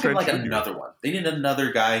 I'm talking like another one. They need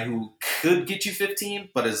another guy who could get you 15,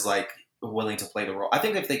 but is like willing to play the role. I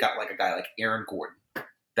think if they got like a guy like Aaron Gordon,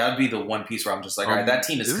 that would be the one piece where I'm just like, all right, that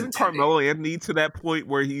team is Isn't contending. Carmelo Anthony to that point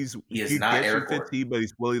where he is not Aaron 15, Gordon, but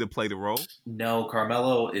he's willing to play the role? No,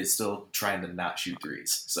 Carmelo is still trying to not shoot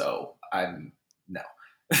threes. So no.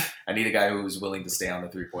 I need a guy who's willing to stay on the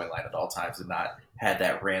 3-point line at all times and not have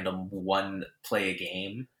that random one play a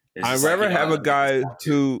game. I'd rather have a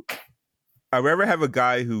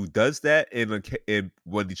guy who does that and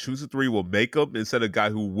when he shoots a 3 will make them instead of a guy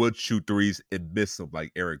who would shoot threes and miss them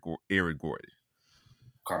like Aaron Gordon.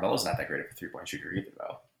 Carmelo's not that great of a 3-point shooter either,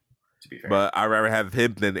 though, to be fair. But I'd rather have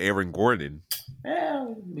him than Aaron Gordon. Yeah,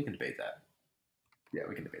 we can debate that. Yeah,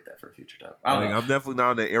 we can debate that for a future time. I'm definitely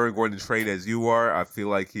not on the Aaron Gordon trade as you are. I feel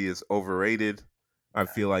like he is overrated. I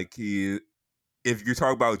feel like if you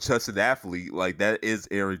talk about just an athlete, like that is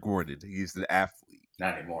Aaron Gordon. He's the athlete.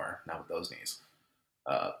 Not anymore. Not with those knees.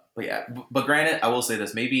 But yeah. But granted, I will say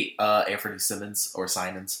this: maybe Anthony Simons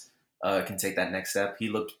can take that next step. He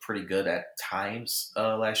looked pretty good at times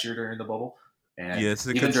last year during the bubble, and it's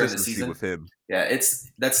the even during the consistency season with him. Yeah,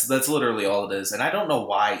 that's literally all it is, and I don't know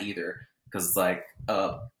why either. Because like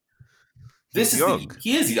he is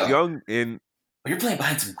young, and you're playing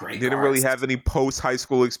behind some great. Didn't really have any post high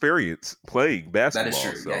school experience playing basketball. That is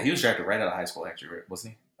true. So. Yeah, he was drafted right out of high school, actually,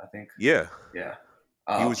 wasn't he? I think. Yeah. He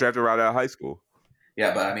was drafted right out of high school.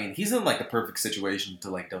 Yeah, but I mean, he's in like the perfect situation to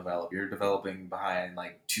like develop. You're developing behind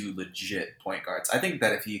like 2 legit point guards. I think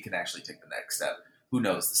that if he can actually take the next step, who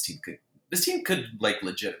knows? This team could like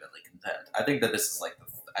legitimately contend. I think that this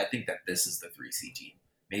is the 3 seed team,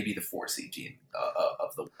 maybe the 4 seed team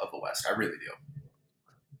of the West. I really do.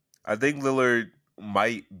 I think Lillard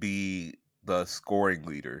might be the scoring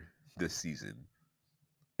leader this season.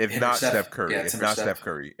 If not Steph Curry. If not Steph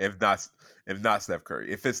Curry. If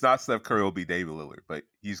it's not Steph Curry, it'll be David Lillard. But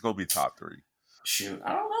he's going to be top 3. Shoot,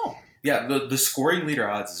 I don't know. Yeah, the scoring leader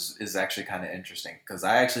odds is actually kind of interesting because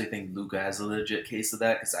I actually think Luka has a legit case of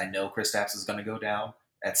that because I know Kristaps is going to go down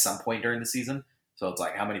at some point during the season. So it's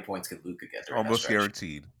like, how many points could Luka get? Almost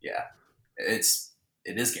guaranteed. Yeah, it is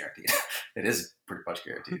guaranteed. It is pretty much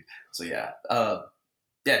guaranteed. So yeah,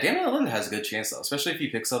 Damian Lillard has a good chance though, especially if he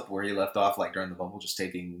picks up where he left off, like during the bubble, just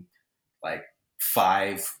taking like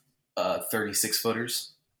 5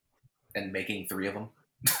 36-footers and making 3 of them.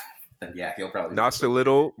 Then yeah, he'll probably. Nasir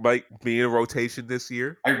Little might be in rotation this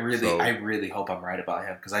year. I really hope I'm right about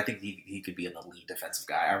him because I think he could be an elite defensive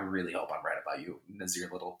guy. I really hope I'm right about you, Nasir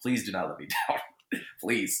Little. Please do not let me down.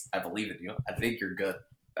 Please, I believe in you. I think you're good.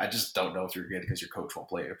 I just don't know if you're good because your coach won't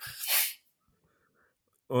play you.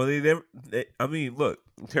 Well, look,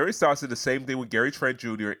 Terry Stotts did the same thing with Gary Trent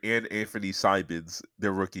Jr. and Anthony Simons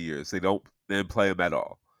their rookie years. They didn't play him at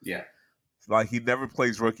all. Yeah. Like, he never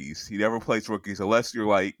plays rookies. He never plays rookies unless you're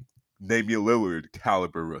like Damian Lillard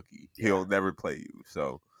caliber rookie. Yeah. He'll never play you.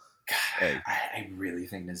 So Hey, I really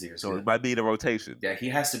think Nazir's so good. it might be the rotation. Yeah, he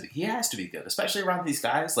has to be. He has to be good, especially around these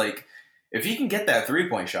guys. Like, if he can get that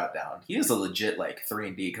 3-point shot down, he is a legit like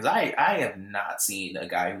 3-and-D. Because I have not seen a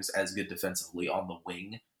guy who's as good defensively on the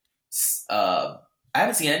wing. I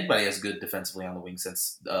haven't seen anybody as good defensively on the wing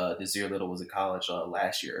since Nazir Little was in college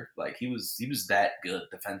last year. Like he was that good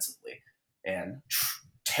defensively and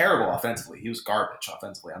terrible offensively. He was garbage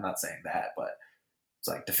offensively. I'm not saying that, but it's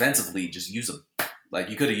like defensively, just use him. Like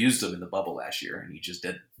you could have used him in the bubble last year, and you just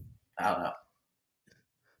didn't. I don't know.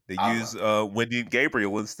 They use Wendy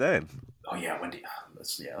Gabriel instead. Oh yeah, Wendy.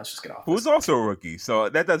 Let's just get off. Who's also a rookie, so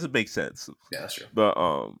that doesn't make sense. Yeah, that's true. But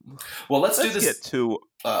well, let's do this. Get to.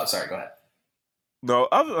 Sorry, go ahead. No,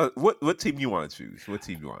 what team you want to choose? What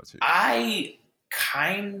team you want to choose? I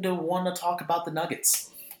kind of want to talk about the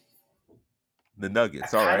Nuggets. The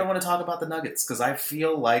Nuggets. I kind of want to talk about the Nuggets because I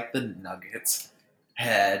feel like the Nuggets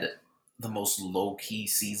had the most low key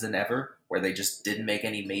season ever, where they just didn't make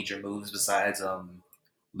any major moves besides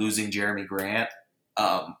losing Jeremy Grant,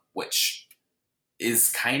 which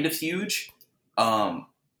is kind of huge.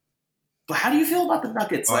 But how do you feel about the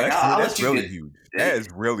Nuggets? That's really huge. That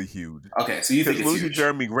is really huge. Okay, so you think it's losing huge.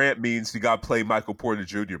 Jeremy Grant means you got to play Michael Porter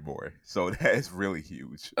Jr. more. So that is really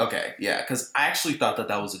huge. Okay, yeah, because I actually thought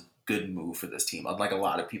that was a good move for this team. Unlike a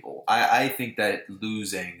lot of people, I think that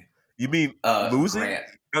losing. You mean losing? Grant,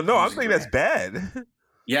 no, I'm saying that's bad.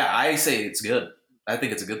 Yeah, I say it's good. I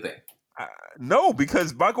think it's a good thing. No,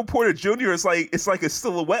 because Michael Porter Jr. is like a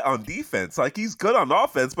silhouette on defense. Like he's good on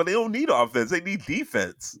offense, but they don't need offense; they need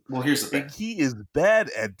defense. Well, here's the thing: he is bad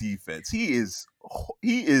at defense. He is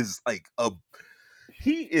like.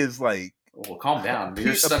 Well, calm down. You're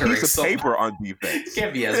a piece of paper on defense. It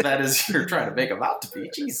can't be as bad as you're trying to make him out to be.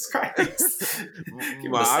 Jesus Christ!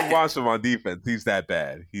 I watched him on defense. He's that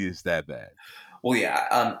bad. He is that bad. Well,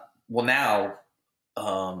 yeah. Well, now,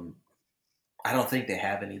 I don't think they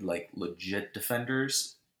have any like legit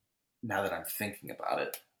defenders. Now that I'm thinking about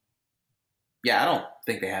it, yeah, I don't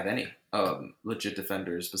think they have any legit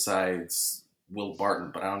defenders besides Will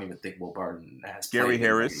Barton. But I don't even think Will Barton has Gary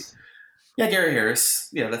Harris. Yeah, Gary Harris.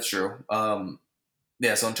 Yeah, that's true.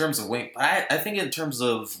 Yeah, so in terms of wing, I think in terms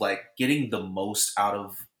of like getting the most out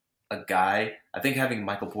of a guy, I think having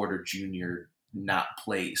Michael Porter Jr. not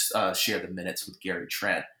play share the minutes with Gary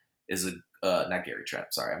Trent is not Gary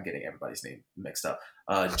Trent. Sorry, I'm getting everybody's name mixed up.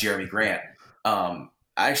 Jeremy Grant. I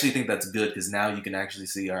actually think that's good because now you can actually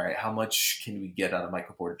see, all right, how much can we get out of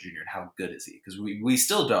Michael Porter Jr. and how good is he? Because we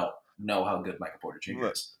still don't know how good Michael Porter Jr.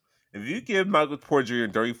 is. If you give Michael Porter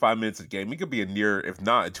Jr. 35 minutes a game, he could be a near, if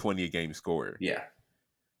not a 20 a game scorer. Yeah,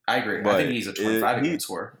 I agree. I think he's a 25 a game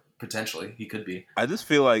scorer. Potentially, he could be. I just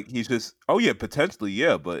feel like he's just, potentially,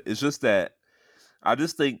 yeah, but it's just that I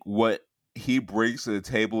just think what he brings to the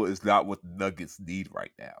table is not what the Nuggets need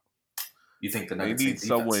right now. You think the Nuggets need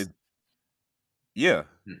someone? Yeah,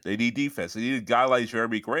 they need defense. They need a guy like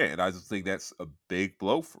Jeremy Grant. And I just think that's a big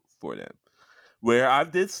blow for them. Where I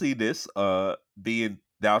did see this being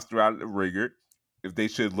doused around the ringer, if they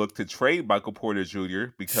should look to trade Michael Porter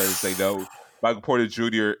Jr. because they know Michael Porter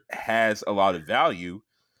Jr. has a lot of value.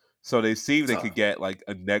 So they see if they could get like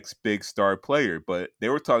a next big star player. But they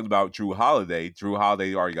were talking about Drew Holiday. Drew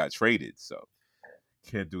Holiday already got traded, so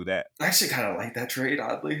can't do that. I actually kind of like that trade,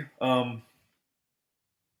 oddly.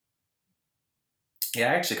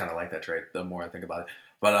 Yeah, I actually kind of like that trade the more I think about it.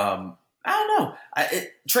 But I don't know.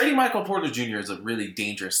 Trading Michael Porter Jr. is a really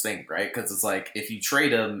dangerous thing, right? Because it's like if you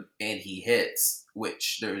trade him and he hits,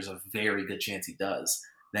 which there's a very good chance he does,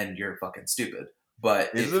 then you're fucking stupid.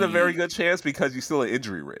 But is it a very good chance because he's still an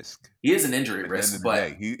injury risk? He is an injury risk,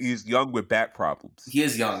 but he's young with back problems. He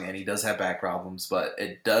is young and he does have back problems, but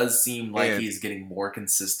it does seem like he's getting more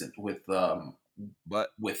consistent with the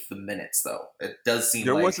minutes, though. It does seem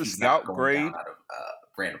like he's not going down out of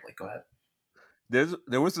randomly. Go ahead.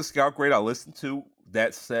 There was a scout grade I listened to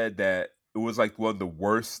that said that it was like one of the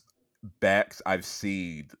worst backs I've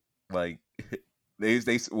seen. Like they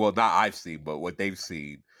not I've seen, but what they've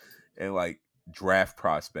seen, and like draft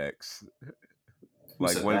prospects,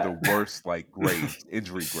 like one of the worst like grades,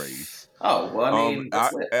 injury grades. Oh well, I mean,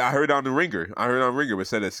 I heard on the Ringer. But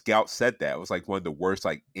said a scout said that it was like one of the worst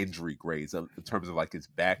like injury grades in terms of like his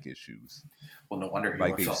back issues. Well, no wonder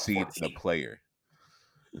like they've seen in a player.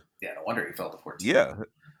 Yeah, no wonder he fell to 14. Yeah.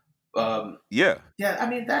 Yeah. I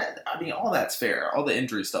mean, all that's fair. All the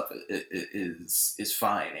injury stuff is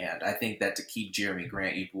fine, and I think that to keep Jeremy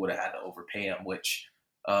Grant, you would have had to overpay him, which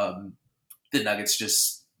the Nuggets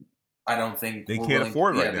just, I don't think they can't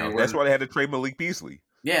afford right now. That's why they had to trade Malik Beasley.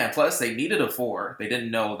 Yeah, and plus they needed a 4. They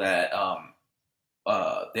didn't know that.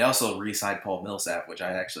 They also re-signed Paul Millsap, which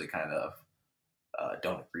I actually kind of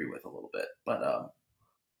don't agree with a little bit. But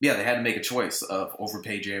yeah, they had to make a choice of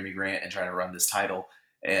overpay Jeremy Grant and try to run this title,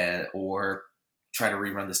 or try to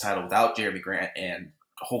rerun this title without Jeremy Grant and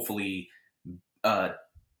hopefully,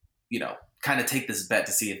 kind of take this bet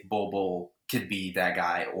to see if Bol Bol could be that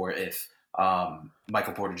guy or if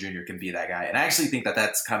Michael Porter Jr. can be that guy. And I actually think that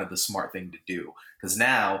that's kind of the smart thing to do, because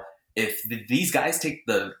now if these guys take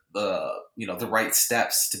the right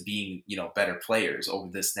steps to being better players over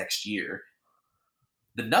this next year,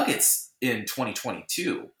 the Nuggets in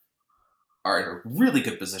 2022 are in a really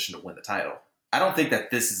good position to win the title. I don't think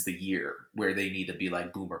that this is the year where they need to be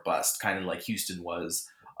like boom or bust, kind of like Houston was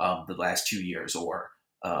the last 2 years, or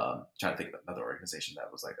trying to think of another organization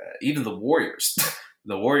that was like that. Even the Warriors.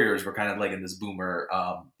 The Warriors were kind of like in this boomer,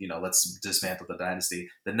 let's dismantle the dynasty.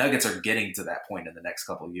 The Nuggets are getting to that point in the next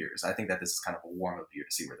couple of years. I think that this is kind of a warm-up year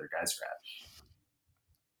to see where their guys are at.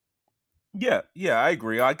 Yeah, I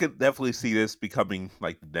agree. I could definitely see this becoming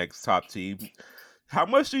like the next top team. How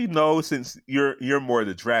much do you know, since you're more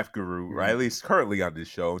the draft guru, right? At least currently on this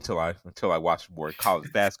show, until I watch more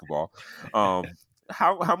college basketball. How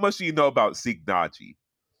much do you know about Zeke Nnaji?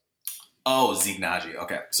 Oh, Zeke Nnaji.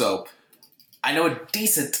 Okay, so I know a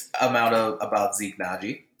decent amount about Zeke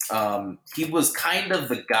Nnaji. He was kind of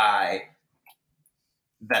the guy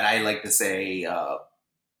that I like to say,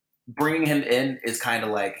 bringing him in is kind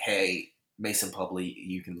of like, hey, Mason Plumlee,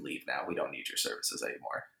 you can leave now. We don't need your services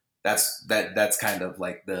anymore. That's kind of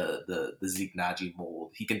like the Zeke Nnaji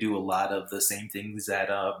mold. He can do a lot of the same things that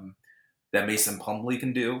Mason Plumlee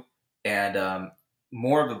can do, and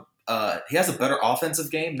more of a he has a better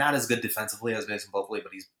offensive game. Not as good defensively as Mason Plumlee,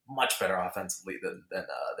 but he's much better offensively than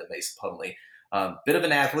Mason Plumlee. Bit of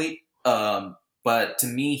an athlete, but to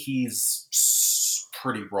me, he's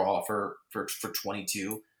pretty raw for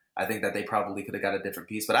 22. I think that they probably could have got a different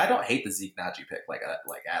piece, but I don't hate the Zeke Nnaji pick like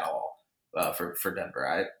at all. For Denver,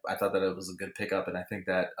 I thought that it was a good pickup, and I think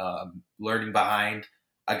that learning behind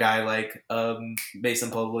a guy like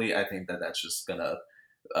Mason Plumlee, I think that that's just gonna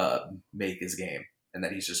make his game, and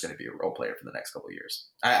that he's just gonna be a role player for the next couple of years.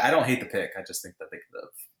 I don't hate the pick. I just think that they could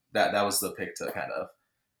have that was the pick to kind of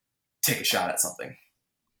take a shot at something.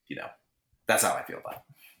 That's how I feel about it.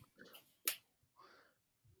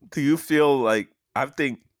 Do you feel like, I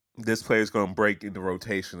think this player is going to break in the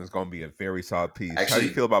rotation? Is going to be a very solid piece. Actually, how do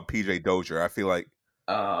you feel about PJ Dozier? I feel like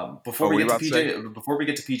before we get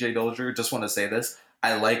to PJ Dozier, just want to say this.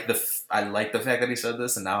 I like the fact that he said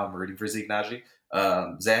this, and now I'm rooting for Zeke Nnaji.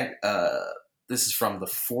 Zach, this is from the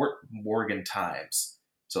Fort Morgan Times,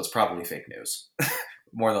 so it's probably fake news.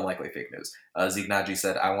 More than likely fake news. Zeke Nnaji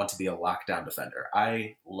said, "I want to be a lockdown defender."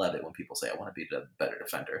 I love it when people say, "I want to be a better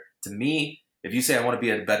defender." To me, if you say I want to be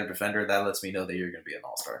a better defender, that lets me know that you're going to be an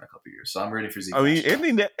all-star in a couple of years. So I'm ready for Zeke. I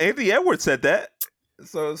mean, Anthony Edwards said that.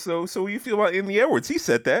 So what do you feel about Anthony Edwards? He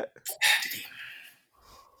said that.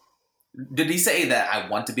 Did he say that I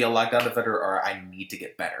want to be a lockdown defender or I need to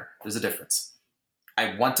get better? There's a difference.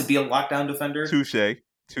 I want to be a lockdown defender. Touche.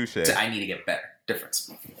 I need to get better.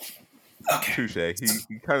 Difference. Okay. Touche.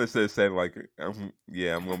 He kind of said like, I'm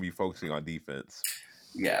going to be focusing on defense.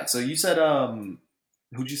 Yeah. So you said,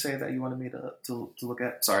 who'd you say that you wanted me to look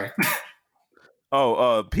at? Sorry.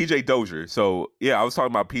 PJ Dozier. So, yeah, I was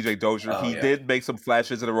talking about PJ Dozier. He did make some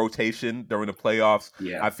flashes in the rotation during the playoffs.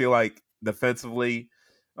 Yeah. I feel like defensively,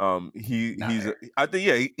 he's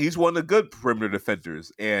one of the good perimeter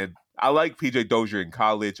defenders. And I like PJ Dozier in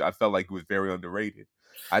college. I felt like he was very underrated.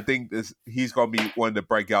 I think he's going to be one of the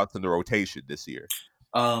breakouts in the rotation this year.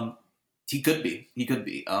 He could be.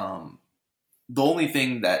 The only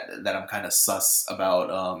thing that I'm kind of sus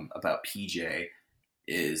about PJ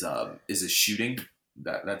is his shooting.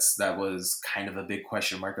 That was kind of a big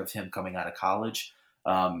question mark of him coming out of college,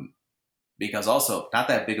 because also not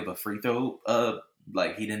that big of a free throw.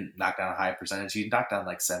 Like he didn't knock down a high percentage. He knocked down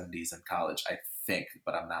like 70s in college, I think,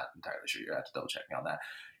 but I'm not entirely sure. You have to double check me on that.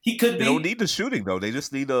 He could be. They don't need the shooting though. They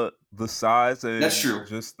just need the size and that's true.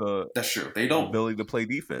 Just that's true. They don't ability to play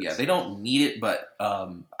defense. Yeah, they don't need it, but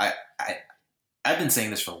I've been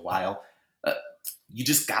saying this for a while. You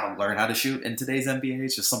just gotta learn how to shoot in today's NBA.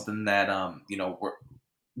 It's just something that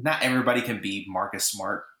not everybody can be Marcus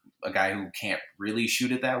Smart, a guy who can't really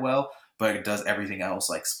shoot it that well, but does everything else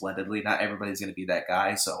like splendidly. Not everybody's going to be that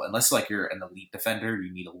guy. So unless like you're an elite defender,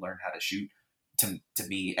 you need to learn how to shoot. To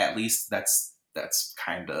me, at least, that's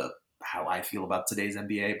kind of how I feel about today's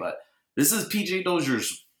NBA. But this is PJ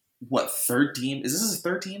Dozier's third team? Is this his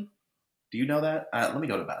third team? Do you know that? Let me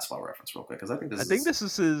go to Basketball Reference real quick because I think this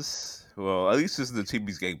is his. Well, at least this is the team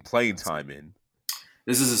he's getting playing time in.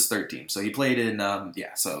 This is his third team. So he played in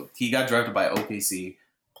so he got drafted by OKC,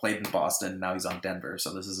 played in Boston, now he's on Denver.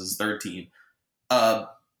 So this is his third team.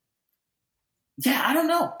 Yeah, I don't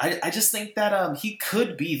know. I just think that he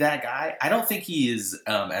could be that guy. I don't think he is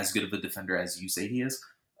as good of a defender as you say he is,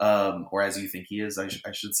 or as you think he is. I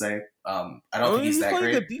should say. I don't think he's He's that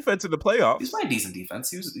playing great. good defense in the He's playoffs. playing decent defense.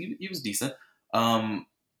 He was decent.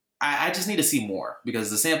 I just need to see more because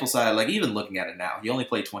the sample size, like even looking at it now, he only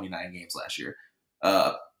played 29 games last year.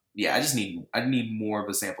 Yeah, I need more of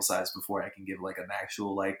a sample size before I can give like an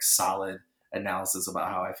actual like solid analysis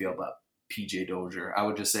about how I feel about PJ Dozier. I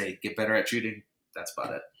would just say get better at shooting. That's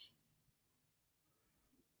about it.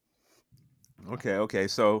 Okay.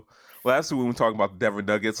 So lastly, when we talk about the Denver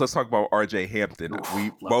Nuggets, let's talk about RJ Hampton. Oof, We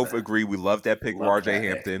love both that. agree we love that pick of Love RJ that pick.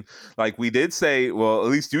 Hampton. Like we did say, well,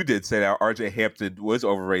 at least you did say that RJ Hampton was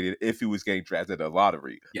overrated if he was getting drafted in the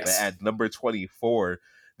lottery. Yes. But at number 24,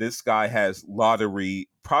 this guy has lottery,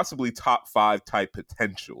 possibly top 5 type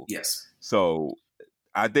potential. Yes. So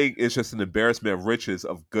I think it's just an embarrassment of riches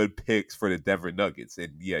of good picks for the Denver Nuggets.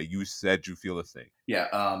 And yeah, you said you feel the same.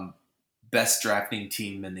 Yeah. Best drafting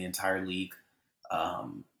team in the entire league.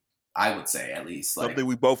 I would say at least like Something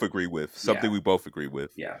we both agree with. We both agree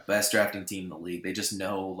with. Yeah, best drafting team in the league. They just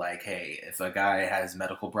know like, hey, if a guy has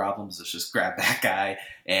medical problems, let's just grab that guy.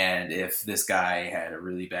 And if this guy had a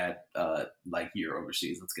really bad like year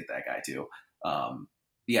overseas, let's get that guy too.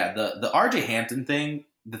 Yeah, the RJ Hampton thing.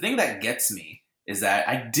 The thing that gets me is that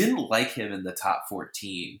I didn't like him in the top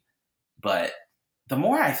 14, but the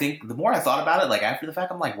more I thought about it, like after the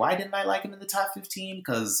fact, I'm like, why didn't I like him in the top 15?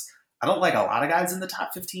 Because I don't like a lot of guys in the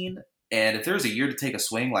top 15. And if there's a year to take a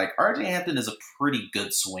swing, like RJ Hampton is a pretty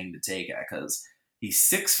good swing to take at because he's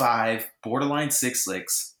 6'5", borderline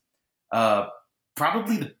 6'6",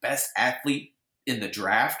 probably the best athlete in the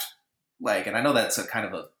draft. Like, and I know that's a kind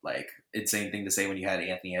of a like insane thing to say when you had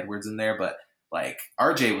Anthony Edwards in there, but like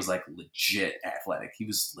RJ was like legit athletic. He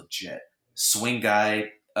was legit swing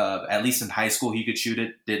guy. At least in high school, he could shoot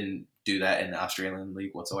it. Didn't do that in the Australian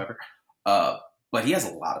League whatsoever. But he has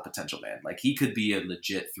a lot of potential, man. Like he could be a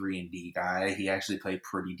legit 3-and-D guy. He actually played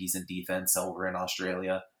pretty decent defense over in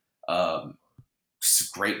Australia.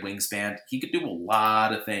 Great wingspan. He could do a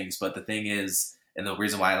lot of things. But the thing is, and the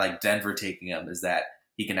reason why I like Denver taking him is that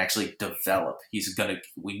he can actually develop.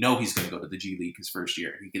 We know he's gonna go to the G League his first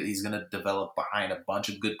year. He's gonna develop behind a bunch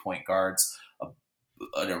of good point guards, a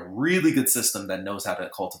really good system that knows how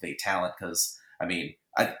to cultivate talent. Because I mean,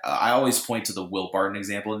 I always point to the Will Barton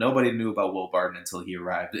example. Nobody knew about Will Barton until he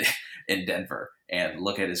arrived in Denver. And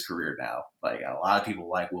look at his career now. Like a lot of people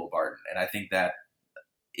like Will Barton. And I think that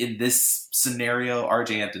in this scenario,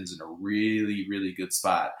 RJ Hampton's in a really, really good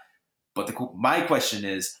spot. But my question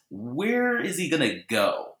is, where is he going to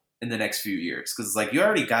go in the next few years? Because like you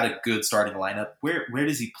already got a good starting lineup. Where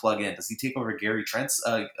does he plug in? Does he take over Gary Trent's?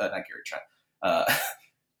 Not Gary Trent.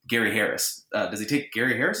 Gary Harris. Does he take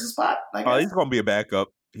Gary Harris's spot? Oh, he's going to be a backup.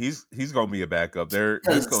 He's going to be a backup.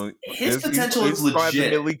 His potential is legit. He's going to have the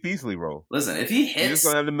Malik Beasley role. Listen, if he hits, he's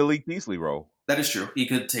going to have the Malik Beasley role. That is true. He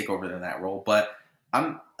could take over in that role, but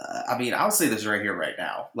I'll say this right here, right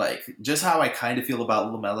now. Like just how I kind of feel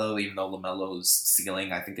about LaMelo, even though LaMelo's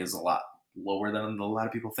ceiling I think is a lot lower than a lot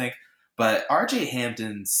of people think. But RJ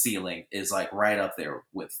Hampton's ceiling is like right up there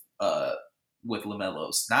with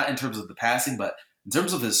LaMelo's. Not in terms of the passing, but in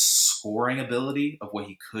terms of his scoring ability of what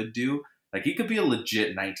he could do. Like he could be a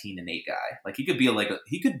legit 19-8 guy. Like he could be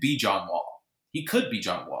John Wall. He could be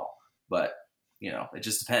John Wall, but it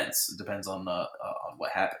just depends. It depends on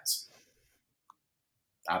what happens.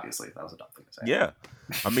 Obviously, that was a dumb thing to say. Yeah,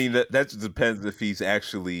 I mean that just depends if he's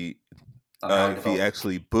actually if he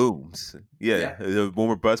actually booms. Yeah. The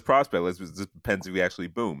more bust prospect. It just depends if he actually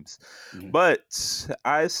booms. Mm-hmm. But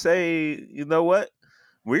I say, you know what?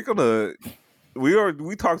 We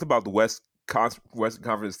talked about the Western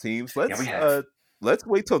Conference teams. Let's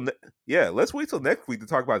wait till next week to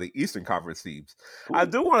talk about the Eastern Conference teams. Ooh. I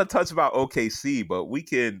do want to touch about OKC, but we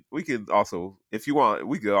can also, if you want,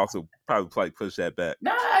 we could also probably push that back.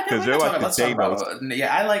 No, because they're like I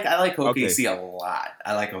like OKC a lot.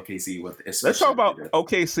 I like OKC with. Let's talk about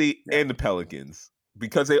OKC and the Pelicans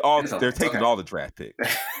because they're taking all the draft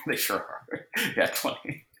picks. They sure are. Yeah,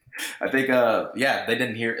 20. I think they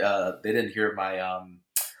didn't hear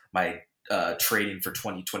my trading for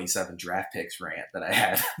 2027 draft picks rant that I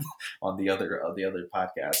had on the other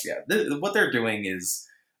podcast. Yeah, what they're doing is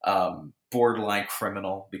borderline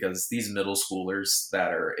criminal because these middle schoolers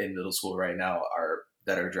that are in middle school right now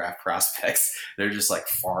that are draft prospects. They're just like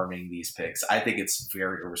farming these picks. I think it's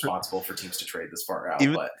very irresponsible for teams to trade this far out.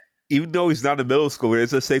 Even though he's not a middle schooler,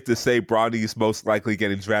 it's just safe to say Bronny's most likely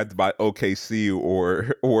getting drafted by OKC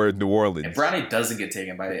or New Orleans. If Bronny doesn't get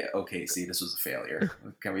taken by OKC, this was a failure.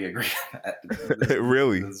 Can we agree on that?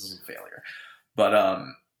 Really? This is a failure. But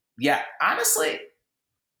yeah, honestly,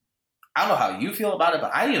 I don't know how you feel about it,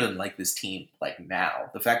 but I even like this team like now.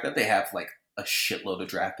 The fact that they have like a shitload of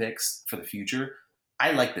draft picks for the future,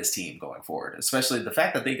 I like this team going forward. Especially the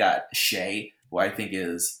fact that they got Shea, who I think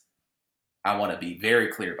is, I want to be very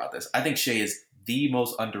clear about this. I think Shea is the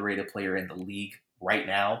most underrated player in the league right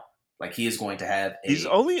now. Like he is going to have He's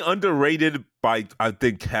only underrated by, I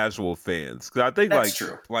think, casual fans. Because I think That's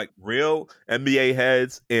true. like real NBA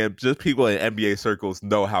heads and just people in NBA circles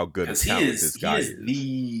know how good a talent this guy is.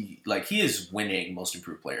 He is winning Most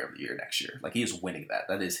Improved Player of the Year next year. Like he is winning that.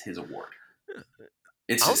 That is his award.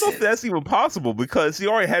 It's I don't know if that's even possible because he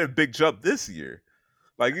already had a big jump this year.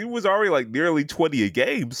 Like he was already like nearly 20 a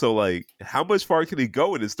game. So like, how much far can he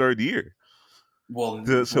go in his third year? Well,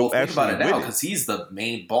 think about it now because he's the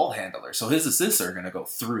main ball handler. So his assists are going to go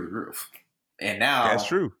through the roof. And now that's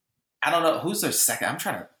true. I don't know who's their second. I'm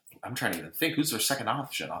trying to even think who's their second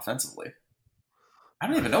option offensively. I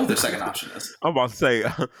don't even know who their second option is. I'm about to say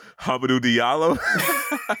Hamidou Diallo.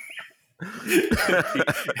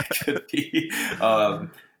 Could be.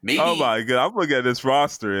 Maybe. Oh my god! I'm looking at this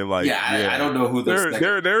roster and like, I don't know who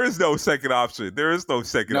there is no second option. There is no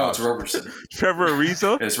second. No, option. It's Roberson. Trevor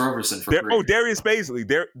Ariza. It's Roberson for free. Darius Baisley.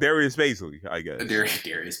 Darius Baisley. I guess.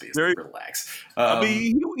 Darius Baisley. Relax. I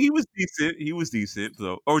mean, he was decent. He was decent.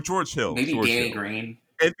 So, or George Hill. Maybe George Danny Hill. Green.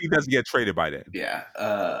 If he doesn't get traded by then. Yeah.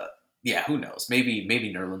 Yeah. Who knows? Maybe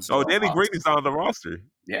Nerlens. Oh, Danny Green is on the roster.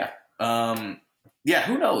 Yeah. Yeah.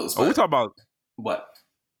 Who knows? We're talking about what?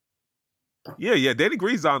 Yeah. Danny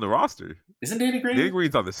Green's on the roster. Isn't Danny Green? Danny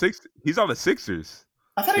Green's on the Sixers. He's on the Sixers.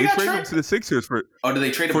 I thought he got traded to the Sixers for. Oh, did they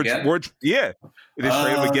trade him again? More, yeah, they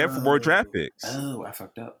trade him again for more draft picks. Oh, I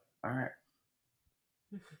fucked up. All right.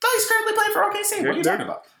 No, he's currently playing for OKC. What are you talking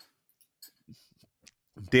about?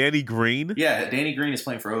 Danny Green. Yeah, Danny Green is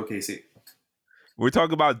playing for OKC. We're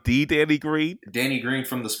talking about Danny Green. Danny Green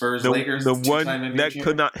from the Spurs, Lakers. The one that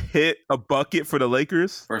could not hit a bucket for the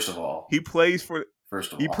Lakers. First of all, he plays for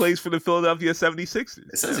the Philadelphia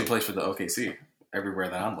 76ers. It says he plays for the OKC everywhere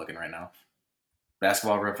that I'm looking right now.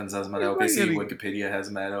 Basketball Reference has him at OKC. Wikipedia has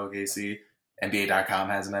him at OKC. NBA.com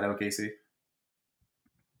has him at OKC.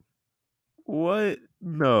 What?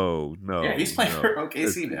 No. Yeah, he's playing for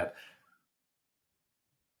OKC, man.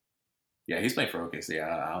 Yeah, he's playing for OKC.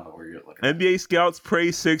 I don't know where you're looking. NBA scouts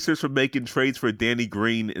praise Sixers for making trades for Danny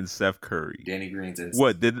Green and Seth Curry. Danny Green's in.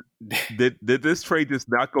 What did this trade just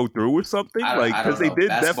not go through or something? Like because they did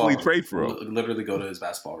definitely trade for him. Literally go to his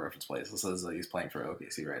Basketball Reference place. It says he's playing for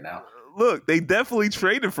OKC right now. Look, they definitely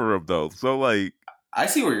traded for him though. So like, I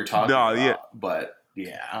see what you're talking about, but.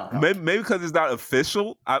 Yeah, I don't know. Maybe because it's not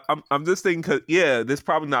official. I'm just thinking because this is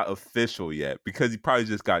probably not official yet because he probably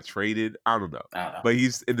just got traded. I don't know. But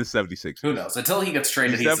he's in the 76ers. Who knows? Until he gets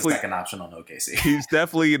traded, he's the second option on OKC. He's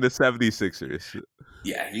definitely in the 76ers.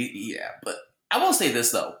 Yeah, but I will say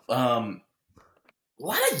this though. A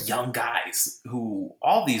lot of young guys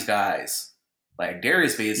all these guys like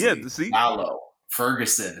Darius Baisley, Paolo,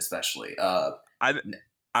 Ferguson, especially. I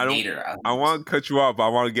want to cut you off, but I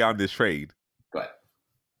want to get on this trade. Go ahead.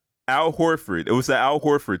 Al Horford. It was the Al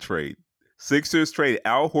Horford trade. Sixers trade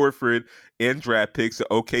Al Horford and draft picks to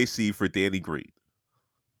OKC for Danny Green.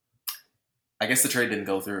 I guess the trade didn't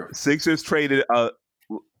go through. Sixers traded a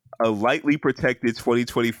lightly protected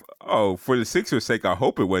 2020. Oh, for the Sixers' sake, I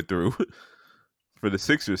hope it went through. For the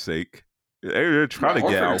Sixers' sake, they're trying to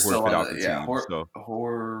get Al Horford out the team.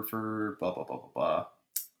 Horford, blah blah blah blah blah.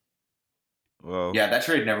 Well, yeah, that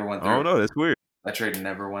trade never went through. I don't know. That's weird. That trade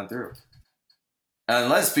never went through.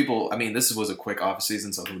 Unless people, I mean, this was a quick off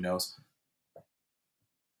season, so who knows?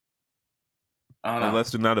 I don't know.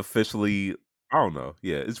 Unless they're not officially, I don't know.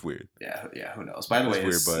 Yeah, it's weird. Yeah, who knows? By the way,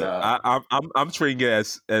 it's weird, but I'm treating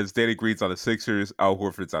it as Danny Green's on the Sixers, Al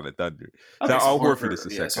Horford's on the Thunder. Okay, so Al Horford is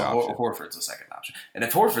the second option. Horford's the second option, and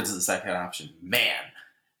if Horford's the second option, man,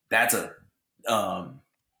 that's a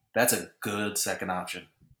good second option.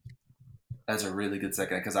 That's a really good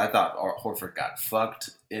second because I thought Horford got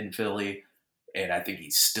fucked in Philly. And I think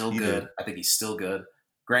he's still good. I think he's still good.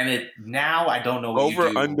 Granted, now I don't know what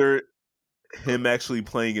over under him actually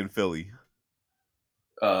playing in Philly.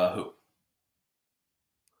 Who?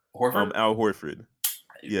 Horford? Al Horford.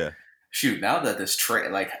 Yeah. Shoot, now that this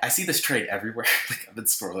trade, like I see this trade everywhere. Like I've been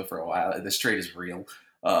spoiling for a while. This trade is real.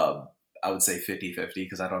 I would say 50-50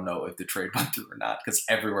 because I don't know if the trade went through or not because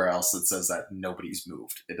everywhere else it says that nobody's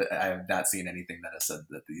moved. I have not seen anything that has said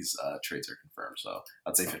that these trades are confirmed. So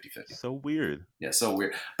I'd say 50-50. So weird. Yeah, so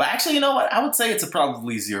weird. But actually, you know what? I would say it's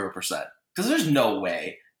probably 0% because there's no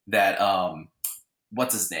way that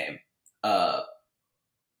what's his name?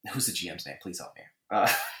 Who's the GM's name? Please help me.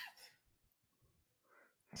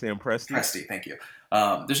 Sam Presti. Presti, thank you.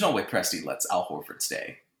 There's no way Presti lets Al Horford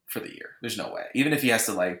stay for the year. There's no way. Even if he has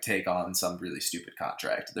to like take on some really stupid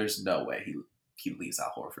contract, there's no way he leaves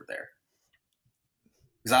Al Horford there.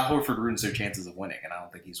 Because Al Horford ruins their chances of winning, and I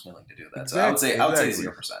don't think he's willing to do that. So I would say 0%.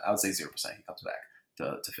 I would say 0%. He comes back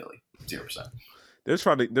to Philly. 0%. They're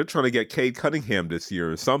trying to get Cade Cunningham this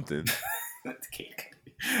year or something.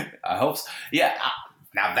 I hope so. Yeah.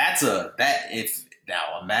 Now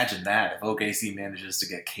imagine that if OKC manages to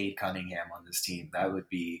get Cade Cunningham on this team, that would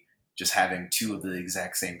be just having two of the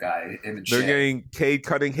exact same guy. They're getting Cade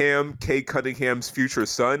Cunningham's future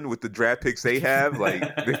son with the draft picks they have. Like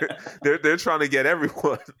they're trying to get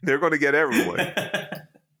everyone. They're going to get everyone.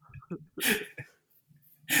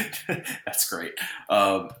 That's great.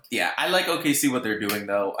 Yeah, I like OKC what they're doing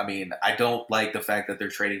though. I mean, I don't like the fact that they're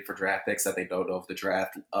trading for draft picks that they don't know if the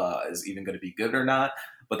draft is even going to be good or not.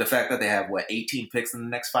 But the fact that they have 18 picks in the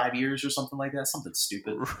next 5 years or something like that, something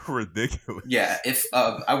stupid, ridiculous. Yeah. If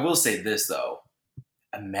I will say this though,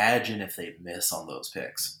 imagine if they miss on those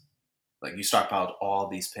picks. Like you stockpiled all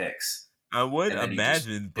these picks. I would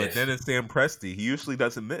imagine, but then it's Sam Presti. He usually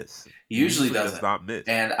doesn't miss. He usually does not miss.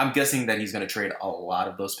 And I'm guessing that he's going to trade a lot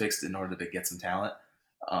of those picks in order to get some talent.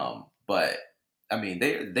 But I mean,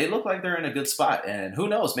 they look like they're in a good spot. And who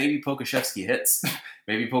knows? Maybe Pokusevski hits.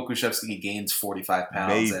 Maybe Pokusevski gains 45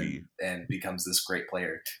 pounds and becomes this great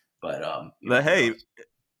player. But hey,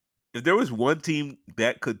 if there was one team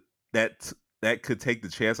that could take the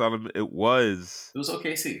chance on him, it was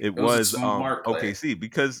OKC. It was OKC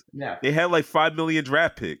because they had like 5 million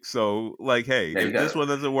draft picks. So like, hey, if this one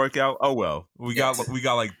doesn't work out, oh well, we got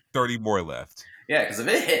like 30 more left. Yeah, because if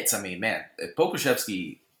it hits, I mean, man, if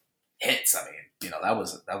Pokusevski hits, I mean, that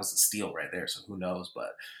was a steal right there. So who knows?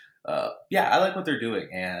 But yeah, I like what they're doing,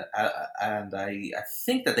 and I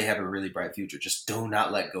think that they have a really bright future. Just do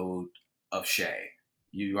not let go of Shea.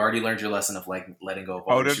 You already learned your lesson of like letting go of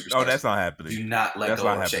all the superstars. Oh, that's not happening. Do not let go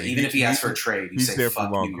of Shea. Even if he asks for a trade, you say,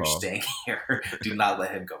 fuck you, you're staying here. Do not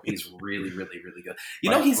let him go. He's really, really, really good.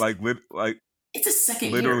 He's like it's his second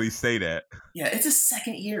year. Literally say that. Yeah, it's his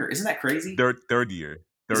second year. Isn't that crazy? Third year.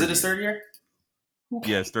 Is it his third year?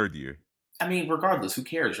 Yeah, it's third year. I mean, regardless, who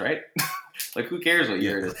cares, right? Like, who cares what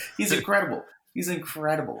year it is? He's incredible. He's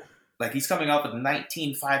incredible. Like, he's coming off a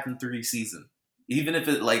 19-5-3 season. Even if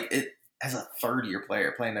it as a third-year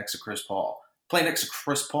player playing next to Chris Paul. Playing next to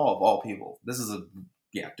Chris Paul, of all people. This is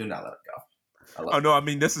do not let it go. No, I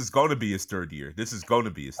mean, this is going to be his third year. This is going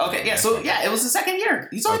to be his third year. Okay, yeah, so, it was the second year.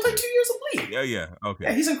 He's only played 2 years of league. Yeah, okay.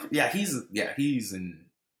 Yeah, he's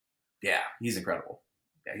incredible.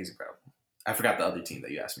 Yeah, he's incredible. I forgot the other team that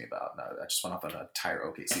you asked me about. No, I just went off on an entire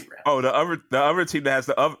OKC rant. Oh, the other team that has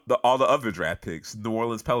all the other draft picks, New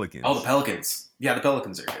Orleans Pelicans. Oh, the Pelicans. Yeah, the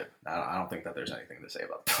Pelicans are good. I don't think that there's anything to say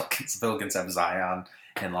about the Pelicans. The Pelicans have Zion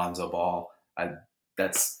and Lonzo Ball.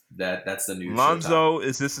 That's the news. Lonzo,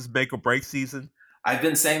 is this his make or break season? I've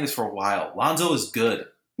been saying this for a while. Lonzo is good.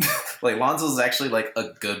 Like, Lonzo's actually like a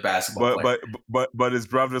good basketball player. But his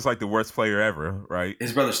brother's like the worst player ever, right?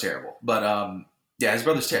 His brother's terrible. But yeah, his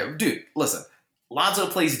brother's terrible. Dude, listen. Lonzo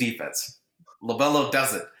plays defense. LaMelo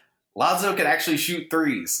doesn't. Lonzo can actually shoot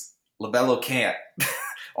threes. LaMelo can't.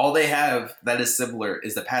 All they have that is similar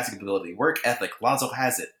is the passing ability. Work ethic. Lonzo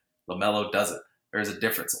has it. LaMelo doesn't. There's a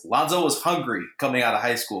difference. Lonzo was hungry coming out of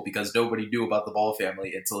high school because nobody knew about the Ball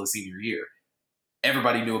family until his senior year.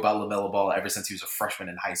 Everybody knew about LaMelo Ball ever since he was a freshman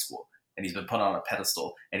in high school. And he's been put on a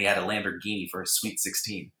pedestal. And he had a Lamborghini for his Sweet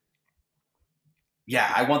 16. Yeah,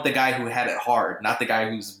 I want the guy who had it hard, not the guy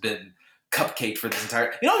who's been cupcaked for this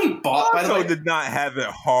entire. He bought. By the way, did not have it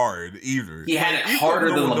hard either. He had it harder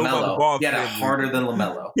than LaMelo. He had it harder than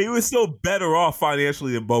LaMelo. He was still better off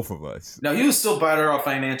financially than both of us. No, he was still better off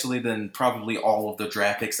financially than probably all of the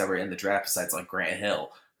draft picks that were in the draft, besides like Grant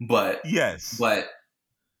Hill. But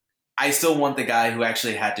I still want the guy who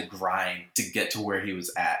actually had to grind to get to where he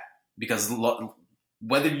was at, because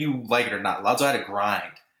whether you like it or not, Lonzo had to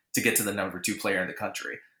grind to get to the number 2 player in the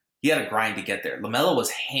country. He had a grind to get there. LaMelo was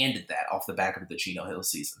handed that off the back of the Chino Hill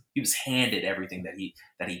season. He was handed everything that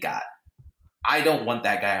he got. I don't want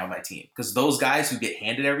that guy on my team, because those guys who get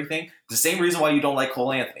handed everything, the same reason why you don't like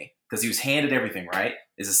Cole Anthony, because he was handed everything, right,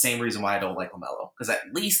 is the same reason why I don't like LaMelo. Because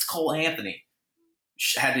at least Cole Anthony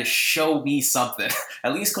had to show me something.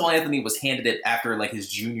 At least Cole Anthony was handed it after like his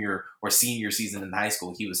junior or senior season in high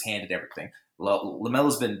school. He was handed everything.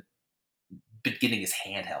 LaMelo's been getting his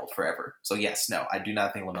hand held forever. So yes, no, I do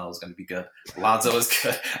not think LaMelo is going to be good. Lonzo is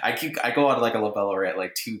good. I go on like a LaMelo rant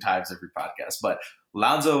like 2 times every podcast, but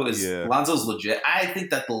Lonzo's legit. I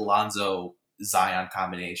think that the Lonzo Zion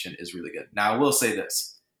combination is really good. Now I will say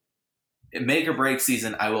this: make or break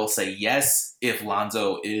season, I will say yes if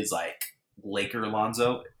Lonzo is like Laker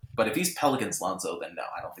Lonzo. But if he's Pelicans Lonzo, then no,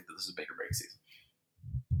 I don't think that this is a make or break season.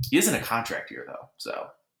 He is in a contract year, though, so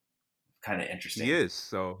kind of interesting. He is,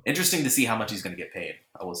 so interesting to see how much he's going to get paid.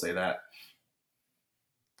 I will say that.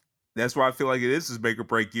 That's why I feel like it is his make or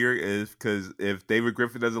break year, is because if David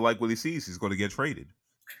Griffin doesn't like what he sees, he's going to get traded.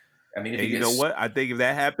 I mean, and you know what? I think if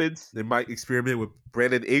that happens, they might experiment with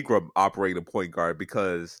Brandon Ingram operating a point guard,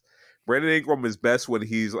 because Brandon Ingram is best when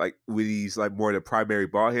he's more the primary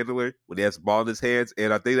ball handler, when he has the ball in his hands.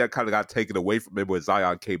 And I think that kind of got taken away from him when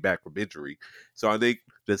Zion came back from injury. So I think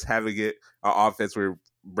just having it an offense where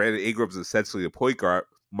Brandon Ingram's essentially a point guard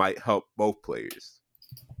might help both players.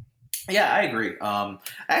 Yeah, I agree. I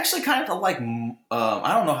actually kind of like, I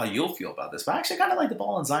don't know how you'll feel about this, but I actually kind of like the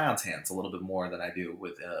ball in Zion's hands a little bit more than I do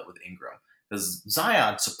with Ingram. Because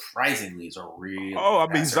Zion, surprisingly, is a real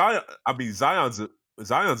passer.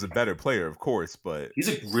 Zion's a better player, of course, but he's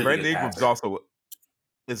a really Brandon good Ingram's passer.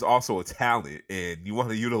 is also a talent, and you want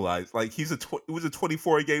to utilize, like, he was a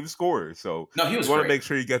 24-game scorer, so no, he was you want great. to make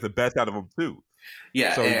sure you get the best out of him too.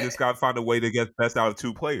 Yeah, so you just got to find a way to get the best out of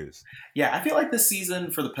two players. Yeah, I feel like this season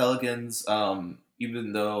for the Pelicans,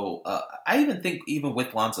 even though I even think even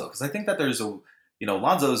with Lonzo, because I think that there's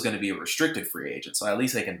Lonzo is going to be a restricted free agent, so at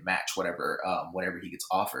least they can match whatever he gets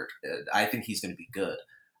offered. I think he's going to be good.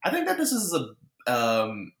 I think that this is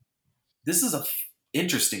a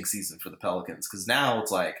interesting season for the Pelicans, because now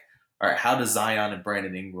it's like, all right, how does Zion and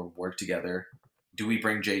Brandon Ingram work together? Do we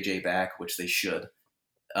bring JJ back, which they should?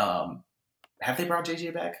 Have they brought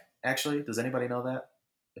JJ back? Actually, does anybody know that?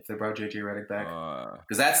 If they brought JJ Redick back,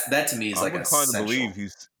 because that to me is like essential.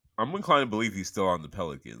 I'm inclined to believe he's still on the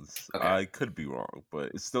Pelicans. Okay. I could be wrong,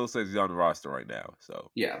 but it still says he's on the roster right now.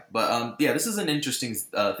 So yeah, but this is an interesting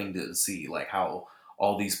thing to see, like how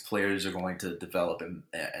all these players are going to develop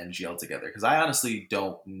and gel together. Because I honestly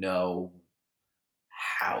don't know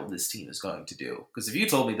how this team is going to do. Because if you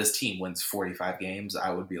told me this team wins 45 games,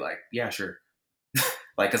 I would be like, yeah, sure.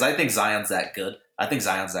 Because I think Zion's that good. I think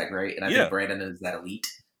Zion's that great. And I think Brandon is that elite.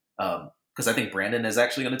 Because I think Brandon is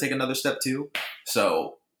actually going to take another step too.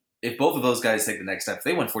 So if both of those guys take the next step, if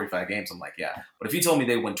they win 45 games, I'm like, yeah. But if you told me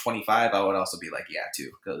they win 25, I would also be like, yeah,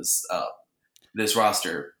 too. Because this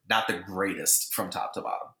roster, not the greatest from top to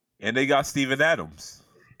bottom. And they got Steven Adams.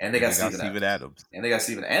 And they got Steven Adams. And they got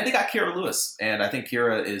Kira Lewis. And I think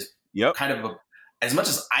Kira is kind of as much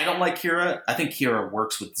as I don't like Kira, I think Kira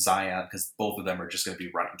works with Zion because both of them are just going to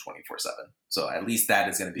be running 24/7. So at least that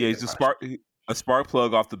is going to be he's a spark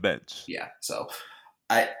plug off the bench. Yeah. So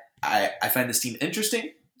I find this team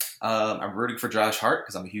interesting. I'm rooting for Josh Hart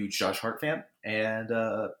because I'm a huge Josh Hart fan, and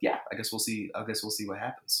I guess we'll see. What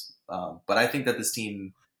happens. But I think that this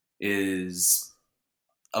team is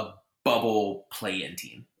a bubble play-in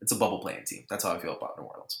team. It's a bubble play-in team. That's how I feel about New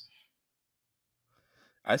Orleans.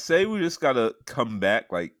 I say we just gotta come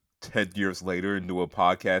back like 10 years later and do a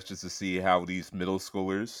podcast just to see how these middle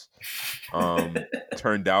schoolers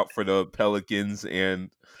turned out for the Pelicans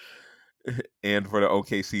and for the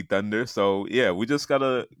OKC Thunder. So yeah, we just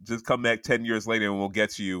gotta come back 10 years later and we'll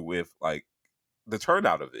get to you with like the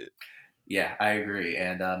turnout of it. Yeah, I agree.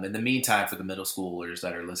 And in the meantime, for the middle schoolers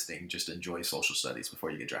that are listening, just enjoy social studies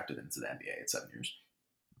before you get drafted into the NBA at 7 years.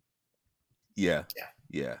 Yeah.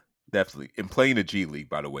 Definitely. And playing the G League,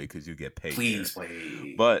 by the way, because you get paid. Please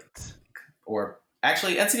play. Or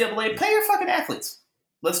actually, NCAA, pay your fucking athletes.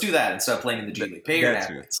 Let's do that instead of playing in the G League. Pay your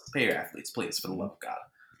athletes. Pay your athletes, please, for the love of God.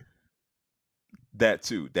 That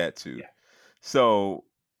too. Yeah. So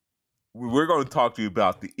we're going to talk to you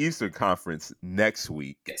about the Eastern Conference next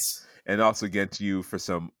week. Yes. And also get to you for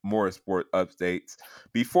some more sport updates.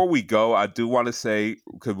 Before we go, I do want to say,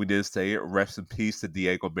 because we did say it, rest in peace to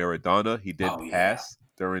Diego Maradona. He did pass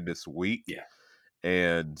during this week. Yeah.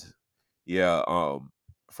 And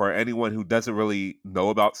for anyone who doesn't really know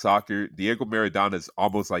about soccer, Diego Maradona is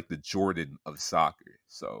almost like the Jordan of soccer.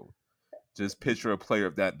 So just picture a player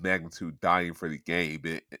of that magnitude dying for the game.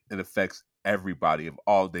 It affects everybody of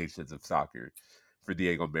all nations of soccer for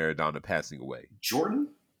Diego Maradona passing away. Jordan?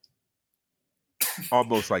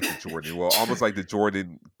 Almost like the Jordan. Well, almost like the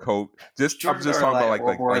Jordan coat. I'm just talking about I'm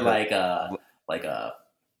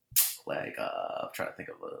trying to think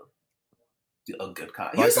of a good con.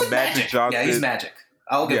 He was like Magic. Johnson. Yeah, he's Magic.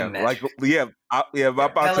 I'll give him Magic.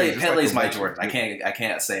 Pele's my Jordan. I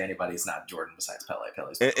can't say anybody's not Jordan besides Pele.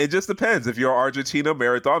 It just depends. If you're Argentina,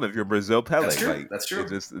 Maradona. If you're Brazil, Pele. That's true. It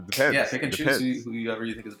just depends. Yeah, pick and choose whoever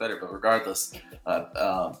you think is better. But regardless,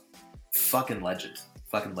 fucking legend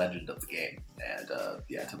of the game. And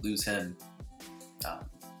to lose him,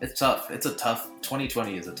 It's tough. It's a tough.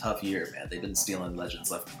 2020 is a tough year, man. They've been stealing legends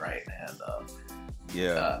left and right, and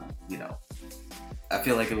you know, I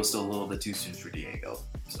feel like it was still a little bit too soon for Diego.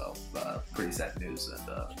 So pretty sad news,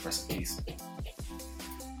 and rest in peace.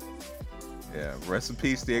 Yeah, rest in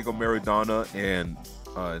peace, Diego Maradona, and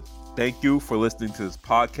thank you for listening to this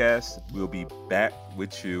podcast. We'll be back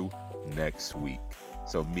with you next week.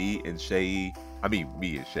 So me and JC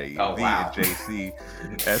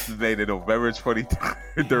estimated November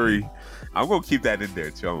 23. I'm gonna keep that in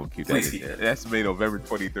there too. Estimated November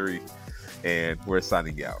 23, and we're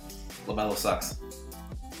signing out. LaMelo sucks.